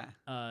red. Yeah.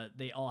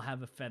 They all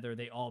have a feather.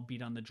 They all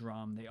beat on the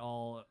drum. They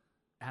all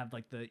have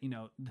like the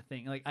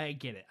thing. Like I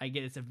get it.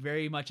 It's a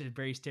very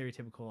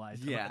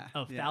stereotypicalized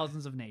of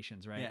thousands of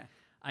nations, right? Yeah.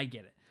 I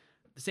get it.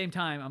 At the same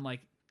time, I'm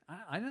like,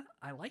 I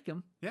like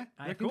them. Yeah.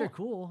 I think they're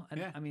cool.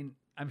 And I mean,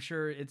 I'm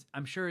sure it's.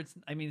 I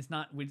mean, it's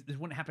not. This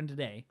wouldn't happen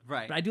today.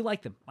 Right. But I do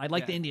like them. I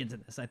like the Indians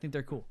in this. I think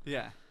they're cool.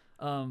 Yeah.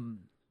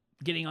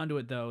 Getting onto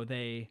it though,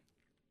 they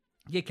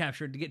get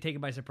captured, get taken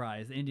by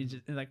surprise. The Indians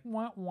just like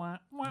wah wah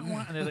wah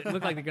wah, and they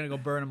look like they're gonna go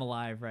burn them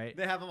alive, right?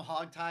 They have them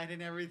hogtied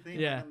and everything.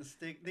 Yeah. Like on the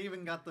stick. They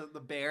even got the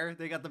bear.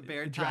 They got the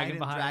bear Dragging tied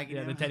behind, and dragging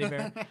him. the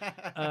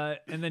teddy bear.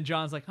 And then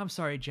John's like, "I'm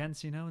sorry,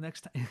 gents. You know,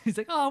 next time." He's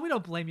like, "Oh, we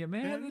don't blame you,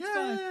 man. It's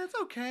fine." It's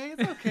okay.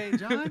 It's okay,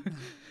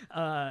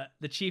 John.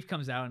 The chief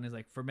comes out and is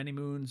like, "For many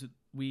moons,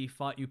 we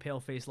fought you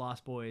pale-faced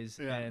lost boys,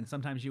 and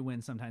sometimes you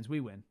win, sometimes we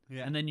win."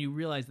 Yeah. And then you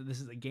realize that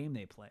this is a game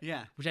they play.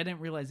 Yeah. Which I didn't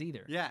realize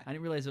either. Yeah. I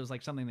didn't realize it was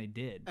like something they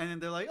did. And then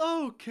they're like,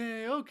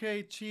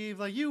 okay, Chief,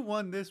 like you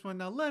won this one,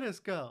 now let us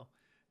go.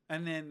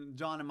 And then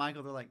John and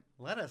Michael, they're like,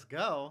 let us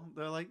go?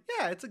 They're like,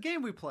 yeah, it's a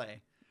game we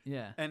play.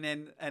 Yeah. And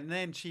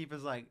then Chief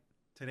is like,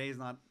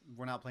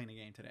 we're not playing a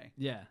game today.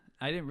 Yeah.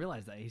 I didn't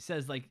realize that. He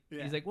says like,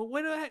 Yeah. he's like, well,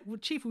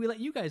 Chief, we let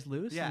you guys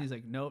loose? Yeah. And he's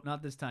like, nope,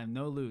 not this time.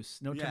 No loose.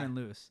 No Yeah. turning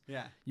loose.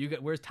 Yeah.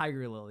 Where's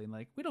Tiger Lily? And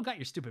like, we don't got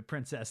your stupid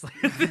princess.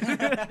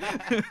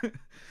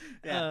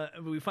 Yeah.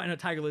 But we find out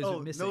Tiger Lily's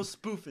been missing. No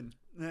spoofing.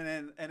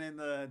 And then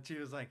the Chief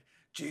was like,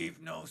 Chief,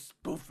 no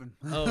spoofing.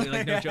 Oh,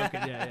 like no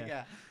joking.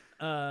 Yeah.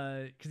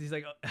 Yeah. Because he's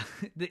like,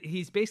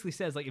 he's basically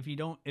says like,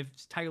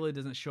 if Tiger Lily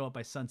doesn't show up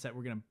by sunset,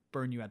 we're gonna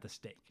burn you at the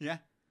stake. Yeah.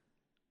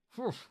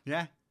 Whew.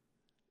 Yeah.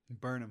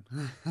 Burn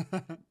him.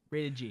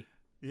 Rated G.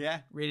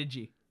 Yeah. Rated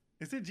G.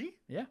 Is it G?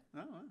 Yeah.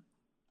 Oh.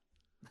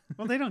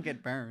 Well, they don't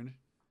get burned.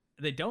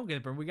 They don't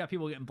get burned. We got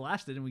people getting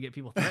blasted, and we get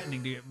people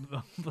threatening to get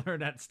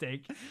burned at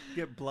stake.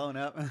 Get blown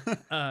up.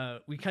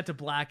 We cut to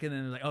black, and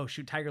then they're like, oh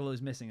shoot, Tiger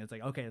Lily's missing. It's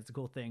like, okay, that's a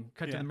cool thing.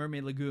 Cut to the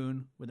Mermaid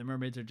Lagoon, where the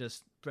mermaids are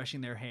just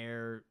brushing their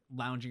hair,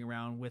 lounging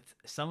around, with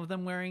some of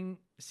them wearing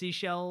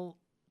seashell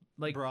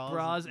like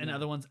bras and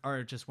other ones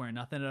are just wearing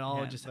nothing at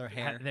all. Yeah, just their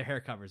hair. Their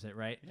hair covers it,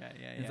 right? Yeah.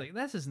 It's like,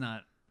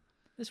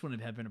 this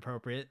wouldn't have been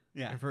appropriate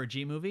Yeah. for a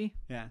G movie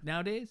Yeah.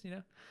 nowadays, you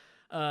know?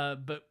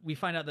 But we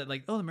find out that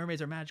like, oh, the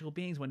mermaids are magical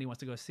beings. Wendy wants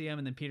to go see them,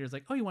 and then Peter's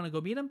like, oh, you want to go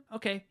meet him?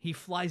 Okay. He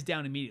flies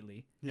down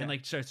immediately and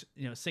like starts,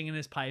 singing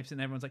his pipes, and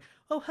everyone's like,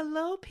 oh,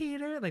 hello,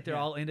 Peter. Like they're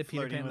all into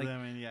Peter Pan.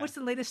 Like, what's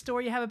the latest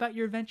story you have about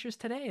your adventures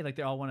today? Like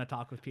they all want to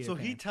talk with Peter Pan.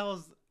 So he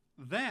tells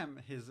them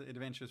his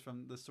adventures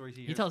from the stories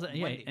he hears. He tells from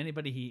Wendy.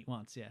 anybody he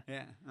wants. Yeah.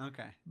 Yeah.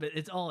 Okay. But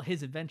it's all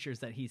his adventures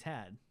that he's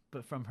had,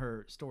 but from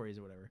her stories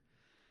or whatever.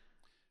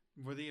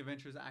 Were the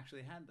adventures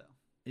actually had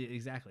though?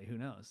 Exactly. Who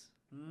knows?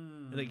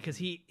 Mm. Like, because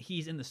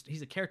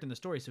he's a character in the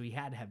story, so he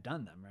had to have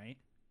done them, right?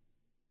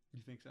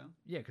 You think so?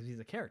 Yeah, because he's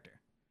a character,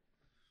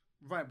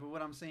 right? But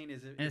what I'm saying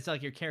is, and it's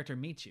like your character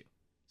meets you,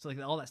 so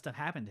like all that stuff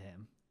happened to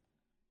him,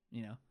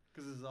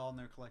 because this is all in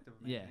their collective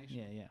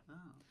imagination. Yeah.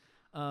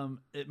 Oh.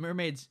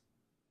 Mermaids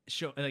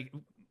show like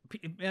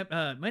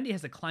Wendy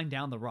has to climb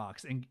down the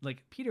rocks and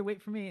like, Peter,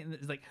 wait for me. And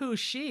it's like, who's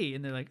she?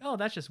 And they're like, oh,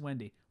 that's just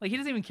Wendy. Like, he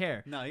doesn't even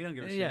care. No, you don't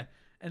give a shit. Yeah.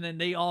 And then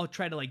they all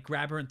try to like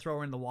grab her and throw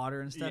her in the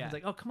water and stuff. Yeah. It's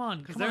like, oh, come on.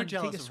 Because Come they're on,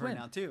 jealous take a of her swim.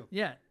 now too.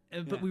 Yeah.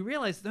 But Yeah. we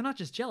realize they're not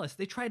just jealous.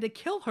 They tried to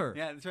kill her.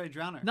 Yeah, they try to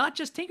drown her. Not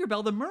just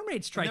Tinkerbell. The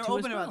mermaids tried they're to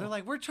open as well. about it. They're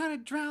like, we're trying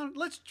to drown.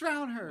 Let's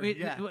drown her.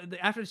 Yeah.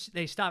 After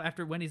they stop,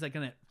 after Wendy's like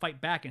gonna fight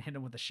back and hit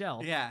him with a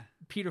shell. Yeah.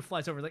 Peter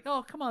flies over like,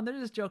 oh, come on, they're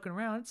just joking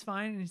around. It's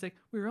fine. And he's like,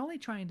 we were only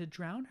trying to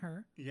drown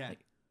her. Yeah.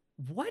 Like,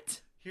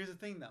 what? Here's the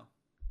thing, though.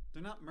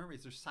 They're not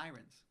mermaids. They're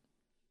sirens.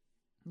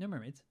 No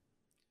mermaids.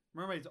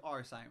 Mermaids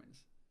are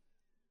sirens.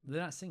 They're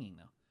not singing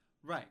though.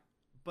 Right.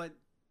 But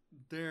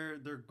their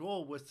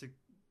goal was to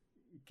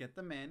get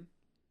them in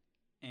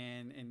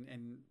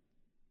and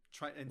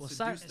try and Well,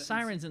 seduce them.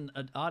 sirens in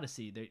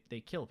Odyssey,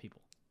 they kill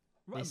people.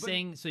 They Right, but-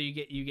 sing, so you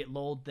get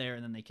lulled there,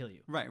 and then they kill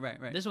you. Right.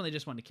 This one, they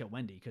just want to kill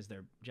Wendy because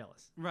they're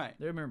jealous. Right.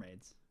 They're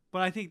mermaids.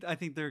 But I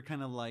think they're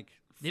kind of like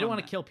They don't from want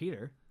to that. kill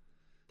Peter.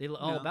 They're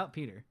all No. about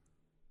Peter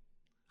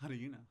How do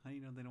you know? How do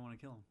you know they don't want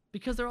to kill him?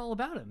 because they're all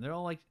about him. They're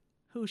all like,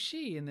 who's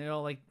she? And they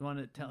all like want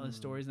to tell his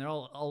stories, and they're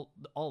all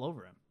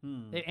over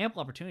him. They have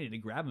ample opportunity to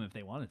grab him if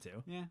they wanted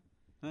to. Yeah,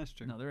 that's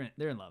true. No,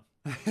 they're in love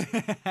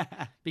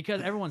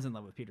because everyone's in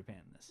love with Peter Pan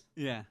in this.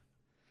 Yeah.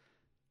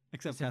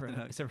 Except Captain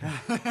Hook. Except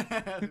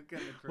for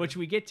which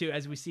we get to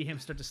as we see him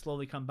start to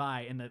slowly come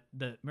by, and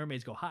the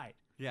mermaids go hide.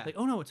 Yeah. Like,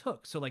 oh no, it's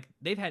Hook. So like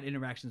they've had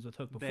interactions with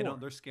Hook before.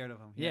 They're scared of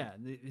him. Yeah.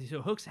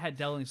 So Hook's had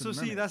dealings So with the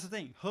see, mermaids. that's the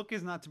thing. Hook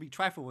is not to be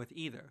trifled with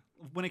either.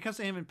 When it comes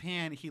to him and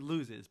Pan, he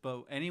loses.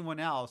 But anyone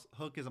else,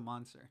 Hook is a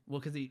monster. Well,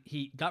 because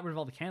he got rid of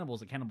all the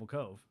cannibals at Cannibal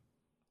Cove.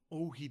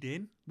 Oh, he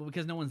did? Well,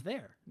 because no one's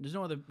there. There's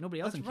nobody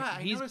else. That's right,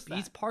 I noticed that.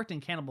 He's parked in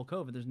Cannibal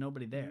Cove, and there's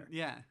nobody there.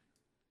 Yeah.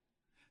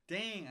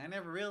 Dang, I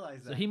never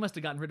realized that. So he must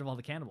have gotten rid of all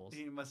the cannibals.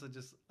 He must have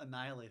just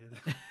annihilated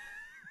them.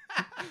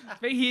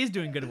 Maybe he is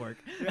doing good work.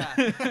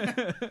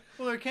 Yeah.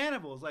 Well, they're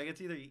cannibals. Like, it's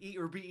either you eat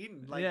or be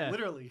eaten. Like, Yeah.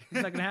 literally.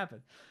 It's not gonna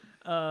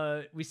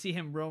happen. We see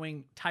him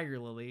rowing Tiger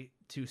Lily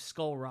to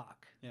Skull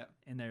Rock. Yeah.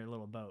 In their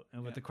little boat,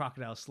 and with Yeah. the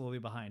crocodile slowly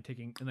behind,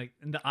 taking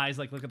and the eyes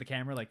like look at the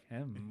camera like,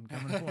 I'm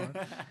coming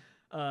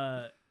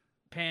for.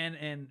 Pan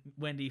and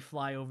Wendy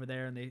fly over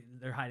there, and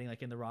they're hiding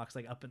like in the rocks,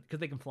 like up because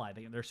they can fly.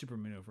 They're super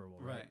maneuverable,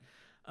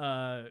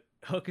 right?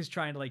 Hook is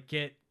trying to like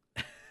get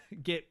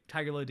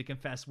Tiger Lily to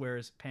confess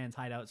where's Pan's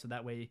hideout, so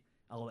that way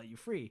I'll let you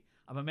free.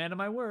 I'm a man of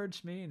my word,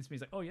 Shmi. And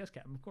Shmi's like, oh yes,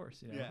 Captain, of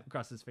course. You know,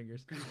 across his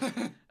fingers.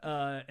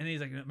 And he's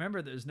like,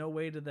 remember, there's no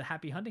way to the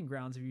happy hunting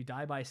grounds if you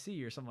die by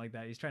sea or something like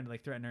that. He's trying to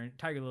like threaten her. And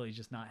Tiger Lily's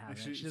just not having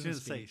it. She doesn't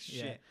say speak.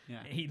 shit. Yeah.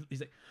 And he's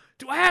like,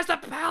 do I ask the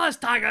palace,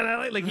 Tiger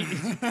Lily? Like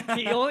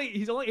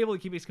he's only able to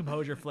keep his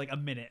composure for like a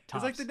minute.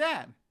 Tops. He's like the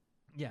dad.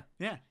 Yeah.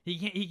 Yeah. He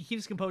keeps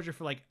his composure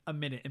for like a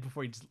minute and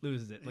before he just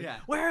loses it. Like, Yeah.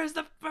 where's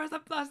the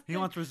plus? He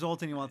wants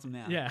results and he wants them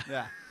now. Yeah.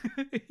 Yeah.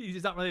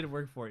 He's not ready to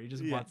work for it. He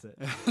just Yeah. wants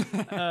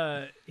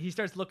it. He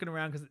starts looking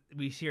around because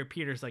we hear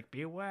Peter's like,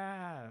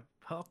 beware,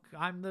 Hook,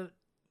 I'm the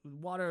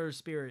water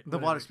spirit. The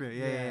water spirit.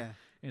 Yeah. And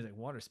he's like,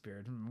 water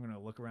spirit? I'm going to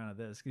look around at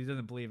this. 'Cause he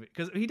doesn't believe it.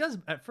 Because he does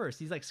at first.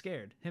 He's like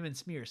scared. Him and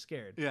Smee are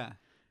scared. Yeah.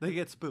 They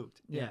get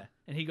spooked. Yeah.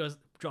 And he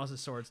draws his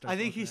sword. I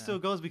think looking he still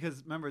around. goes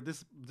because remember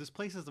this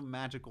place is a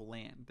magical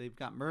land. They've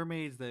got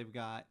mermaids. They've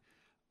got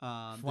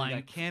flying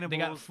they got cannibals. They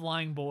got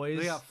flying boys.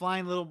 They got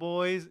flying little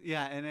boys.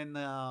 Yeah, and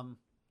then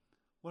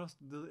what else?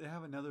 They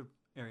have another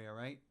area,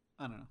 right?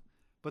 I don't know.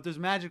 But there's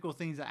magical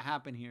things that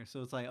happen here,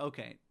 so it's like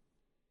okay,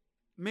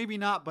 maybe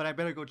not, but I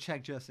better go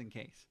check just in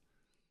case.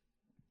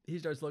 He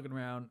starts looking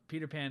around.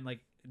 Peter Pan like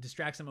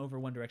distracts him over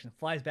one direction,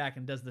 flies back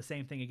and does the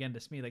same thing again to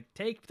Smee, like,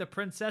 take the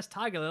Princess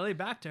Tiger Lily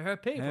back to her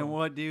people. And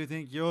what do you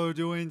think you're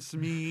doing,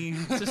 Smee?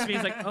 So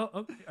Smee's like,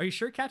 oh, are you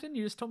sure, Captain?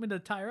 You just told me to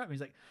tie her up. And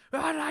he's like,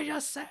 what did I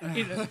just say?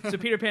 You know, so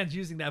Peter Pan's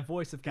using that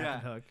voice of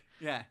Captain Hook.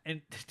 Yeah.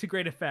 And to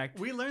great effect.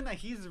 We learned that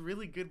he's a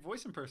really good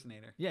voice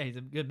impersonator. Yeah, he's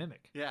a good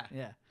mimic. Yeah.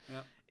 Yeah.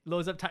 Yep.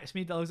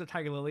 Smee loads up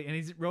Tiger Lily, and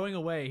he's rowing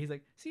away. He's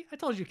like, see, I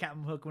told you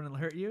Captain Hook wouldn't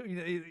hurt you.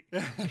 You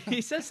know, he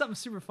says something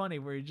super funny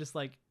where he's just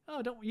like, oh,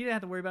 you didn't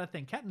have to worry about a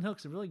thing. Captain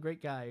Hook's a really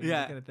great guy.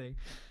 Yeah. That kind of thing.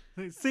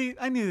 See,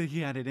 I knew that he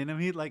had it in him.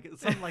 He like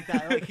something like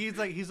that. Like he's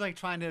like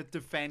trying to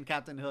defend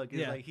Captain Hook.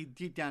 He's like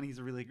deep down he's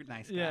a really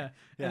nice guy. Yeah.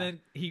 And then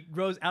he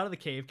grows out of the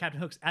cave. Captain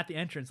Hook's at the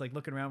entrance, like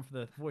looking around for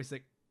the voice,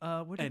 like,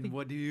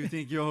 what do you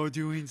think you're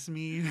doing,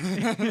 Smee?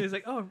 He's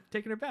like, oh,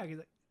 taking her back. He's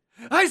like,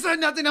 I said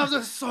nothing of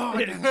the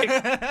sort.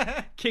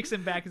 Kicks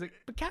him back. He's like,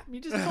 but Captain, you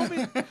just told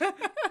me.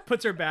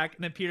 Puts her back,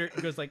 and then Peter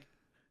goes like,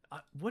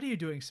 what are you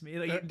doing, Smee?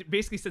 Like, he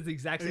basically says the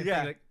exact same thing.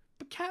 Like,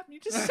 but Captain, you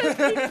just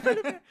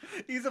said me.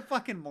 He's a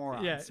fucking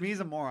moron. Yeah. Smee's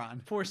a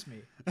moron. Poor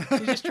Smee.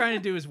 He's just trying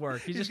to do his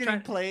work. He's just getting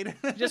trying played.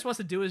 He just wants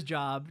to do his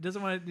job. He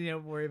doesn't want to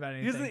worry about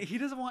anything. He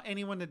doesn't want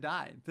anyone to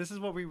die. This is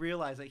what we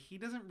realize. Like he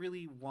doesn't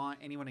really want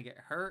anyone to get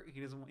hurt.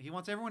 He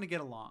wants everyone to get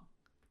along.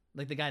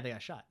 Like the guy that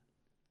got shot.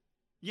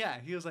 Yeah,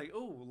 he was like,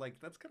 oh, like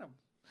that's kind of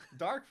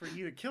dark for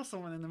you to kill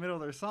someone in the middle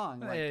of their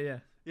song. Like,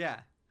 yeah.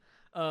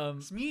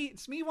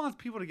 Smee wants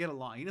people to get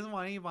along. He doesn't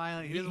want any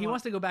violence. He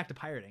wants to go back to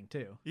pirating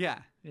too. Yeah.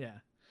 Yeah.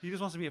 He just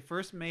wants to be a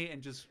first mate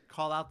and just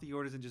call out the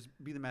orders and just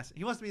be the messenger.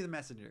 He wants to be the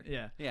messenger.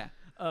 Yeah. Yeah.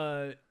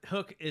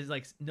 Hook is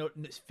like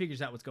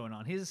figures out what's going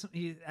on. He's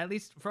at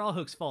least for all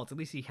Hook's faults, at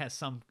least he has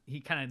some.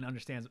 He kind of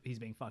understands he's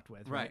being fucked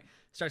with. Right.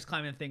 Starts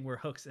climbing the thing where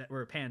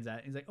Pan's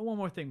at. He's like, oh, one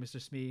more thing,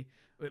 Mr. Smee.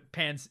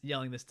 Pan's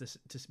yelling this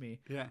to Smee.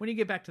 Yeah. When you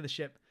get back to the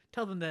ship,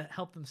 tell them to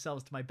help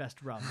themselves to my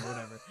best rum or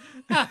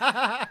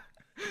whatever.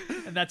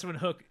 And that's when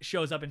Hook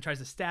shows up and tries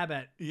to stab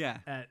at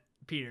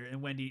Peter,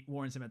 and Wendy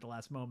warns him at the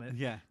last moment.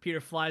 Yeah. Peter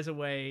flies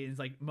away and is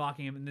like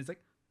mocking him, and it's like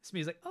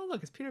Smee's like, oh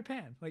look, it's Peter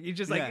Pan. Like he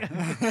just like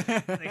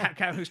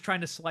who's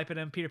trying to swipe at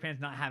him. Peter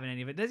Pan's not having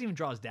any of it. Doesn't even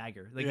draw his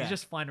dagger. Like he's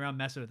just flying around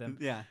messing with him.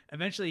 Yeah.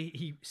 Eventually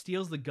he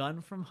steals the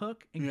gun from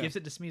Hook and gives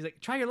it to Smee. He's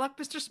like, try your luck,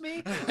 Mr.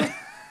 Smee.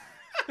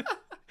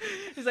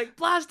 He's like,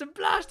 blast him,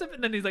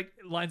 and then he's like,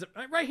 lines up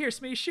right here,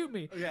 Smee, shoot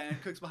me. Yeah,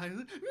 and Cook's behind him.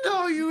 Like,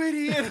 no, you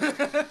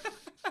idiot.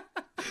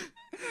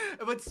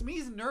 But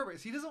Smee's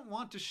nervous. He doesn't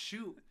want to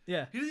shoot.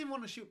 Yeah. He doesn't even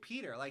want to shoot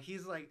Peter. Like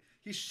he's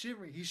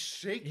shivering. He's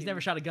shaking. He's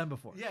never shot a gun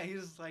before. Yeah,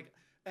 he's just like,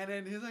 and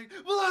then he's like,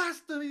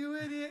 blast him, you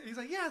idiot. And he's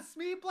like, yeah,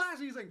 Smee, blast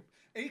him. He's like,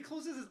 and he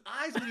closes his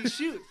eyes when he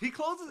shoots.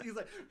 He's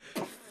like,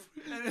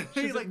 and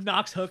he like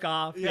knocks Hook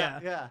off.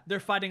 Yeah. They're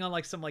fighting on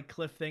like some like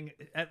cliff thing.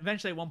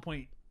 Eventually, at one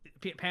point,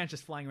 Pan's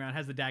just flying around,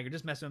 has the dagger,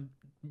 just messing with him,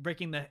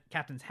 breaking the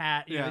captain's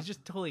hat. You know, he's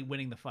just totally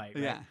winning the fight.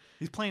 Right? Yeah,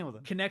 he's playing with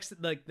him. Connects,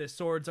 like the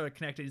swords are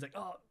connected. He's like,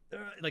 oh,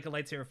 like a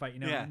lightsaber fight,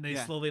 you know? And they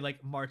slowly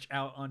like march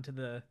out onto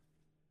the,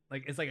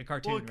 like it's like a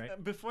cartoon,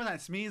 right? Before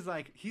that, Smee's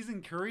like, he's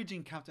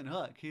encouraging Captain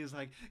Hook. He's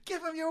like,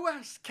 give him your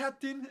west,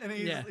 Captain, and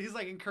he's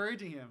like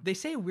encouraging him. They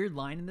say a weird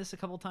line in this a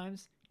couple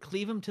times.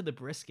 Cleave him to the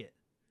brisket.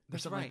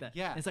 That's something right. Like that.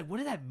 Yeah. And it's like, what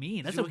does that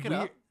mean? That's a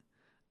weird.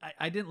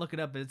 I didn't look it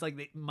up, but it's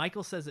like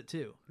Michael says it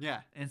too.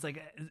 Yeah. And it's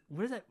like,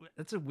 what is that?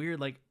 That's a weird,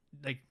 like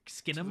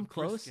skin him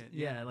close. Brisket,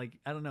 yeah. Like,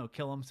 I don't know,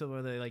 kill him. So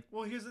are they like.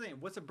 Well, here's the thing.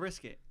 What's a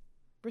brisket?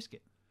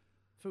 Brisket.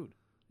 Food.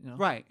 You know?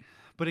 Right.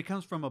 But it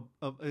comes from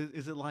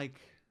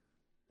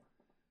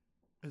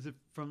is it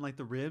from like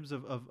the ribs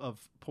of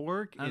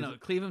pork? I don't know.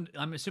 Cleave him.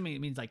 I'm assuming it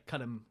means like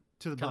cut him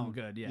to the bone.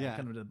 Good. Yeah.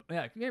 Cut him to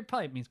the, it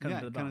probably means cut him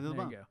to the bone. There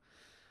you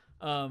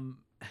go.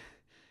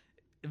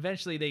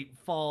 Eventually they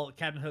fall.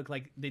 Captain Hook,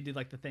 like they did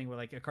like the thing where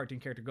like a cartoon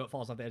character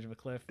falls off the edge of a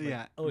cliff.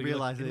 Like, you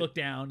look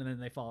down and then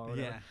they fall. Or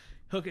whatever. Yeah.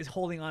 Hook is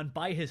holding on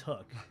by his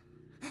hook.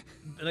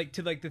 Like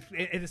to like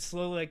it is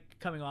slowly like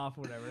coming off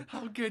or whatever.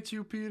 I'll get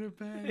you, Peter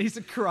Pan. He's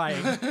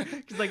crying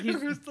because like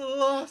it's the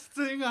last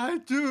thing I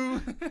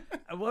do.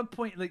 At one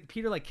point, like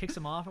Peter like kicks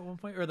him off at one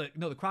point, or the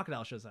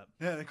crocodile shows up.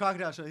 Yeah, the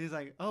crocodile shows. He's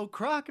like, "Oh,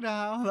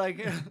 crocodile!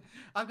 Like,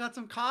 I've got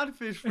some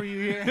codfish for you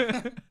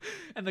here."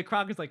 And the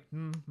crocodile's like,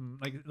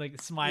 like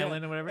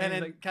smiling or whatever. And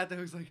then like, Captain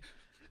Hook's like,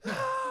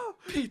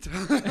 Peter,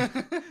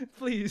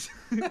 please.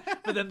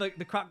 But then like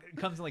the croc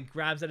comes and like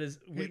grabs at his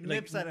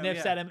nips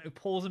at him,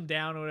 pulls him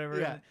down or whatever.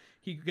 Yeah. And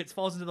he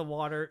falls into the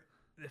water,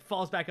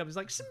 falls back up. He's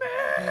like, Smee!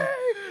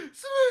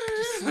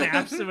 Just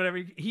snaps or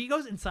whatever. He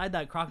goes inside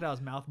that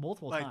crocodile's mouth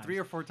multiple times, like 3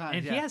 or 4 times.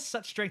 And he has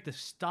such strength to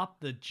stop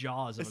the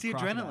jaws of a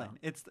crocodile.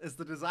 It's the adrenaline. It's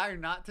the desire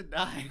not to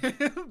die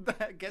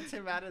that gets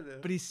him out of this.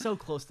 But he's so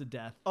close to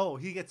death. Oh,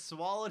 he gets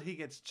swallowed. He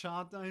gets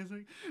chomped on. He's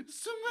like,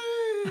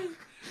 Smee!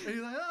 And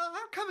he's like, oh,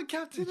 I'm coming,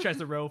 Captain. He tries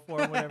to row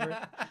for him, whatever.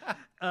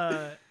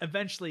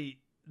 Eventually,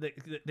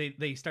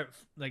 they start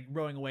like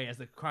rowing away as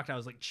the crocodile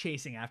is like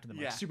chasing after them,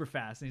 like super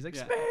fast. And he's like,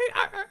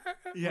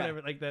 Smee!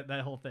 Whatever, like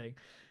that whole thing.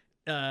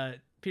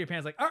 Peter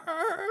Pan's like,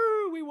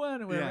 we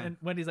won, or whatever. And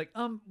Wendy's like,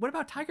 what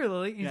about Tiger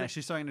Lily? And he's like,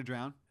 she's starting to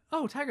drown.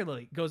 Oh, Tiger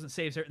Lily goes and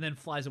saves her, and then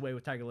flies away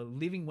with Tiger Lily,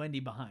 leaving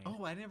Wendy behind.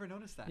 Oh, I never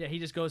noticed that. Yeah, he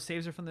just goes,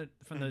 saves her from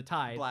the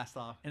tide, blast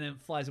off, and then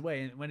flies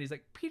away. And Wendy's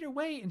like, Peter,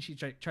 wait! And she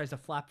tries to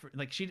flap,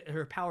 like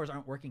her powers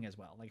aren't working as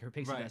well. Like her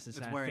pixie dust is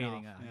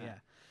fading out.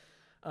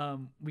 Yeah.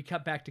 We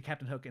cut back to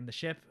Captain Hook in the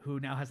ship, who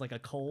now has like a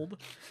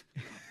cold.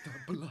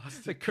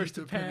 The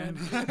cursed Pan.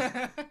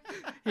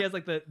 He has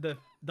like the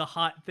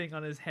hot thing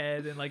on his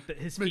head, and like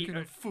his feet making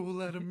a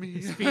fool out of me.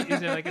 His feet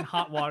is like in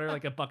hot water,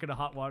 like a bucket of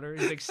hot water.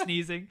 He's like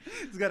sneezing.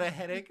 He's got a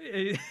headache.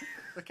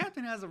 The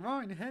captain has a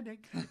roaring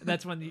headache.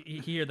 That's when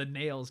you hear the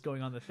nails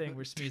going on the thing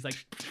where Smee's like.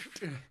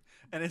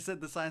 And it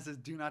said the sign says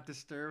 "Do not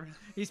disturb."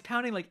 He's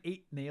pounding like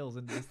 8 nails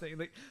in this thing,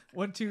 like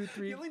 1, 2,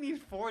 3. You only need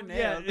 4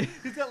 nails. Yeah.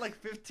 He's got like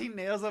 15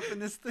 nails up in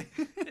this thing,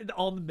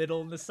 all in the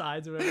middle and the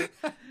sides or whatever.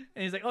 And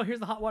he's like, "Oh, here's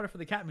the hot water for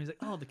the captain." He's like,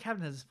 "Oh, the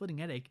captain has a splitting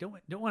headache. Don't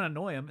want to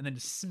annoy him." And then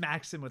just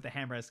smacks him with the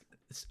hammer as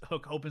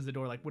Hook opens the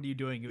door. Like, "What are you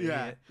doing, you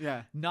idiot?"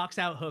 Yeah. Knocks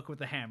out Hook with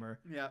the hammer.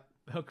 Yeah.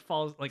 Hook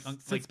falls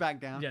sits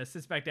back down. Yeah,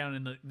 sits back down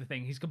in the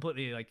thing. He's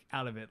completely like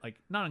out of it, like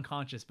not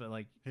unconscious, but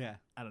like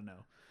I don't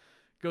know.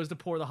 Goes to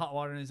pour the hot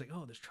water, and he's like,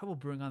 "Oh, there's trouble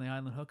brewing on the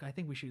island, Hook. I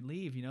think we should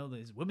leave. You know,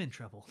 there's women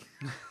trouble."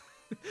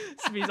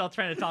 Smee's all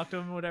trying to talk to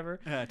him or whatever.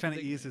 Yeah, trying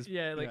to ease his...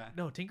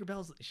 no,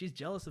 Tinkerbell's... She's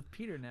jealous of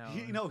Peter now.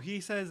 He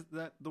says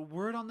that the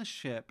word on the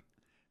ship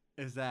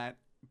is that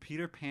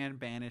Peter Pan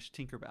banished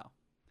Tinkerbell.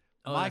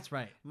 Oh, that's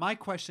right. My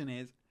question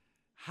is,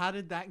 how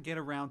did that get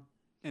around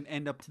and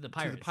end up to the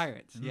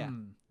pirates? Yeah.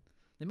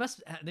 They've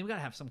got to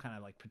have some kind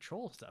of like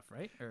patrol stuff,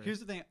 right? Here's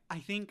the thing. I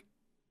think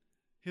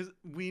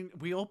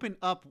we open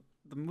up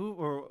the move,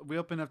 or we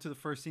open up to the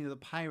first scene of the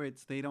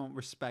pirates. They don't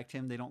respect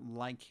him. They don't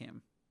like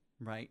him,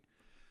 right?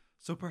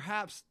 So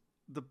perhaps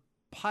the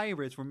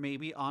pirates were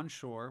maybe on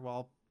shore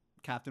while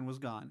Captain was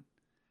gone,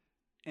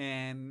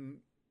 and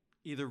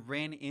either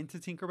ran into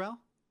Tinkerbell,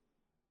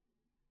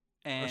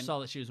 Or saw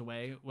that she was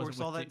away. or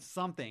saw that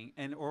something,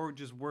 or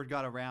just word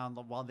got around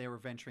while they were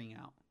venturing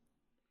out.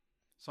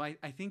 So I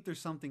think there's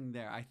something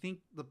there. I think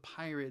the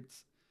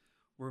pirates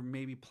were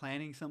maybe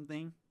planning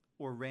something,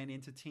 or ran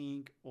into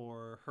Tink,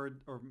 or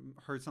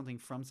heard something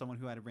from someone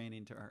who had ran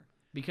into her.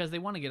 Because they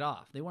want to get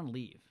off. They want to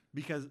leave.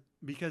 Because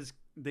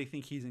they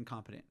think he's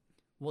incompetent.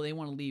 Well, they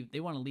want to leave. They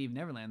want to leave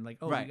Neverland. Like,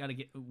 oh, Right. we got to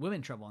get women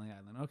in trouble on the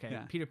island. Okay,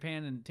 Yeah. Peter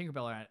Pan and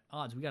Tinkerbell are at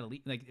odds. We got to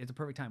leave. Like, it's a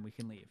perfect time. We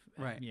can leave.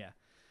 Right. Yeah.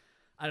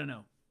 I don't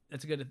know.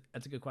 That's a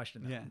good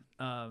question. Though.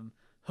 Yeah.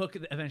 Hook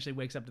eventually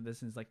wakes up to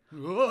this and is like,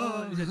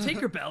 Whoa. he's like,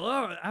 Tinkerbell,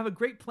 oh, I have a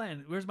great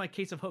plan. Where's my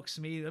case of Hook,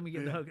 Smee? Let me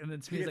get the Yeah. hook. And then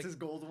He Smee's gets like, his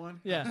gold one.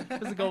 yeah,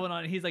 there's the gold one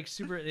on. And he's like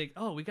super like,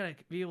 oh, we gotta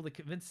be able to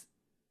convince.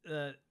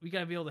 We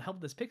gotta be able to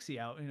help this pixie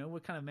out. You know,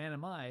 what kind of man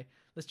am I?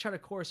 Let's chart a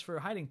course for a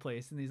hiding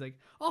place. And he's like,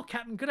 oh,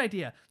 Captain, good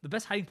idea. The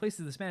best hiding place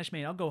is the Spanish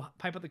Main. I'll go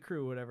pipe up the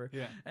crew, or whatever.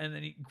 Yeah. And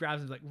then he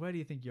grabs him like, where do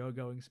you think you're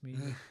going, Smee?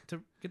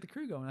 To get the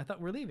crew going. I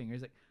thought we're leaving.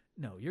 He's like,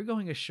 no, you're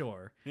going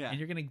ashore. Yeah. And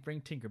you're gonna bring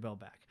Tinkerbell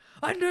back.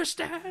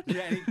 Understand?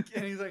 Yeah,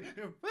 and he's like,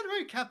 by the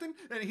way, Captain,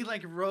 and he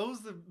like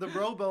rows the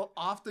rowboat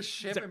off the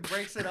ship and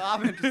breaks it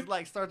off and just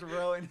like starts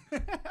rowing.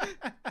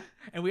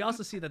 And we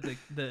also see that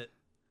the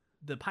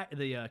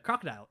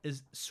crocodile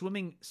is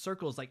swimming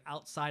circles like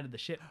outside of the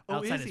ship,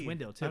 outside is his he?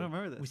 window too. I don't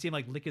remember this. We see him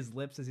like lick his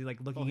lips as he's like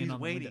looking he's in on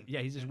the waiting. window.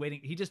 Yeah, he's just waiting.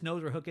 He just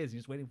knows where Hook is.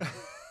 He's just waiting for him.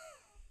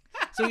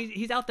 So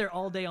he's out there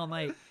all day, all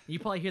night. You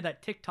probably hear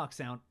that tick-tock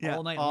sound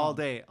all night all long.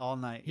 day, all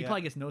night. He yeah.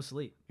 probably gets no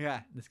sleep.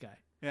 yeah, This guy.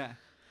 yeah.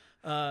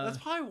 Uh, That's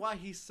probably why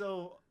he's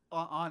so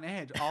on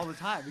edge all the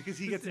time, because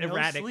he gets It's no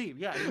erratic. sleep.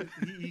 Yeah,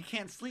 he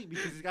can't sleep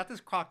because he's got this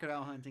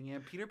crocodile hunting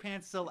him. Peter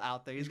Pan's still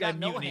out there. He's got got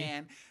no mutiny.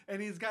 hand,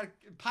 and he's got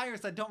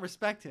pirates that don't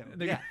respect him.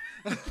 The Yeah.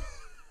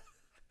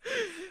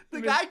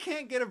 The guy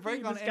can't get a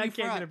break on this any guy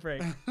can't get a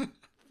front. break.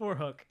 Poor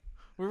Hook.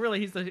 We're really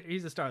he's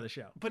the star of the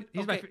show. But,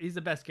 he's okay. he's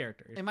the best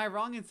character. Am I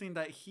wrong in saying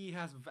that he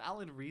has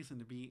valid reason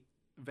to be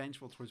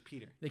vengeful towards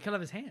Peter? They cut off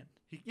his hand.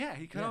 He cut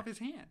Yeah. off his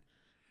hand,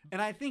 and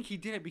I think he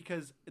did it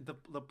because the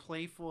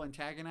playful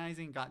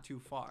antagonizing got too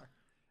far,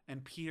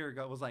 and Peter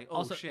was like, "Oh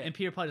Also, shit!" and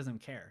Peter probably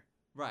doesn't care.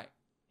 Right?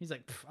 He's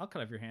like, "Pff, I'll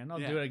cut off your hand. I'll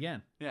Yeah. do it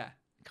again. Yeah,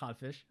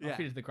 Codfish. I'll Yeah.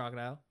 feed it to the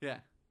crocodile. yeah,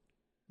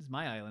 This is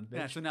my island, bitch."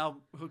 yeah. So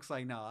now Hook's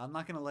like, "No, I'm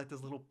not gonna let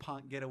this little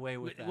punk get away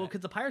with that." Well,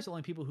 because the pirates are the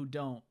only people who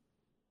don't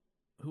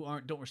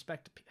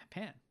respect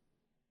Pan.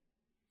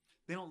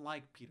 they don't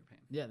like Peter Pan.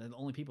 Yeah, they're the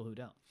only people who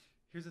don't,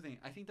 Here's the thing: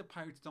 I think the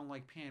pirates don't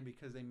like Pan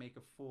because they make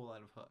a fool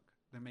out of Hook.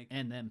 They make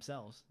and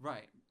themselves.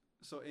 right.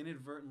 So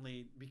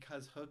inadvertently,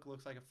 because Hook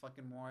looks like a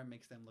fucking moron,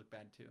 makes them look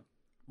bad too.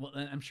 Well,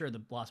 and I'm sure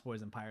the Lost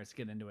Boys and pirates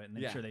get into it, and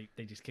I'm Yeah. sure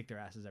they just kick their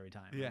asses every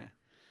time. Yeah.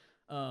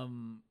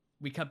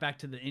 We cut back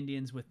to the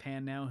Indians with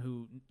Pan now,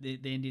 who the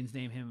Indians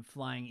name him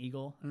Flying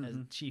Eagle as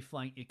Chief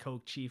Flying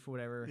Coke Chief or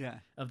whatever Yeah.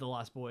 of the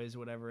Lost Boys or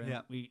whatever. And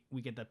Yeah.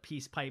 we get the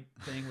peace pipe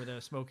thing where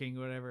they're smoking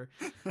or whatever.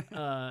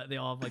 They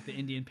all have like the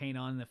Indian paint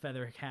on, the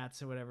feather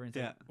hats or whatever. And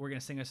it's like, Yeah. we're gonna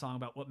sing a song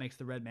about what makes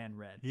the red man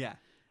red. Yeah.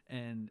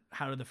 And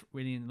how did the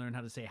Indian learn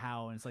how to say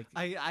how? And it's like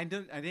I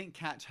didn't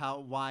catch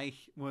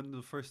when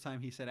the first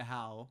time he said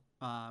how.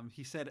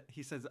 He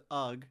says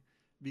ugh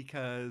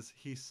because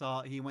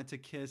he went to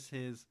kiss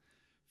his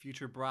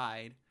future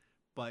bride,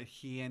 but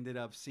he ended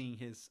up seeing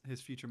his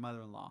future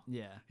mother-in-law.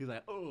 yeah, He's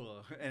like,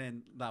 oh, and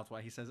then that's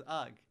why he says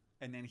ugh.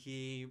 And then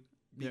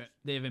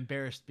they've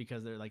embarrassed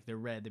because they're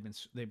red.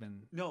 They've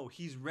been no,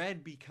 he's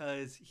red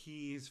because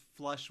he's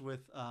flushed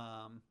with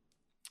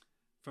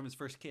from his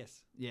first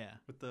kiss yeah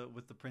with the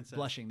princess.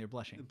 blushing. They're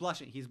blushing.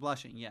 He's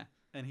blushing, yeah,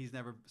 and he's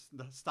never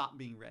stopped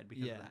being red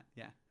because Yeah. of that.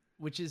 Yeah.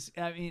 Which is,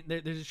 I mean,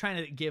 they're just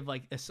trying to give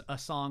like a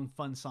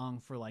fun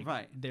song for like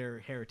Right. their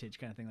heritage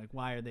kind of thing. Like,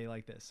 why are they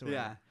like this? Or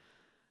Yeah.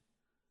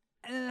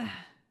 whatever.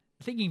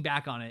 Thinking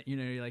back on it,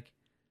 you're like,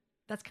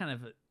 that's kind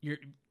of you're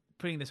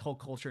putting this whole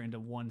culture into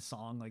one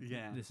song. Like,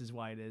 Yeah. this is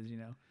why it is.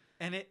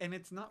 And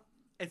it's not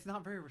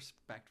very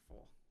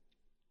respectful.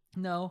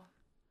 No,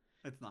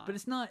 It's not. but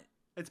it's not.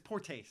 It's poor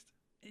taste.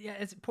 Yeah,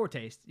 it's poor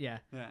taste. Yeah,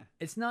 Yeah.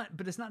 it's not.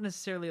 But it's not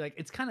necessarily like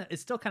it's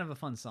still kind of a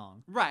fun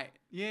song. Right.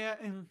 Yeah.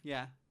 And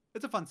yeah.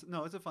 It's a fun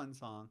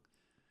song.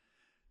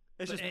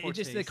 It's But just poor it's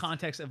just the taste.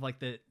 context of like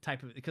the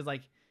type of because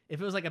like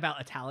if it was like about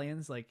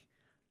Italians, like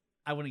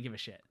I wouldn't give a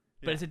shit.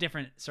 But Yeah. it's a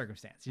different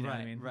circumstance. You know what I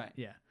Right, mean? right.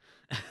 Yeah.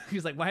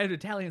 He's like, why do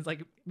Italians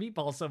like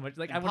meatballs so much?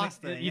 Like And I wouldn't,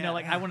 pasta, you know, yeah.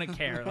 like I wouldn't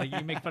care. Like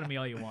you make fun of me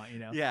all you want,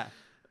 Yeah.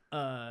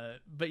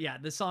 But yeah,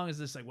 the song is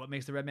just like what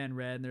makes the red man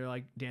red, and they're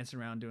like dancing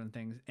around doing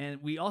things,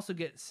 and we also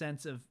get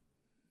sense of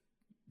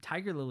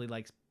Tiger Lily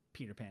likes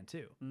Peter Pan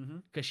too, Mm-hmm.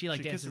 because she like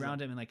She dances kisses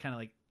around him and like kind of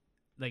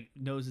like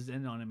noses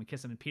in on him and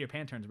kisses him, and Peter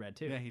Pan turns red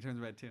too. Yeah. He turns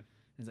red too.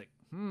 He's like,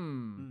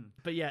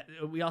 But yeah,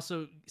 we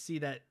also see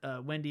that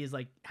Wendy is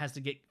like has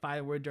to get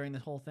firewood during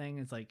this whole thing.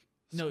 It's like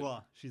no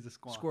Squaw. She's a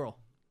squaw. squirrel.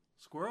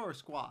 Squirrel or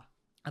squaw?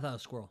 I thought it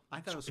was squirrel. I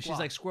thought it was She's squall.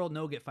 like, squirrel,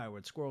 no get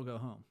firewood. Squirrel, go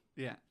home.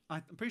 Yeah,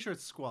 I'm pretty sure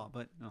it's squall,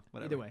 but no,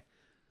 whatever. Either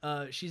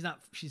way, she's not.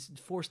 She's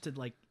forced to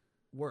like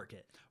work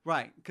it,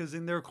 Right, because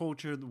in their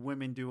culture, the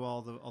women do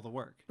all the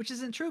work. which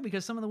isn't true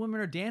because some of the women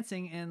are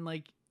dancing and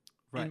like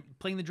Right. and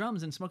playing the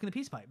drums and smoking the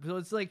peace pipe. So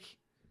it's like,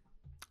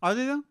 Are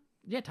they though?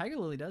 yeah, Tiger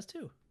Lily does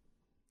too.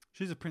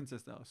 She's a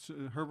princess though. So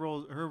her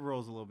role's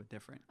a little bit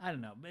different. I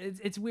don't know, but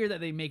it's weird that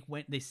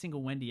they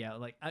single Wendy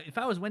out. Like, if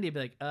I was Wendy, I'd be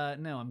like,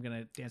 no, I'm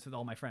gonna dance with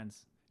all my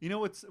friends. You know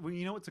what's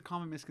a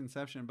common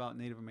misconception about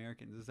Native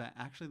Americans is that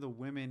actually the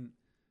women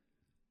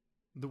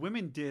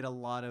did a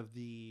lot of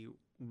the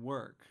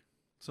work.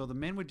 So the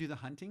men would do the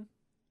hunting,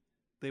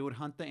 they would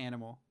hunt the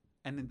animal,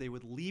 and then they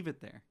would leave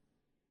it there.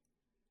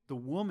 The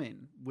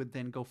woman would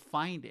then go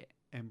find it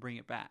and bring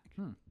it back.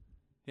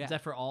 Yeah. Is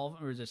that for all of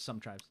them, or is it some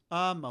tribes?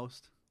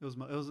 Most. It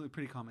was a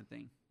pretty common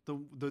thing.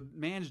 The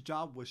man's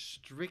job was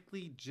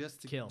strictly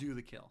just to Kill. do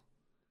the kill,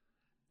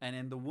 and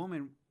then the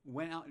woman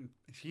went out and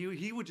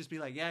he would just be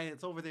like, yeah,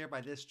 it's over there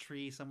by this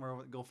tree somewhere.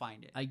 Go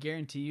find it. I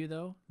guarantee you,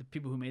 though, the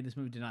people who made this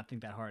movie did not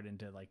think that hard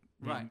into like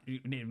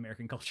Native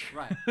American culture.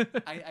 Right.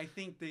 I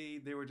think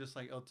they were just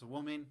like, oh, it's a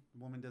woman.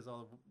 The woman does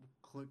all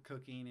the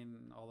cooking and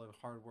all the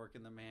hard work,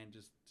 and the man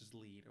just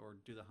lead or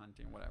do the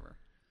hunting, whatever.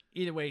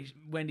 Either way,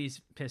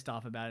 Wendy's pissed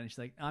off about it, and she's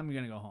like, "I'm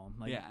gonna go home.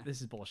 Like, Yeah.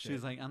 this is bullshit."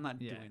 She's like, I'm not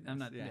 "Yeah, doing this. I'm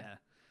not." Yeah.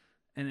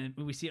 And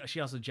then we see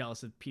she also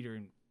jealous of Peter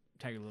and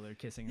Tiger Lily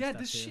kissing. And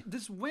Yeah. stuff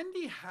Does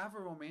Wendy have a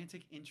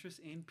romantic interest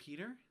in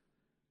Peter?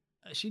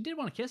 she did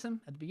want to kiss him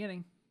at the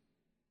beginning.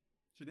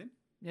 She did.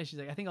 Yeah, she's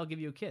like, "I think I'll give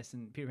you a kiss,"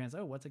 and Peter Pan's,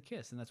 "Oh, what's a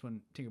kiss?" And that's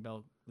when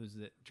Tinkerbell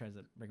loses it, tries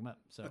to break him up.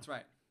 So That's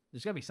right.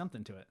 there's gotta be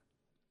something to it.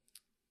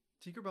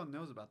 Tinkerbell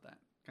knows about that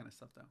kind of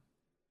stuff though.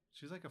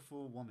 She's like a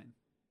full woman.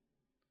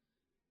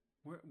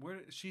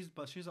 She's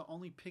the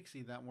only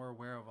pixie that we're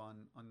aware of on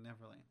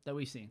Neverland. That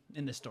we've seen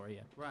in this story.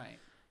 Yeah. Right.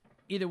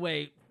 Either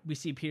way, we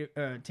see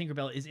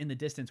Tinkerbell is in the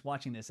distance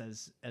watching this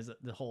as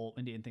the whole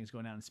Indian thing's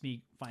going on, and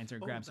Smee finds her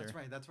and grabs her.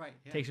 That's right.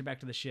 Yeah. Takes her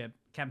back to the ship.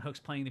 Captain Hook's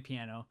playing the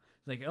piano.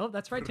 He's like, "Oh,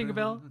 that's right,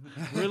 Tinkerbell.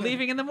 We're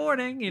leaving in the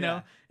morning," you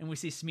know. And we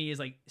see Smee is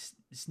like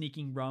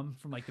sneaking rum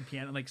from like the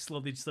piano, like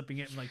slowly slipping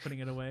it and like putting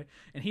it away.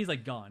 And he's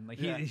like gone. Like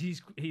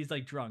he's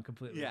like drunk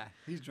completely. Yeah,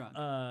 he's drunk.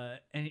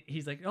 And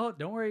he's like, "Oh,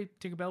 don't worry,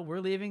 Tinkerbell. We're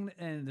leaving,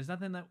 and there's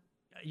nothing that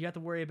you have to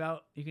worry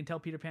about. You can tell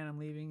Peter Pan I'm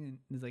leaving." And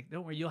he's like,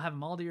 "Don't worry, you'll have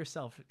him all to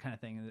yourself," kind of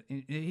thing.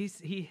 And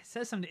he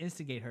says something to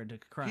instigate her to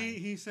cry.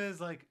 He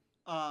says like,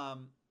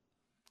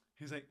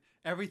 he's like,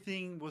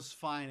 everything was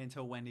fine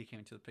until Wendy came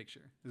into the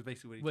picture. Is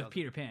basically what he with tells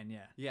Peter her. Pan,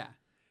 yeah. Yeah.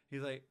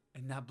 He's like,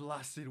 and that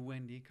blasted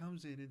Wendy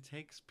comes in and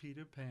takes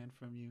Peter Pan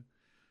from you.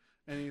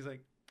 And he's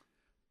like,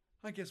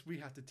 I guess we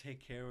have to take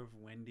care of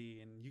Wendy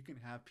and you can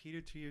have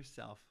Peter to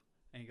yourself.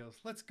 And he goes,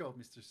 let's go,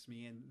 Mr.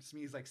 Smee. And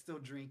Smee's like still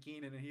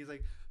drinking. And then he's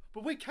like,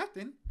 but wait,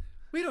 Captain,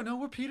 we don't know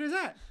where Peter's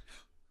at.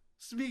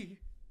 Smee,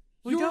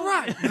 you're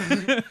right.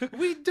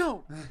 We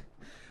don't.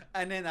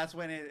 And then that's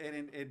when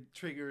it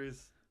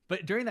triggers.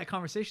 But during that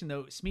conversation,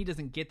 though, Smee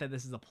doesn't get that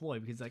this is a ploy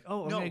because he's like,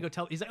 "Oh, I'm No. gonna go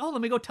tell." He's like, "Oh, let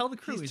me go tell the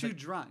crew." He's too like,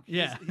 drunk.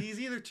 Yeah. He's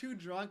either too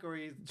drunk or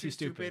he's too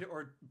stupid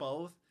or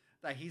both.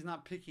 That he's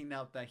not picking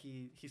up that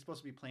he's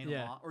supposed to be playing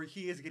along, or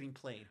he is getting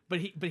played.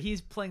 But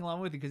he's playing along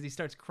with it because he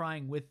starts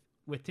crying with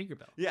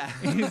Tinkerbell. Yeah.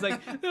 And he's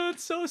like, "Oh,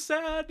 it's so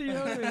sad," you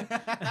know.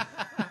 What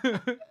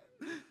I mean?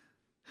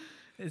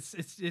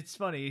 It's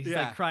funny. He's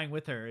like crying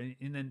with her,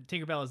 and then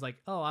Tinkerbell is like,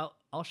 "Oh,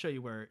 I'll show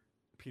you where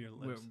Peter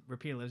lives. Where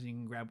Peter lives, and you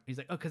can grab." He's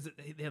like, "Oh, because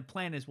the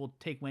plan is we'll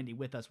take Wendy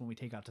with us when we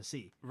take out to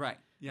sea. Right.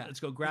 Yeah. Let's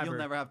go grab her. You'll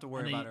never have to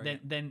worry and then, about her.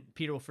 Then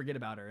Peter will forget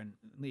about her and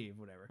leave,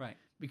 whatever." Right.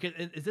 Because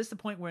is this the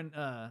point when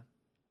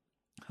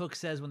Hook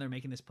says when they're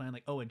making this plan,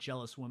 like, "Oh, a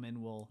jealous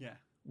woman will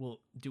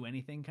do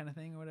anything," kind of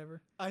thing, or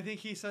whatever? I think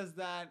he says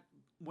that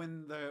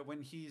when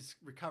he's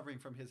recovering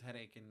from his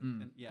headache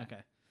and yeah. Okay.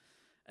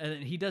 And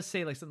then he does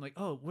say like something like,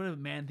 "Oh, what a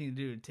man thing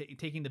to do,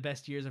 taking the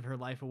best years of her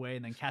life away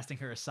and then casting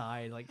her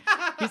aside." Like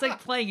he's like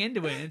playing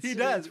into it. He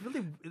does. It's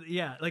really,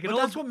 yeah. Like But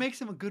that's what makes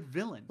him a good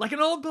villain. like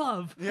an old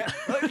glove. Yeah,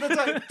 that's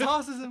right.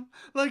 Tosses him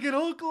like an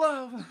old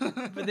glove.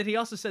 But then he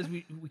also says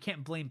we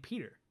can't blame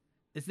Peter.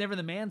 It's never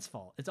the man's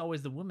fault. It's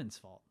always the woman's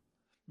fault.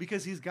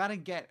 Because he's got to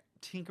get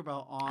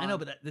Tinkerbell on. I know,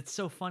 but that's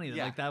so funny. That,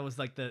 Yeah. like that was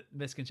like the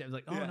misconception.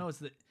 Like, oh no,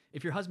 it's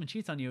if your husband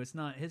cheats on you, it's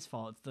not his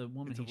fault. It's the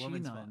woman he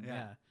cheated on.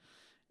 Yeah.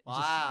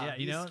 Wow. Yeah,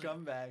 you know,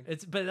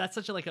 scumbag. But that's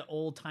such a like an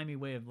old timey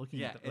way of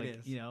looking at it. Like, it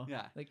is. You know,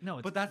 yeah. Like no,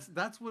 it's, but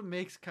that's what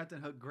makes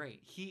Captain Hook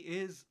great. He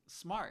is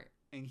smart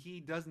and he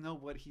does know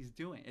what he's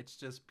doing. It's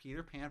just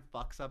Peter Pan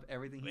fucks up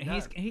everything he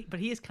does. But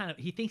he is kind of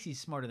he thinks he's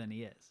smarter than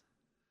he is.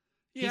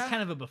 Yeah. He's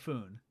kind of a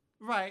buffoon.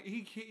 Right.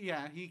 He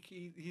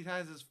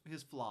has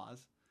his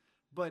flaws,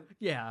 but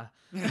yeah,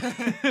 he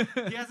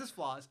has his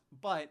flaws.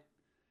 But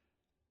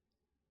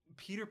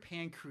Peter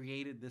Pan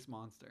created this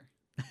monster.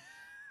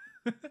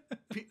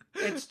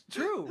 It's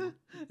true.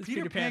 It's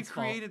Peter Pan Pan's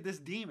fault. created this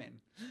demon.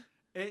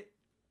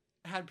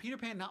 Had Peter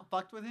Pan not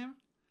fucked with him,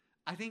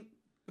 I think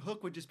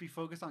Hook would just be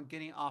focused on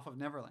getting off of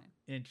Neverland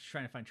and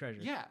trying to find treasure.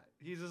 Yeah,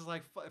 he's just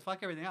like fuck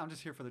everything out. I'm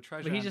just here for the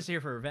treasure. But he's just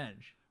here for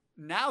revenge.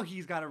 now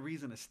he's got a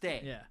reason to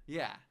stay. Yeah.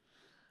 Yeah.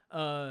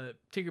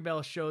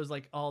 Tinkerbell shows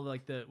like all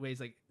like the ways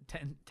like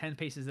 10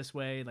 paces this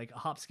way, like a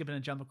hop, skip, and a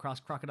jump across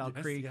Crocodile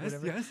Creek,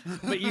 whatever. Yes.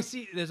 But you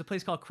see, there's a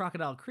place called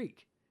Crocodile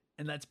Creek,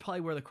 and that's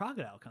probably where the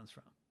crocodile comes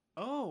from,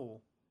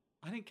 Oh,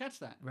 I didn't catch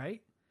that.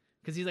 right?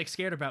 Because he's like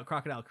scared about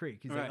Crocodile Creek.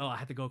 He's like, Right. oh, I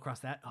have to go across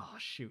that. Oh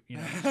shoot, you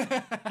know.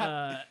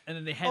 And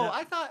then they head. Oh, up.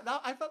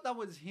 I thought that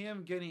was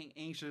him getting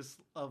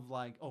anxious of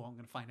like, oh, I'm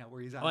gonna find out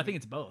where he's at. Oh, I think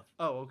it's both.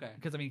 Oh, okay.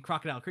 Because I mean,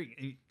 Crocodile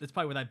Creek. That's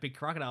probably where that big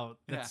crocodile,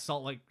 that Yeah.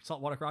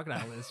 saltwater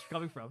crocodile, is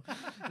coming from.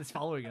 It's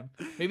following him.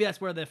 Maybe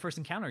that's where the first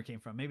encounter came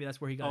from. Maybe that's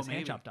where he got his hand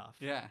maybe. chopped off.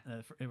 Yeah.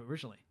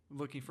 Originally,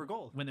 Looking for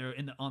gold. when they're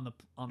on the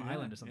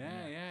island or something.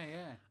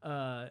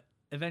 Yeah.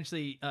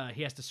 Eventually,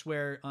 he has to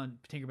swear on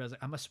Tinkerbell's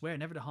like, I must swear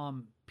never to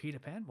harm Peter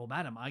Pan. Well,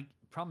 madam, I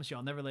promise you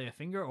I'll never lay a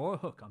finger or a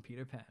hook on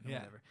Peter Pan or Yeah.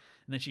 whatever.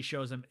 And then she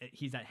shows him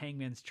he's at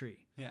Hangman's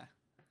Tree. Yeah.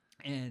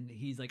 And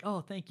he's like,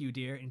 oh, thank you,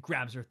 dear. And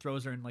grabs her,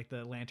 throws her in like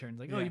the lanterns.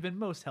 Like, oh, Yeah. you've been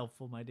most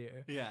helpful, my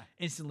dear. Yeah.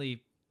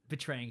 Instantly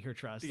betraying her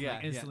trust. Yeah,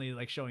 Like, yeah. instantly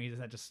like showing he's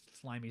that just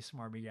slimy,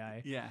 smarmy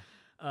guy.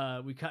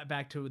 Yeah. We cut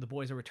back to the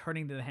boys are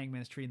returning to the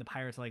Hangman's Tree, and the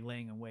pirates are like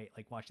laying in wait,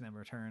 like watching them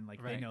return. Like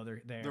they Right. know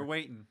they're there. They're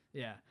waiting.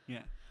 Yeah.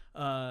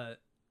 Yeah.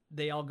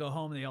 They all go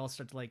home and they all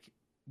start to like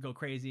go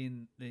crazy,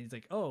 and then he's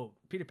like, oh,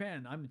 Peter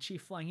Pan, I'm the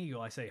chief flying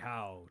eagle, I say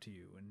how to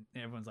you. And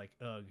everyone's like,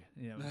 ugh,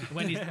 you know.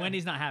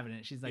 Wendy's not having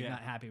it. She's like Yeah.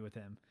 not happy with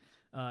him.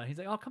 He's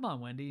like, oh, come on,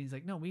 Wendy. He's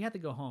like, no, we have to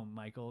go home,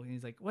 Michael. And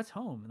he's like, what's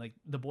home? Like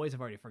the boys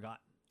have already forgotten.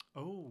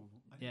 Oh,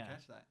 I didn't Yeah.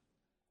 catch that.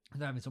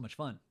 They're having so much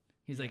fun.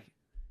 He's Yeah. like,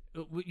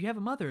 you have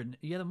a mother.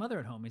 You have a mother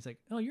at home. He's like,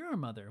 oh, you're our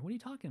mother. What are you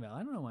talking about?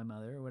 I don't know my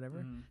mother or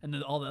whatever. Mhm. And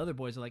then all the other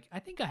boys are like, I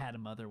think I had a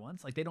mother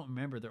once. Like they don't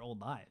remember their old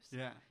lives.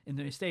 Yeah. And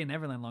they stay in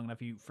Neverland long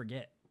enough, you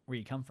forget where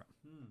you come from.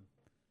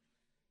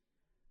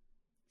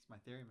 It's my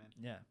theory, man.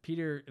 Yeah.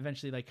 Peter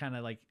eventually like kind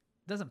of like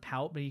doesn't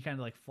pout, but he kind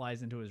of like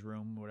flies into his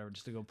room or whatever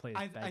just to go play his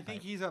I bagpipe.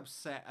 think he's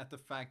upset at the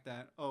fact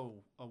that a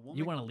woman.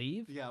 You want to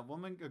leave? Yeah,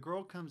 a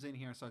girl comes in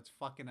here and starts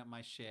fucking up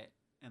my shit,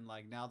 and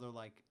like now they're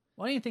like,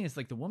 Well, I don't even think it's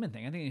like the woman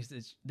thing. I think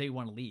it's they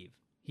want to leave.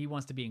 He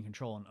wants to be in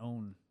control and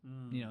own,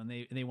 you know, and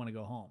they want to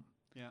go home.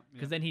 yeah,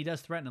 Because then he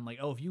does threaten them like,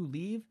 oh, if you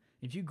leave,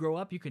 if you grow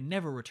up, you can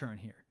never return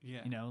here.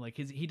 yeah. You know, like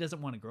he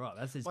doesn't want to grow up.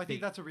 That's his. Well, I think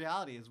big- that's a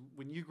reality. Is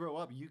when you grow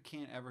up, you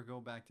can't ever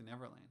go back to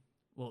Neverland.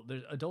 Well,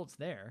 there's adults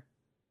there.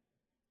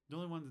 The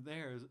only ones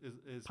there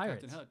is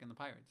Pirates. Captain Hook and the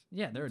pirates.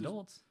 Yeah, they're There's-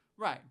 adults.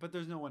 Right, but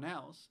there's no one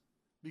else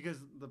because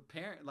the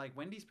parent, like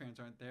Wendy's parents,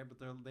 aren't there. But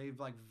they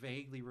like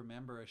vaguely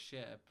remember a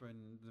ship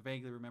and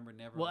vaguely remember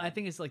Neverland. Well, I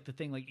think it's like the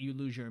thing like you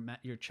lose your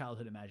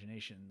childhood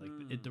imagination.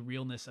 Like the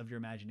realness of your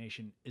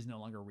imagination is no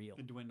longer real.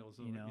 it dwindles.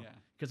 You over, know? yeah,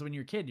 Because when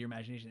you're a kid, your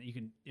imagination, you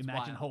can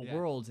imagine wild, whole yeah.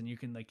 worlds and you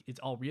can like it's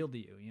all real to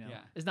you. You know,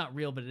 Yeah. it's not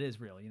real, but it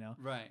is real. You know,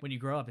 right. when you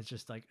grow up, it's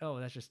just like, oh,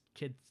 that's just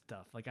kid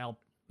stuff. Like I'll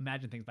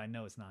imagine things, but I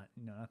know it's not.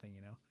 You know, nothing.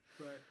 You know.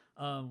 Right.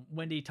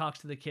 Wendy talks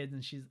to the kids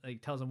and she's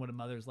like tells them what a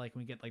mother's like.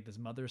 And we get like this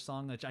mother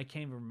song, which I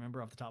can't even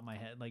remember off the top of my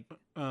head. Like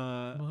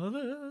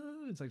mother,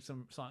 it's like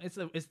some song. It's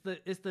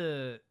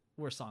the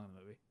worst song in the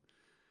movie.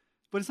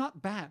 But it's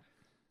not bad.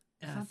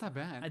 It's Yeah, not that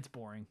bad. It's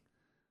boring.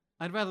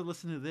 I'd rather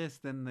listen to this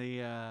than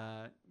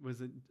the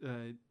was it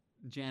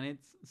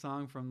Janet's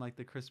song from like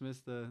the Christmas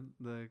the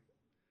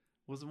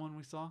what was the one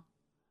we saw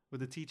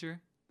with the teacher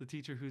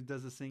who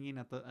does the singing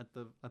at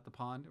the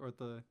pond or at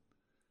the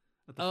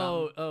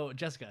fountain. Oh,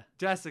 Jessica.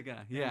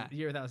 Jessica, yeah.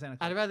 Year Without Santa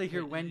Claus. I'd rather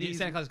hear Wendy's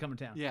Santa Claus is coming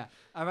to town. Yeah,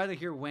 I'd rather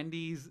hear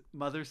Wendy's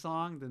mother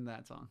song than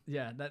that song.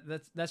 Yeah,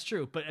 that's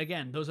true. But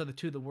again, those are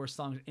the worst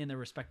songs in their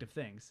respective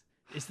things.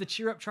 It's the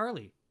Cheer Up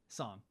Charlie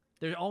song.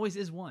 There always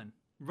is one.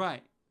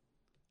 Right.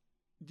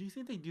 Do you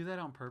think they do that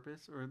on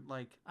purpose or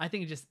like? I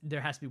think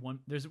there has to be one.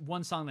 There's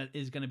one song that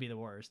is going to be the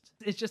worst.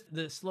 It's just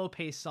the slow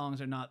paced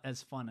songs are not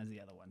as fun as the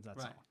other ones.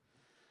 That's Right.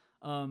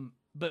 all.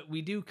 But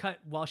we do cut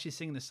while she's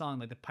singing the song.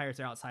 Like the pirates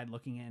are outside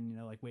looking in, you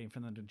know, like waiting for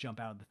them to jump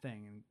out of the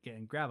thing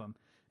and grab them.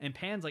 And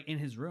Pan's like in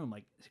his room,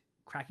 like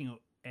cracking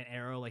an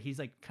arrow. Like he's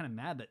like kind of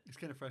mad that It's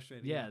kind of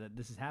frustrating. yeah that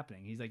this is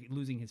happening. He's like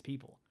losing his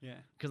people Yeah.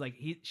 because like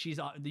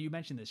you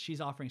mentioned this. She's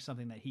offering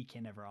something that he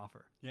can never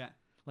offer. Yeah.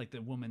 Like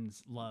the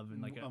woman's love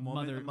and like A a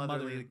motherly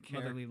motherly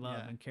care- love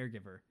yeah. and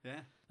caregiver.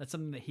 Yeah. That's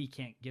something that he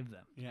can't give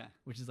them, Yeah.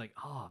 which is like,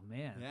 oh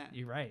man, Yeah.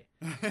 you're right.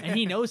 And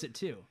he knows it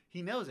too,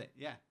 He knows it.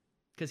 Yeah.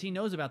 because he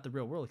knows about the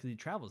real world because he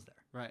travels there.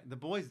 Right. The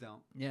boys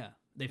don't, Yeah,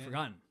 they've Yeah.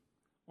 forgotten.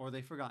 or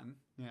they've forgotten.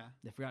 Yeah.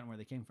 They've forgotten where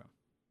they came from.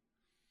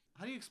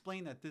 How do you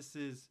explain that this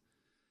is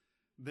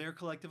their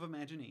collective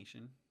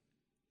imagination,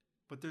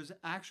 but there's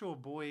actual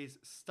boys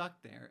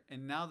stuck there,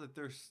 and now that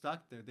they're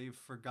stuck there, they've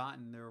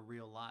forgotten their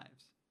real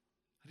lives?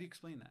 How do you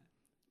explain that?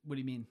 What do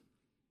you mean?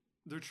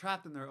 They're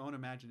trapped in their own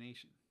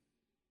imagination,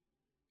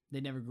 They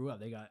never grew up.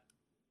 They got,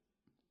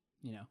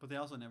 you know. but they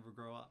also never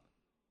grow up.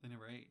 They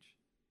never age.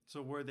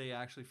 So were they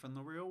actually from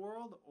the real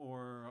world,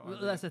 or are Well,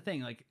 they- that's the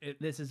thing. Like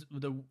this is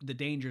the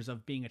dangers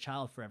of being a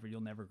child forever.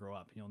 You'll never grow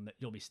up.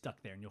 You'll be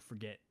stuck there and you'll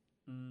forget.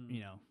 Mm, You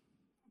know,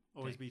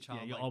 always be yeah,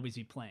 childlike? you'll always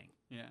be playing.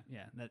 Yeah.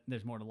 Yeah,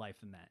 there's more to life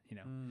than that. You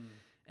know. Mm.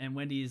 And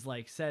Wendy's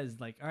like says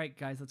like, all right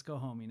guys, let's go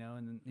home. You know,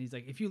 and then he's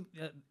like, if you,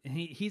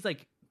 he's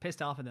like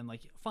pissed off, and then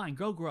like, fine,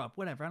 go grow up,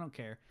 whatever, I don't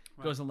care.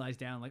 Right. Goes and lies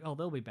down, like, oh,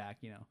 they'll be back,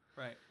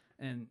 Right.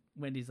 And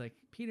Wendy's like,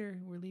 Peter,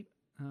 we're leaving.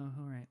 Oh,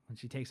 all right. When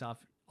she takes off,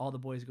 all the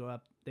boys go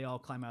up. They all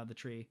climb out of the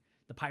tree.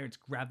 The pirates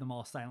grab them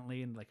all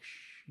silently and like,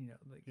 shh,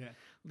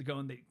 they go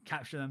and they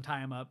capture them, tie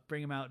them up,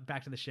 bring them out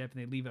back to the ship,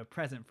 and they leave a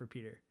present for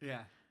Peter.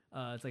 Yeah.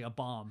 It's like a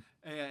bomb.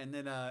 Yeah, and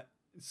then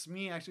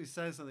Smee actually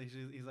says something.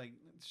 He's like,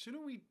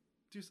 shouldn't we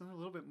do something a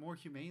little bit more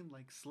humane,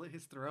 like slit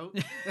his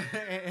throat?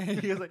 And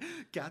he was like,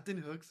 Captain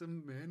Hook's a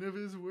man of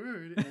his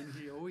word, and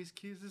he always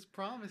keeps his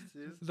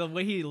promises. The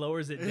way he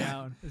lowers it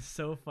down is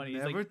so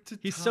funny.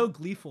 He's so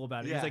gleeful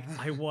about it. Yeah. He's like,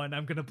 I won.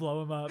 I'm gonna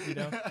blow him up.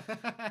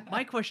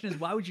 My question is,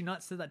 why would you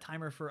not set that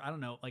timer for, I don't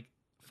know, like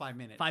 5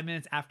 minutes? 5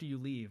 minutes after you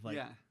leave? Like,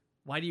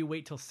 why do you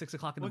wait till 6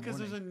 o'clock in the morning?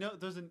 Because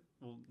there's a note.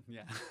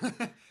 Yeah.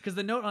 Because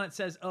the note on it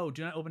says, "Oh,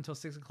 do not open till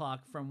 6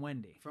 o'clock from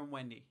Wendy." From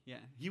Wendy, yeah.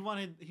 He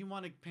wanted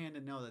Pan to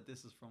know that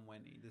this is from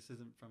Wendy. This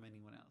isn't from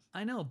anyone else.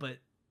 I know, but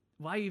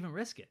why even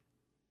risk it?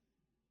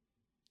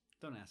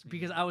 Don't ask me.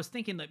 Because I was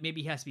thinking that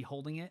maybe he has to be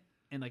holding it,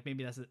 and like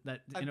maybe that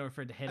in order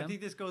for it to hit him. I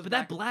think this goes. But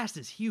back, that blast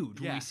is huge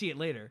when we see it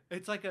later.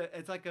 It's like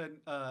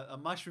a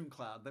mushroom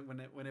cloud that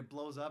when it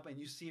blows up and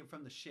you see it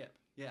from the ship.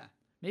 Yeah.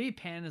 Maybe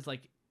Pan is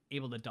like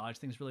able to dodge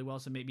things really well,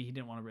 so maybe he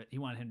didn't want to. He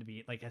wanted him to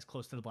be like as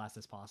close to the blast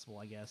as possible,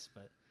 I guess.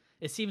 But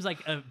it seems like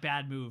a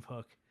bad move,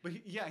 Hook. But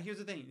here's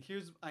the thing.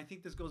 I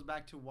think this goes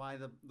back to why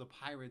the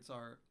pirates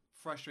are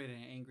frustrated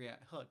and angry at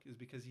Hook is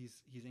because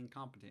he's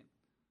incompetent.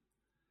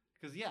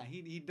 Because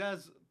he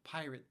does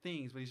pirate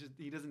things, but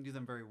he doesn't do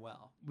them very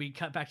well. We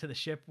cut back to the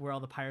ship where all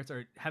the pirates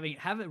are have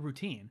a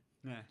routine.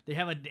 Yeah. They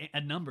have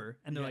a number,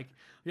 and they're like,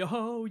 yo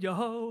ho,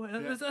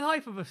 it's the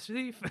life of a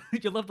thief.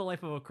 You love the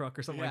life of a crook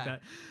or something like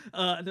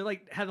that. They're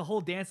like, have a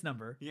whole dance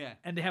number. Yeah.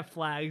 And they have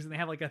flags, and they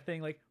have like a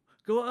thing like,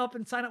 go up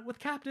and sign up with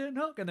Captain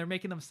Hook. And they're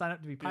making them sign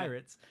up to be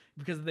pirates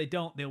because if they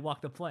don't, they'll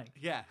walk the plank.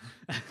 Yeah.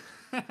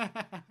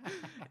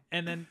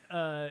 And then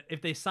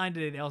if they sign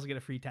today, they also get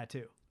a free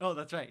tattoo. Oh,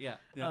 that's right. Yeah.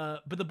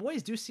 But the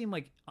boys do seem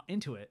like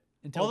into it.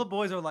 All the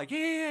boys are like,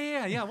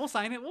 yeah, we'll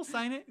sign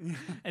it.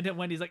 And then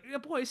Wendy's like,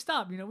 boys,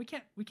 stop. We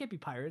can't be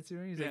pirates.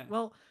 He's like,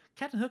 well,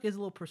 Captain Hook is a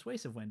little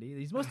persuasive, Wendy.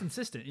 He's most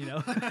insistent,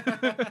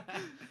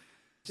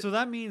 So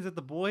that means that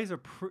the boys are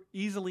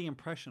easily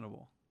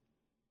impressionable.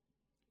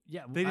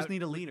 Yeah. They just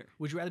need a leader.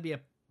 Would you rather be a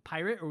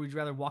pirate or would you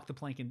rather walk the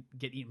plank and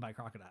get eaten by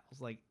crocodiles?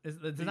 Like,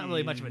 there's not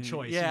really much of a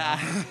choice. Yeah.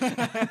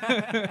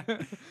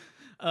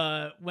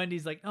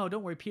 Wendy's like, oh,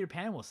 don't worry, Peter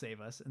Pan will save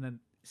us. And then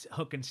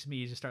Hook and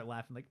Smee just start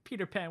laughing like,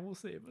 Peter Pan will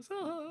save us.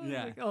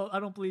 Yeah. Like, oh, I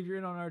don't believe you're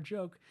in on our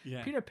joke.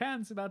 Yeah. Peter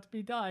Pan's about to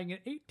be dying in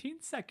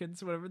 18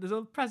 seconds, whatever. There's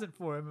a present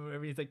for him.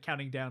 Whatever. He's like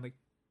counting down like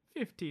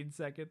 15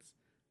 seconds,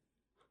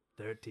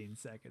 13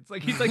 seconds.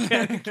 Like he's like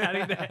counting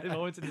the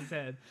moments in his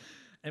head.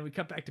 And we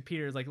cut back to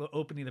Peter's like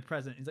opening the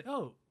present. He's like,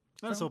 oh,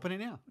 let's open it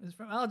now.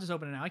 I'll just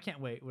open it now. I can't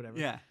wait. Whatever.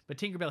 Yeah. But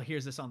Tinkerbell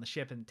hears this on the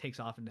ship and takes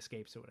off and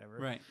escapes or whatever.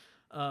 Right.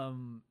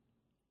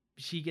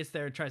 She gets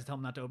there and tries to tell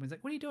him not to open. He's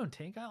like, what are you doing,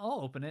 Tink? I'll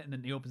open it. And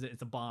then he opens it.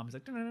 It's a bomb. He's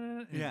like,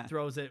 and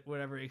throws it,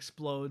 whatever,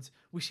 explodes.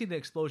 We see the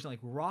explosion like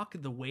rock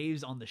the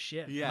waves on the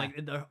ship. Yeah.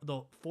 Like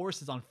the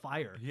forest is on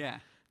fire. Yeah.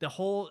 The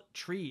whole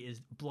tree is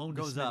blown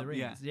to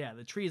smithereens. Up, yeah.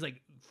 The tree is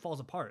like falls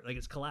apart. Like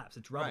it's collapsed.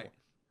 It's rubble. Right.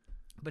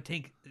 But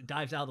Tink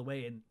dives out of the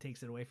way and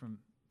takes it away from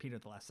Peter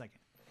at the last second.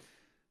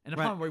 And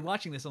upon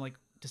rewatching this, I'm like,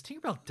 does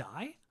Tinkerbell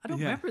die? I don't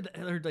remember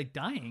her like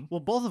dying. Well,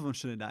 both of them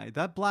should have died.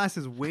 That blast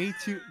is way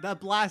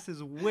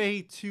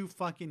too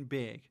fucking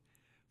big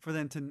for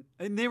them to.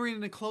 And they were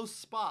in a close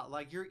spot.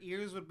 Like your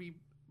ears would be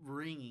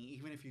ringing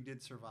even if you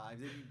did survive.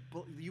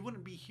 You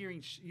wouldn't be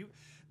hearing.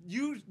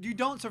 You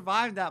don't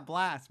survive that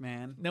blast,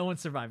 man. No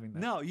one's surviving that.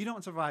 No, you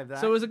don't survive that.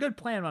 So it was a good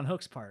plan on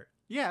Hook's part.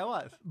 Yeah, it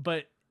was.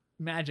 But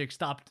magic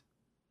stopped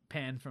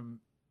Pan from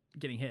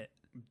getting hit.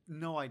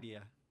 No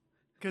idea,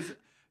 because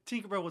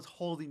Tinkerbell was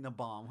holding the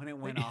bomb when it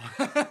went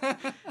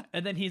off.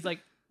 And then he's like,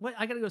 what?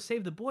 I got to go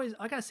save the boys.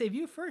 I got to save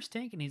you first,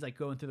 Tink. And he's like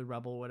going through the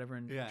rubble or whatever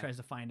and tries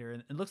to find her.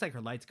 And it looks like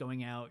her light's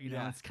going out.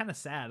 It's kind of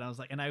sad. I was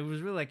like, and I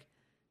was really like,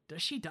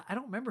 does she die? I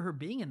don't remember her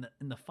being in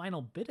the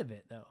final bit of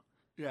it, though.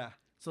 Yeah.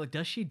 So, like,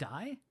 does she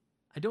die?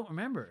 I don't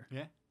remember.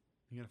 Yeah.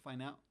 You got to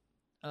find out.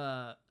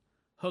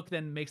 Hook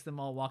then makes them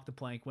all walk the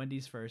plank.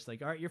 Wendy's first.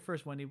 Like, all right, you're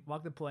first, Wendy.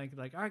 Walk the plank.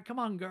 They're like, all right, come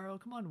on, girl.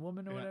 Come on,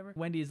 woman, or whatever.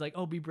 Wendy's like,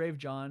 oh, be brave,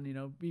 John.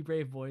 Be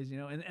brave, boys.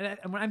 And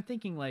when I'm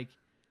thinking, like,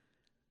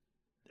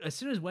 as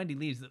soon as Wendy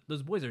leaves,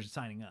 those boys are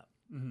signing up.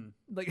 Mm-hmm.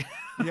 Like,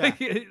 Yeah.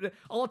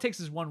 all it takes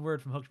is one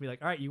word from Hook to be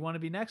like, all right, you want to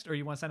be next or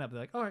you want to sign up?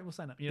 They're like, all right, we'll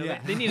sign up.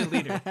 They need a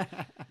leader.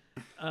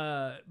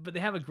 But they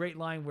have a great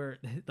line where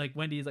like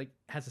Wendy's like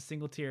has a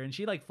single tear and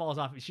she like falls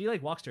off. She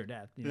like walks to her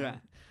death.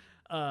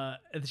 And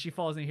she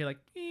falls in here like,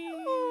 he's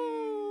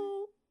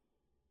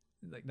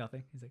like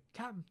nothing. He's like,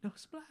 Captain, no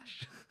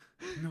splash.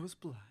 No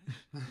splash.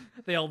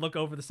 They all look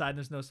over the side and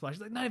there's no splash.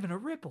 He's like, not even a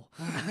ripple.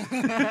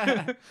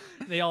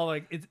 They all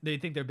like they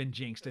think they've been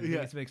jinxed and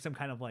it's like some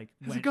kind of like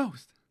it's a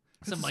ghost.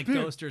 some a like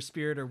spirit." ghost or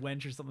spirit or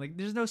wench or something. Like,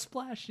 there's no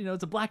splash.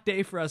 It's a black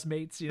day for us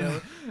mates.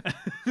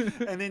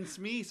 And then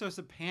Smee starts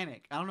to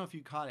panic. I don't know if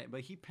you caught it,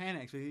 but he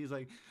panics. He's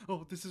like,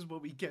 "Oh, this is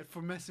what we get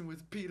for messing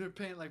with Peter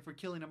Pan, like for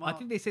killing him off." I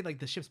think they say like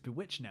the ship's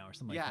bewitched now or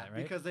something like that,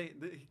 right?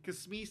 because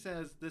Smee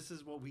says this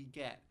is what we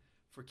get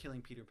for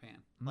killing Peter Pan.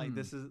 Like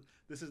this is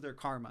their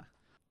karma.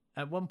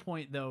 At one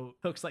point, though,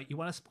 Hook's like, "You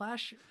want a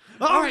splash?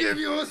 I'll give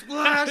you a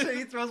splash!" And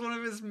he throws one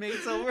of his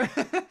mates over.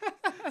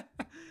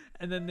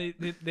 And then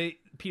they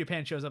Peter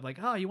Pan shows up like,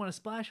 "Oh, you want a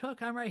splash,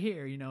 Hook? I'm right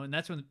here," And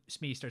that's when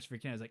Smee starts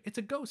freaking out. He's like, "It's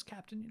a ghost,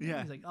 Captain."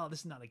 Yeah. He's like, "Oh, this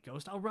is not a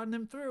ghost. I'll run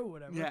them through,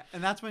 whatever." Yeah,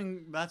 and that's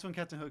when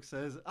Captain Hook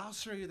says, "I'll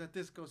show you that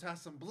this ghost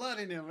has some blood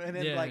in him," and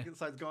then like it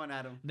starts going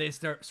at him. They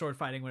start sword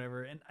fighting,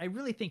 whatever. And I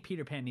really think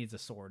Peter Pan needs a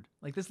sword.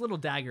 Like this little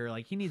dagger,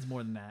 like he needs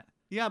more than that.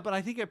 Yeah, but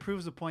I think it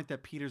proves the point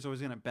that Peter's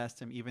always gonna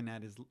best him, even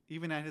at his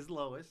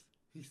lowest.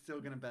 He's still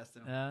gonna best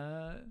him.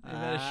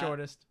 At his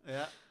shortest.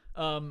 Yeah.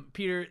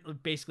 Peter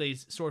basically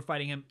is sword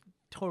fighting him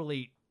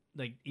totally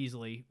like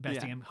easily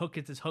besting him. Hook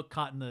gets his hook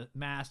caught in the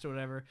mast or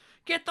whatever.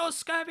 Get those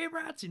scurvy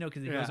rats,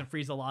 because he goes and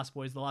frees the Lost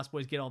Boys. The Lost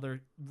Boys get all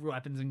their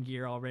weapons and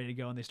gear all ready to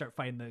go, and they start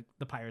fighting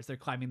the pirates. They're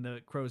climbing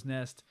the crow's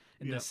nest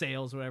and the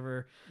sails,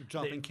 whatever.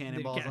 Dropping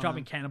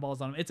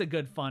cannonballs on them. It's a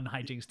good, fun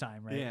hijinks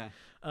time, right?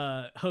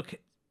 Yeah. Hook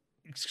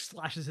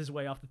slashes his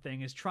way off the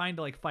thing, is trying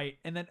to like fight,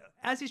 and then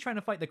as he's trying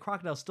to fight, the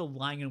crocodile's still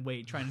lying in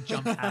wait trying to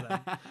jump at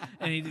him,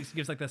 and he just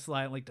gives like the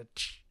slide, like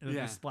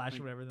the splash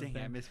or whatever. Dang,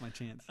 I missed my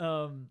chance.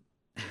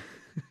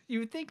 You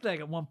would think like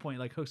at one point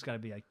like Hook's got to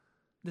be like,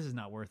 this is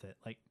not worth it,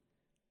 like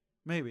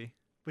maybe,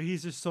 but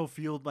he's just so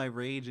fueled by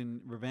rage and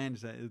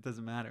revenge that it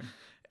doesn't matter.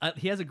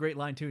 He has a great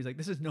line too. He's like,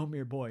 "This is no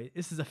mere boy.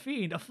 This is a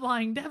fiend, a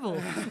flying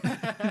devil."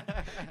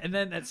 And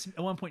then at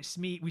one point,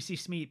 we see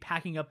Smee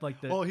packing up like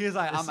the. Oh, he's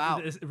like, "I'm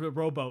out." The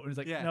rowboat, and he's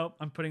like, "Nope,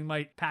 I'm putting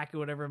my pack or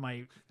whatever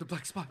the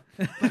black spot."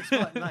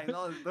 Like,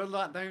 no,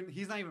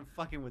 he's not even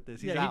fucking with this.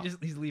 He's out.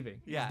 He's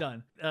leaving. Yeah. He's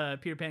done.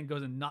 Peter Pan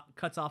goes and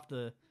cuts off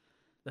the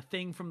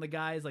thing from the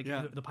guys, like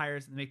the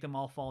pirates, and make them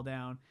all fall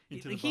down.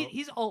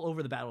 He's all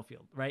over the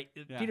battlefield, right?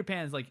 Yeah. Peter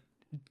Pan's like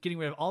getting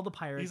rid of all the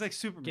pirates. He's like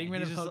Superman. Getting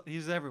rid of Hook.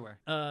 He's everywhere.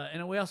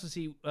 And we also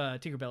see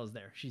Tinkerbell is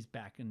there. She's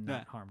back and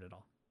not harmed at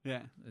all. Yeah.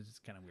 It's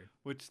just kind of weird.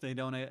 Which they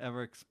don't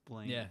ever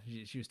explain. Yeah,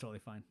 she was totally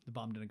fine. The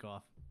bomb didn't go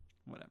off.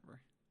 Whatever.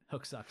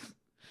 Hook sucks.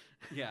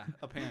 Yeah,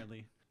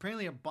 apparently.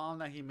 Apparently a bomb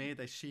that he made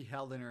that she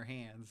held in her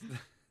hands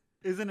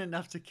isn't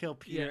enough to kill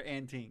Peter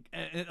and Tink.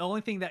 And the only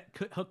thing that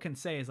Hook can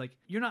say is like,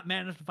 "You're not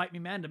man enough to fight me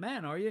man to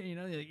man, are you?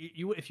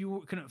 You if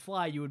you couldn't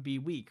fly, you would be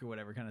weak or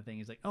whatever kind of thing."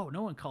 He's like, "Oh,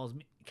 no one calls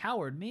me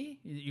coward. Me,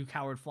 you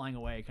coward flying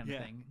away kind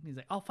of thing." He's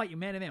like, "I'll fight you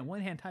man to man,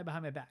 one hand tied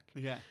behind my back."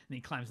 Yeah. And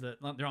he climbs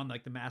they're on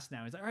like the mast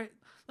now. He's like, "All right,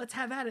 let's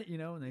have at it,"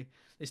 And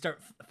they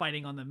start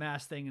fighting on the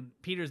mast thing, and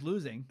Peter's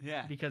losing.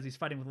 Yeah. Because he's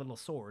fighting with a little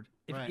sword.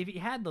 If he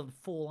had the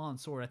full on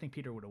sword, I think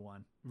Peter would have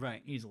won.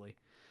 Right. Easily.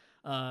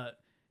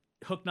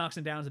 Hook knocks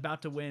him down. Is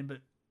about to win, but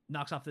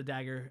knocks off the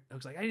dagger.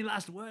 Hook's like, "Any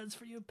last words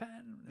for you,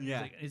 Pan?"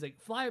 He's like,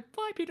 fly,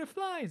 Peter,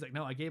 fly. He's like,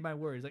 "No, I gave my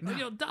word." He's like, "No,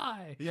 you'll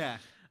die." Yeah.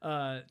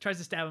 Tries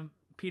to stab him.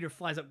 Peter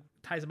flies up,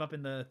 ties him up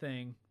in the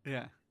thing.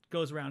 Yeah.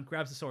 Goes around,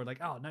 grabs the sword, like,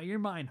 "Oh, no, you're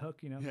mine, Hook."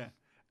 Yeah.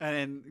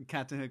 And then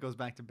Captain Hook goes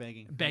back to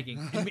begging.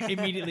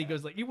 Immediately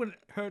goes like, "You wouldn't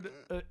hurt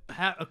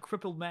a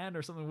crippled man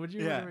or something, would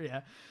you?"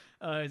 Yeah.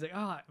 He's like,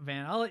 "Oh,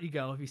 man, I'll let you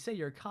go if you say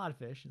you're a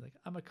codfish." He's like,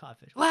 "I'm a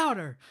codfish."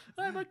 Louder!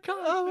 I'm a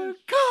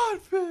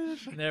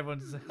codfish. And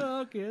everyone's just like,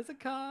 "Okay, it's a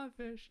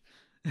codfish."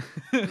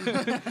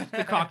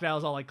 The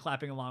crocodile's all like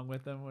clapping along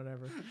with them,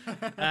 whatever.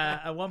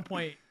 At one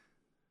point,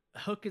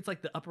 Hook gets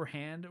like the upper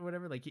hand or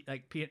whatever,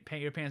 like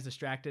Peter Pan's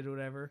distracted or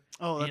whatever.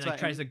 Oh, that's and he right.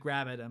 Tries to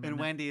grab at him, and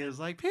Wendy is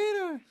like,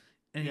 "Peter,"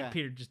 and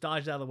Peter just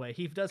dodged out of the way.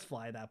 He does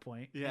fly at that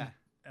point. Yeah.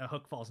 And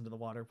Hook falls into the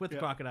water with the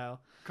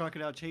crocodile.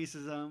 Crocodile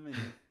chases him, and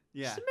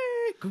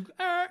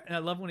and I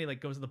love when he like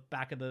goes to the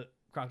back of the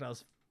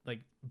crocodile's like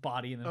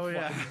body and then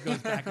goes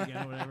back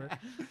again or whatever.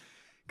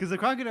 Because the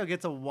crocodile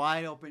gets a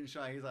wide open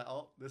shot. He's like,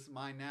 "Oh, this is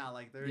mine now."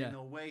 Like there's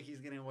no way he's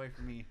getting away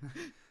from me.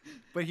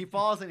 But he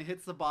falls and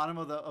hits the bottom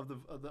of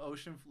the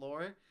ocean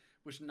floor,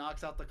 which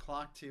knocks out the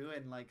clock too,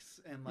 and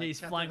he's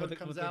Captain flying Hook with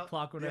comes the out.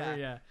 clock,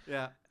 whatever.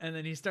 Yeah. And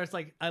then he starts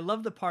like, I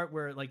love the part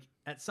where like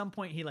at some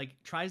point he like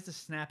tries to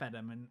snap at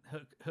him and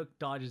Hook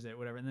dodges it,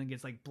 whatever, and then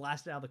gets like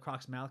blasted out of the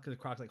croc's mouth because the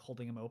croc's like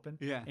holding him open.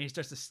 Yeah. And he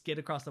starts to skid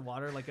across the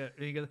water and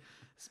he goes,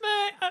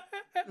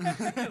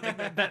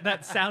 like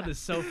that sound is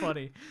so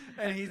funny.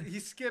 And he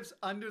skips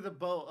under the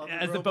boat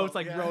as the boat's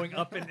like rowing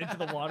up into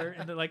the water,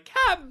 and they're like,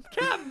 "Cab."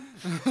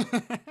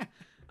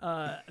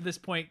 At this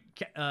point,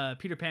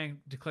 Peter Pan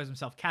declares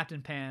himself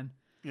Captain Pan.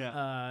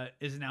 Yeah.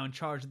 Is now in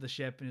charge of the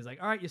ship, and he's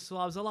like, "All right, you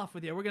slobs, all off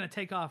with you. We're gonna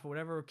take off or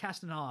whatever. We're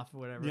casting off or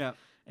whatever." Yeah.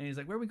 And he's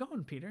like, "Where are we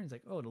going, Peter?" And he's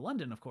like, "Oh, to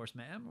London, of course,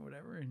 ma'am," or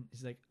whatever. And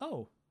he's like,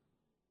 "Oh,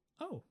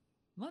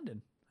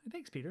 London.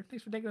 Thanks, Peter.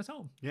 Thanks for taking us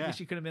home." Yeah. I guess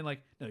you could have been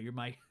like, "No,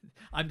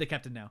 I'm the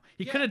captain now."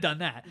 He could have done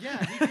that.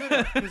 Yeah, he could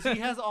have, because he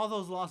has all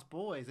those lost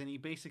boys, and he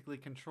basically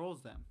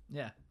controls them.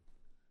 Yeah.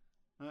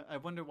 I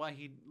wonder why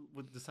he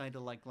would decide to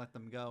like let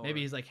them go. Maybe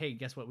or- he's like, hey,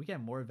 guess what? We can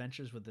have more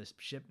adventures with this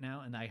ship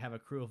now, and I have a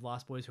crew of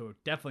Lost Boys who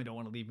definitely don't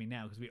want to leave me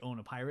now because we own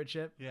a pirate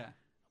ship. yeah.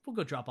 We'll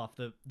go drop off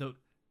the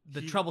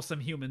He- troublesome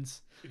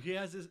humans. He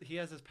has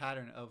this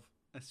pattern of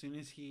as soon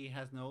as he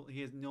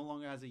no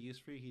longer has a use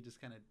for you, he just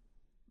kind of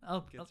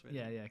Gets rid of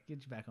Yeah,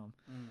 get you back home.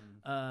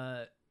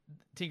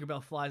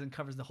 Tinkerbell flies and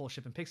covers the whole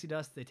ship in pixie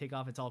dust. They take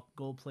off. It's all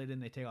gold plated.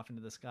 And they take off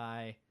into the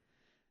sky.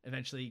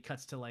 Eventually,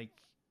 cuts to like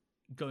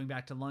going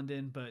back to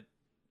London, but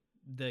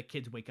the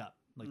kids wake up.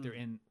 Like they're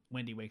in.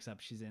 Wendy wakes up.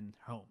 She's in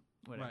home.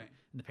 Whatever. Right.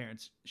 And the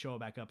parents show her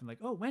back up and like,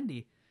 oh,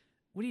 Wendy,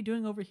 what are you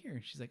doing over here?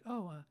 And she's like,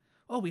 oh,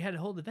 we had a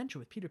whole adventure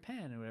with Peter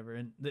Pan or whatever.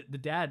 And the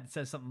dad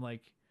says something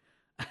like,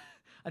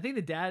 I think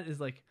the dad is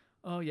like,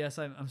 oh yes,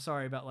 I'm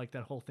sorry about like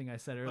that whole thing I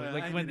said earlier.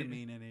 Like I when didn't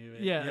mean any of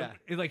it. yeah,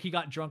 it's like he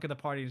got drunk at the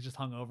party and was just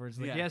hungover. It's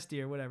like, Yeah. yes,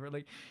 dear, whatever.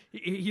 Like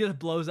he just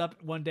blows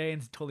up one day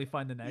and is totally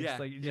fine the next. Yeah,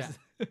 Like yeah. just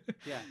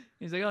Yeah.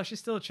 he's like, oh, she's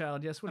still a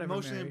child. Yes, whatever.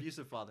 Emotionally Mary.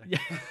 abusive father. Yeah.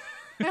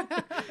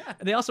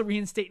 And they also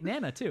reinstate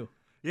Nana too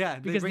Yeah, they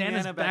because bring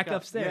Nana's Nana back up.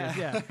 upstairs.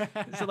 Yeah.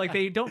 So like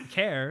they don't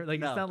care.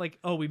 Like No. it's not like,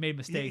 oh, we made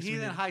mistakes. He's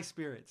We in did- high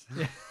spirits.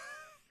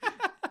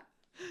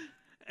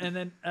 And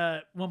then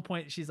at one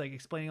point she's like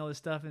explaining all this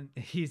stuff, and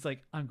he's like,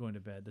 "I'm going to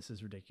bed. This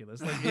is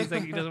ridiculous." Like he's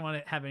like he doesn't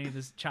want to have any of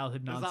this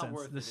childhood not nonsense,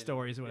 worth the it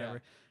stories or anymore.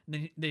 whatever.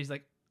 And then he's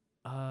like,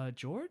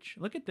 George,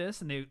 look at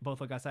this." And they both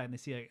look outside and they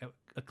see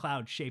a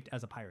cloud shaped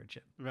as a pirate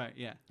ship. Right.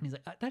 Yeah. And he's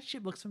like, "That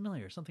ship looks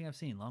familiar. Something I've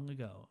seen long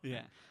ago."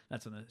 Yeah.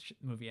 That's when the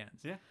movie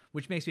ends. Yeah.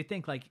 Which makes me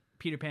think like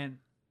Peter Pan,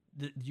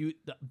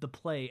 the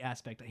play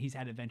aspect. He's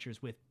had adventures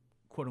with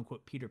quote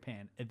unquote Peter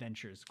Pan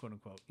adventures, quote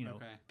unquote. You know,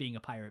 Okay. being a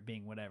pirate,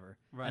 being whatever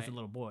as Right. a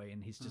little boy,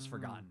 and he's just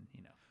forgotten.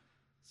 You know.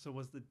 So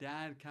was the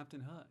dad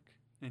Captain Hook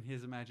in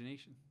his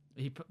imagination?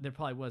 There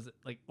probably was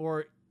like,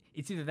 or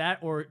it's either that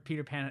or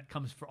Peter Pan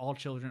comes for all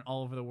children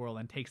all over the world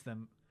and takes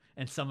them,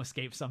 and some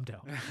escape, some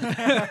don't,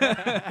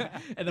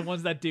 and the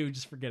ones that do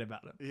just forget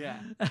about him.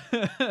 Yeah.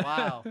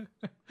 Wow.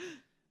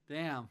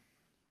 Damn.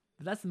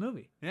 But that's the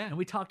movie. Yeah. And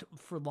we talked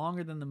for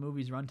longer than the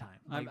movie's runtime.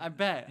 Like, I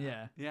bet.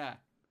 Yeah. Yeah.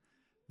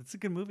 It's a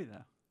good movie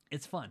though.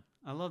 it's fun.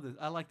 I love this.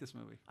 I like this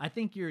movie. I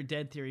think your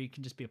dead theory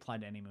can just be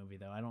applied to any movie,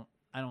 though. I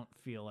don't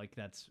feel like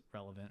that's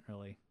relevant,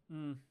 really.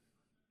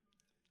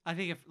 I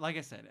think like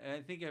I said,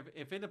 I think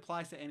if it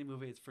applies to any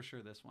movie, it's for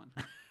sure this one.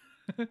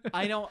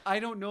 I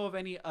don't know of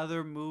any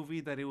other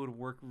movie that it would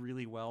work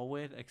really well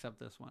with except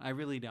this one. I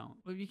really don't.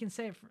 Well, you can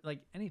say it for like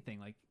anything,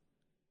 like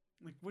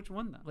Which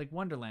one though?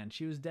 Wonderland.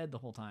 She was dead the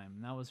whole time.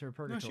 And that was her No,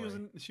 purgatory.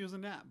 she was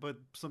in that. But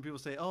some people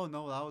say, oh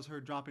no, that was her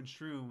dropping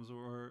shrooms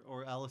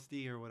or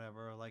LSD or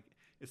whatever. Or like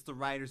it's the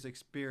writer's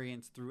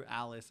experience through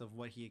Alice of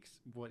what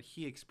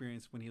he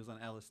experienced when he was on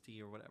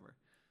LSD or whatever.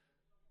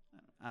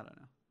 I don't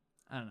know.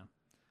 I don't know,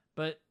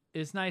 but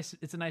it's nice.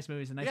 It's a nice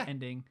movie. It's a nice Yeah.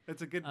 ending.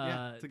 It's a good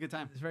it's a good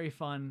time. It's very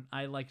fun.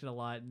 I liked it a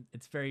lot.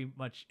 It's very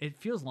much. It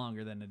feels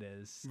longer than it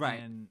is. Right.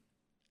 And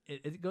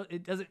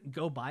it doesn't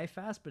go by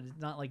fast, but it's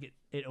not like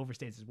it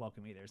overstays its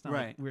welcome either. It's not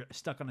like Right. we're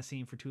stuck on a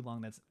scene for too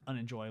long that's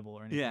unenjoyable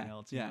or anything Yeah,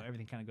 else. yeah. You know,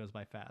 everything kind of goes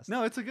by fast.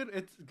 No, it's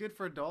good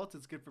for adults.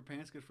 It's good for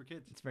parents. Good for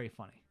kids. It's very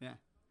funny. Yeah.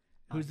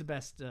 Who's the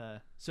best?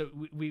 So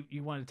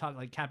you wanted to talk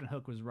like Captain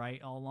Hook was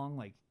right all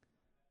along.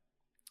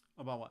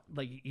 About what?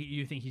 Like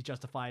you think he's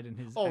justified in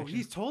his? Oh, actions?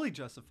 he's totally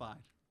justified.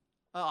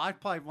 Oh, I'd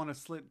probably want to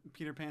slit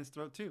Peter Pan's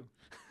throat too.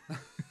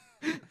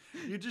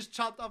 You just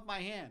chopped off my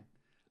hand.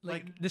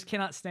 like this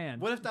cannot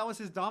stand. What if that was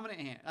his dominant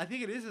hand? I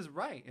think it is his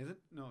right. Is it?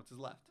 No, it's his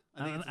left.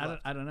 I think it's his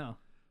left. I don't know.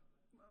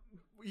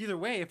 Either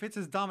way, if it's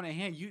his dominant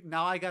hand,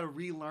 now I got to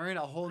relearn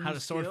a whole new How to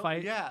sword skill.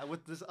 fight? Yeah,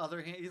 with this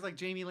other hand, he's like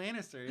Jamie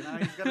Lannister. You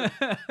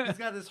know, he's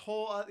got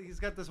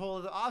this whole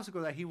other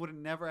obstacle that he would have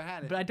never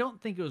had. But I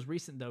don't think it was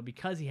recent though,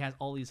 because he has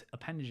all these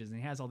appendages and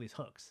he has all these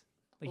hooks.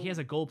 Like he has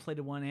a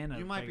gold-plated one and a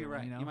You might be regular right.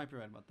 one, you know? You might be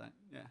right about that.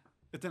 Yeah,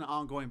 it's an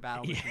ongoing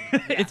battle. Yeah.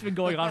 Between them. It's been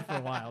going on for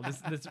a while.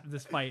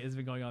 This fight has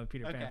been going on with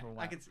Peter Okay, Pan for a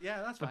while. that's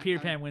fine. But Peter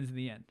Pan wins in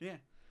the end. Yeah,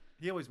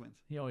 he always wins.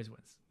 He always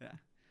wins. Yeah,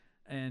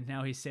 And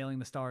now he's sailing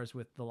the stars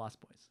with the Lost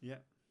Boys. yeah.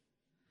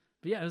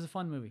 But yeah, it was a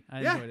fun movie.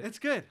 I Yeah, enjoyed it. it's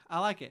good. I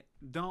like it.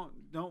 Don't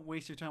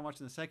waste your time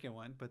watching the second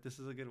one, but this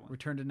is a good one.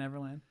 Return to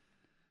Neverland.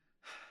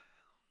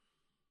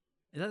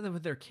 Is that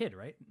with their kid,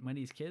 right?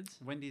 Wendy's kids?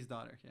 Wendy's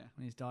daughter, yeah.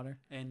 Wendy's daughter?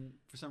 And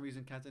for some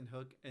reason, Captain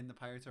Hook and the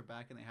pirates are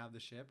back, and they have the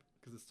ship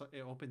because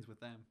it opens with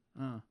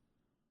them.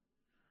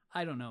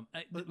 I don't know.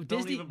 Don't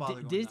Disney even bother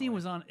going Disney that way.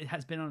 was on. It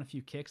has been on a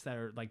few kicks that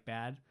are like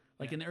bad.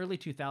 Like Yeah. in the early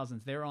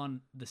 2000s, they're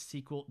on the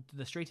sequel,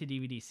 the straight to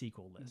DVD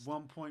sequel list.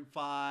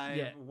 1.5,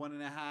 Yeah.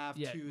 1.5,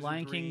 Yeah, 2s, Lion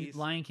and King. 3s.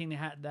 Lion King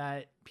had that.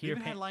 They Peter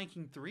even Pan. had Lion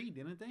King 3,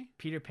 didn't they?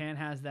 Peter Pan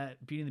has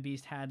that. Beauty and the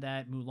Beast had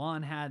that.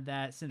 Mulan had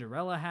that.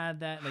 Cinderella had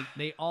that. Like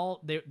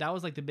that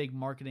was like the big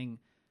marketing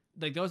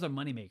like those are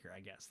moneymaker,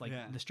 I guess. Like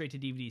Yeah. the straight to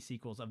DVD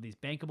sequels of these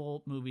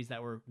bankable movies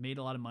that were made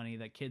a lot of money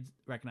that kids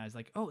recognize.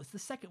 Like, oh, it's the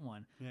second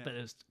one, Yeah. but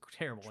it was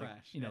terrible. Like,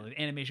 Trash, you know, yeah.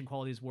 the animation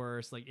quality is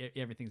worse. Like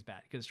everything's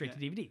bad because straight to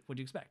DVD. What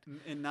do you expect?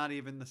 And not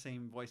even the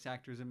same voice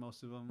actors in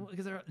most of them. Well,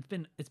 because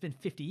it's been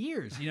 50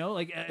 years, you know,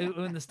 like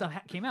when the stuff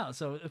came out.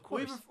 So of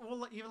course,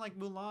 Even like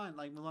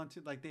Mulan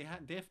 2, like they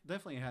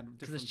definitely had different.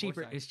 because it's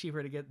cheaper. voice actors. It's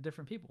cheaper to get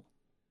different people.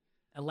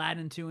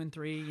 Aladdin 2 and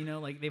 3, you know,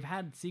 like they've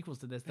had sequels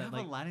to this They that have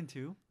like Aladdin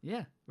 2?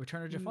 yeah,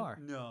 Return of Jafar.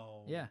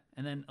 No. Yeah,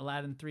 and then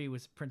Aladdin 3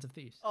 was Prince of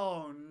Thieves.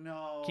 Oh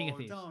no! King of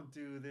Thieves. Don't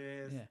do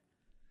this. Yeah.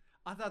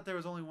 I thought there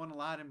was only one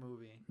Aladdin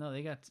movie. No,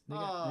 they got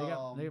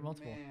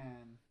multiple.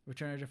 Man.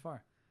 Return of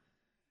Jafar.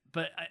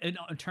 But in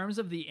terms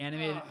of the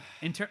animated,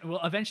 Ugh. well,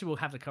 eventually we'll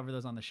have to cover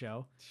those on the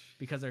show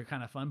because they're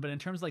kind of fun. But in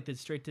terms of like the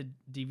straight to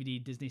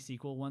DVD Disney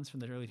sequel ones from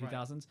the early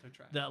 2000s, They're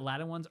trash. the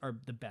Aladdin ones are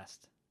the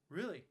best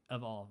Really?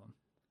 of all of them.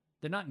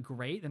 They're not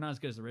great. They're not as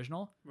good as the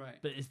original, Right.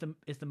 but it's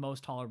the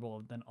most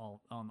tolerable than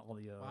all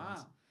the other ones.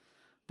 Wow.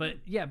 But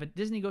yeah, but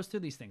Disney goes through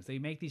these things. They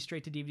make these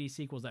straight to DVD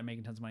sequels that are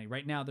making tons of money.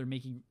 Right now, they're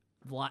making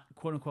quote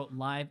unquote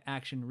live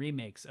action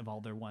remakes of all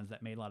their ones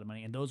that made a lot of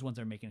money, and those ones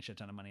are making a shit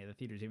ton of money at the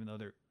theaters, even though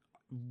they're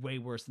way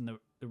worse than the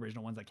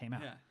original ones that came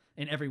out Yeah.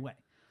 in every way.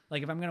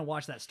 Like if I'm gonna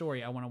watch that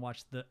story, I want to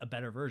watch a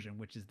better version,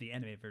 which is the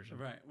animated version.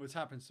 Right. Which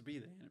happens to be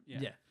the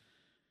Yeah.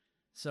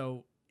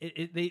 So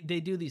they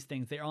do these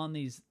things. They're on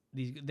these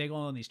they go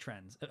on these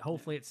trends.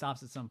 Hopefully it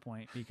stops at some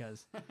point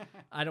because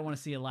I don't want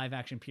to see a live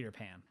action Peter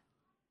Pan.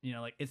 You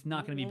know, like it's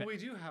not going to be. Well, we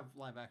do have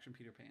live action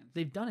Peter Pans.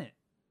 They've done it,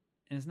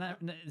 and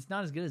it's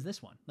not as good as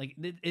this one. Like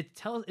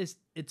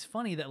it's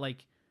funny that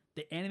like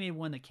the animated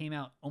one that came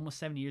out almost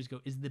 70 years ago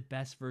is the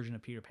best version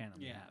of Peter Pan that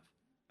we have.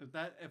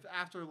 If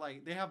after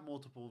like they have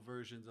multiple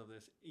versions of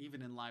this,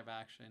 even in live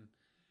action,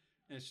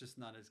 it's just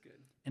not as good.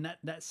 And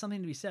that's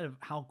something to be said of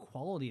how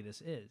quality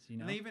this is. You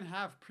know, And they even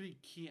have pretty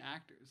key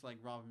actors like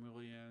Robin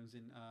Williams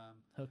and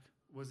Hook.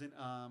 Wasn't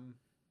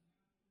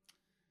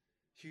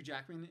Hugh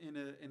Jackman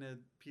in a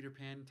Peter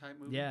Pan type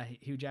movie? Yeah,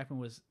 Hugh Jackman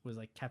was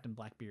like Captain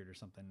Blackbeard or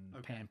something,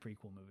 Okay. Pan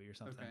prequel movie or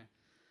something. Okay.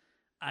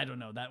 I don't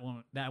know that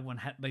one. That one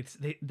had like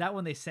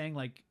they sang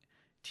like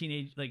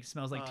teenage like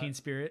smells like Teen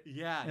Spirit.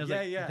 Yeah, And I was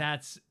like,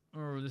 That's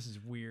this is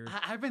weird.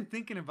 I've been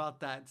thinking about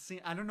that scene.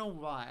 I don't know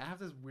why. I have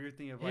this weird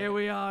thing of like, Here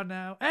we are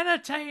now,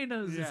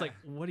 entertainers. Yeah. It's like,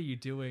 what are you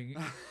doing?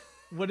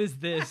 What is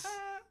this?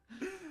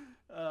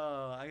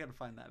 Oh, I gotta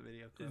find that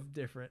video clip. It's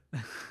different.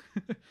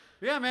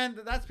 Yeah, man,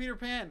 that's Peter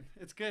Pan.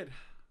 It's good.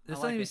 There's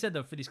I something like to be it. said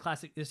though for these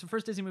classic. It's the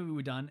first Disney movie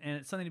we've done, and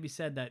it's something to be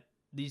said that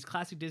these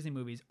classic Disney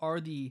movies are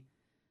the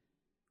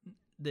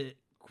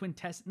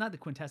not the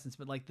quintessence,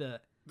 but like They're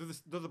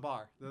the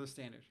bar. They're the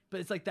standard. But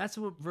it's like that's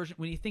what version.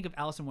 When you think of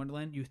Alice in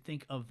Wonderland, you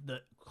think of the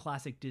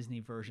classic Disney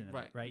version of it,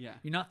 Right, right? yeah.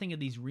 You're not thinking of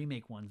these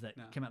remake ones that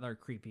No. came out that are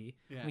creepy.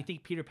 Yeah. When you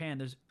think Peter Pan,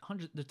 there's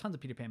tons of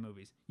Peter Pan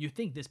movies. You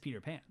think this Peter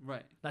Pan.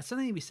 Right. That's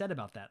something to be said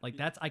about that. Like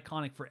that's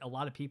iconic for a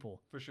lot of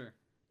people, For sure.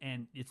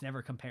 and it's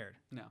never compared.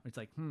 No. It's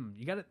like,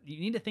 you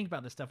need to think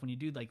about this stuff when you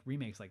do like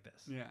remakes like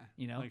this. Yeah.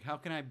 You know? Like, how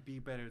can I be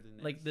better than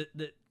this? Like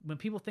the when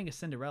people think of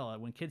Cinderella,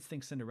 when kids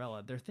think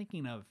Cinderella, they're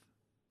thinking of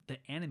the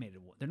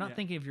animated one. They're not Yeah.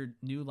 thinking of your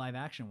new live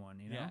action one.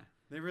 You know? Yeah.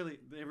 They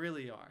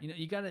really are. You know,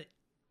 you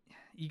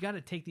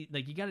gotta take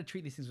you gotta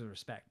treat these things with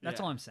respect. That's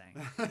Yeah. all I'm saying.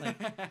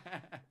 Like,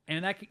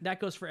 and that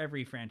goes for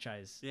every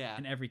franchise, Yeah.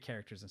 and every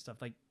characters and stuff.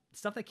 Like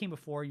stuff that came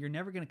before, you're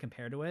never gonna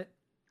compare to it,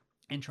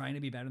 and trying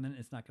to be better than it,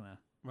 it's not gonna.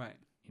 Right.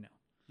 You know.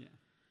 Yeah.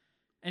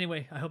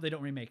 Anyway, I hope they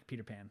don't remake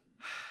Peter Pan.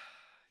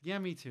 Yeah,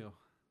 me too.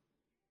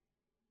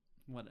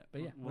 Whatever.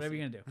 But yeah, We'll whatever see.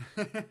 you're gonna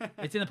do.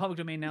 It's in the public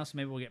domain now, so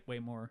maybe we'll get way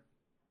more.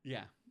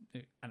 Yeah. I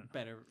don't know.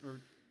 Better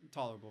or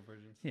tolerable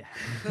versions. Yeah.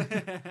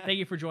 Thank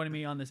you for joining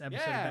me on this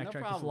episode Yeah, of no Backtrack. It's a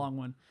problem. long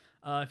one.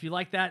 If you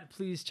like that,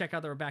 please check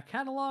out our back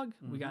catalog.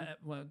 We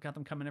Mm-hmm. got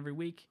them coming every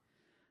week.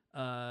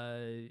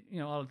 A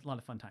lot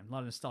of fun time, a lot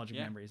of nostalgic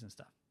Yeah. memories and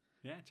stuff.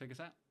 Yeah, check us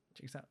out.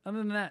 Check us out. Other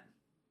than that,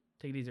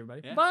 take it easy,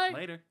 everybody. Yeah, Bye.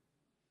 Later.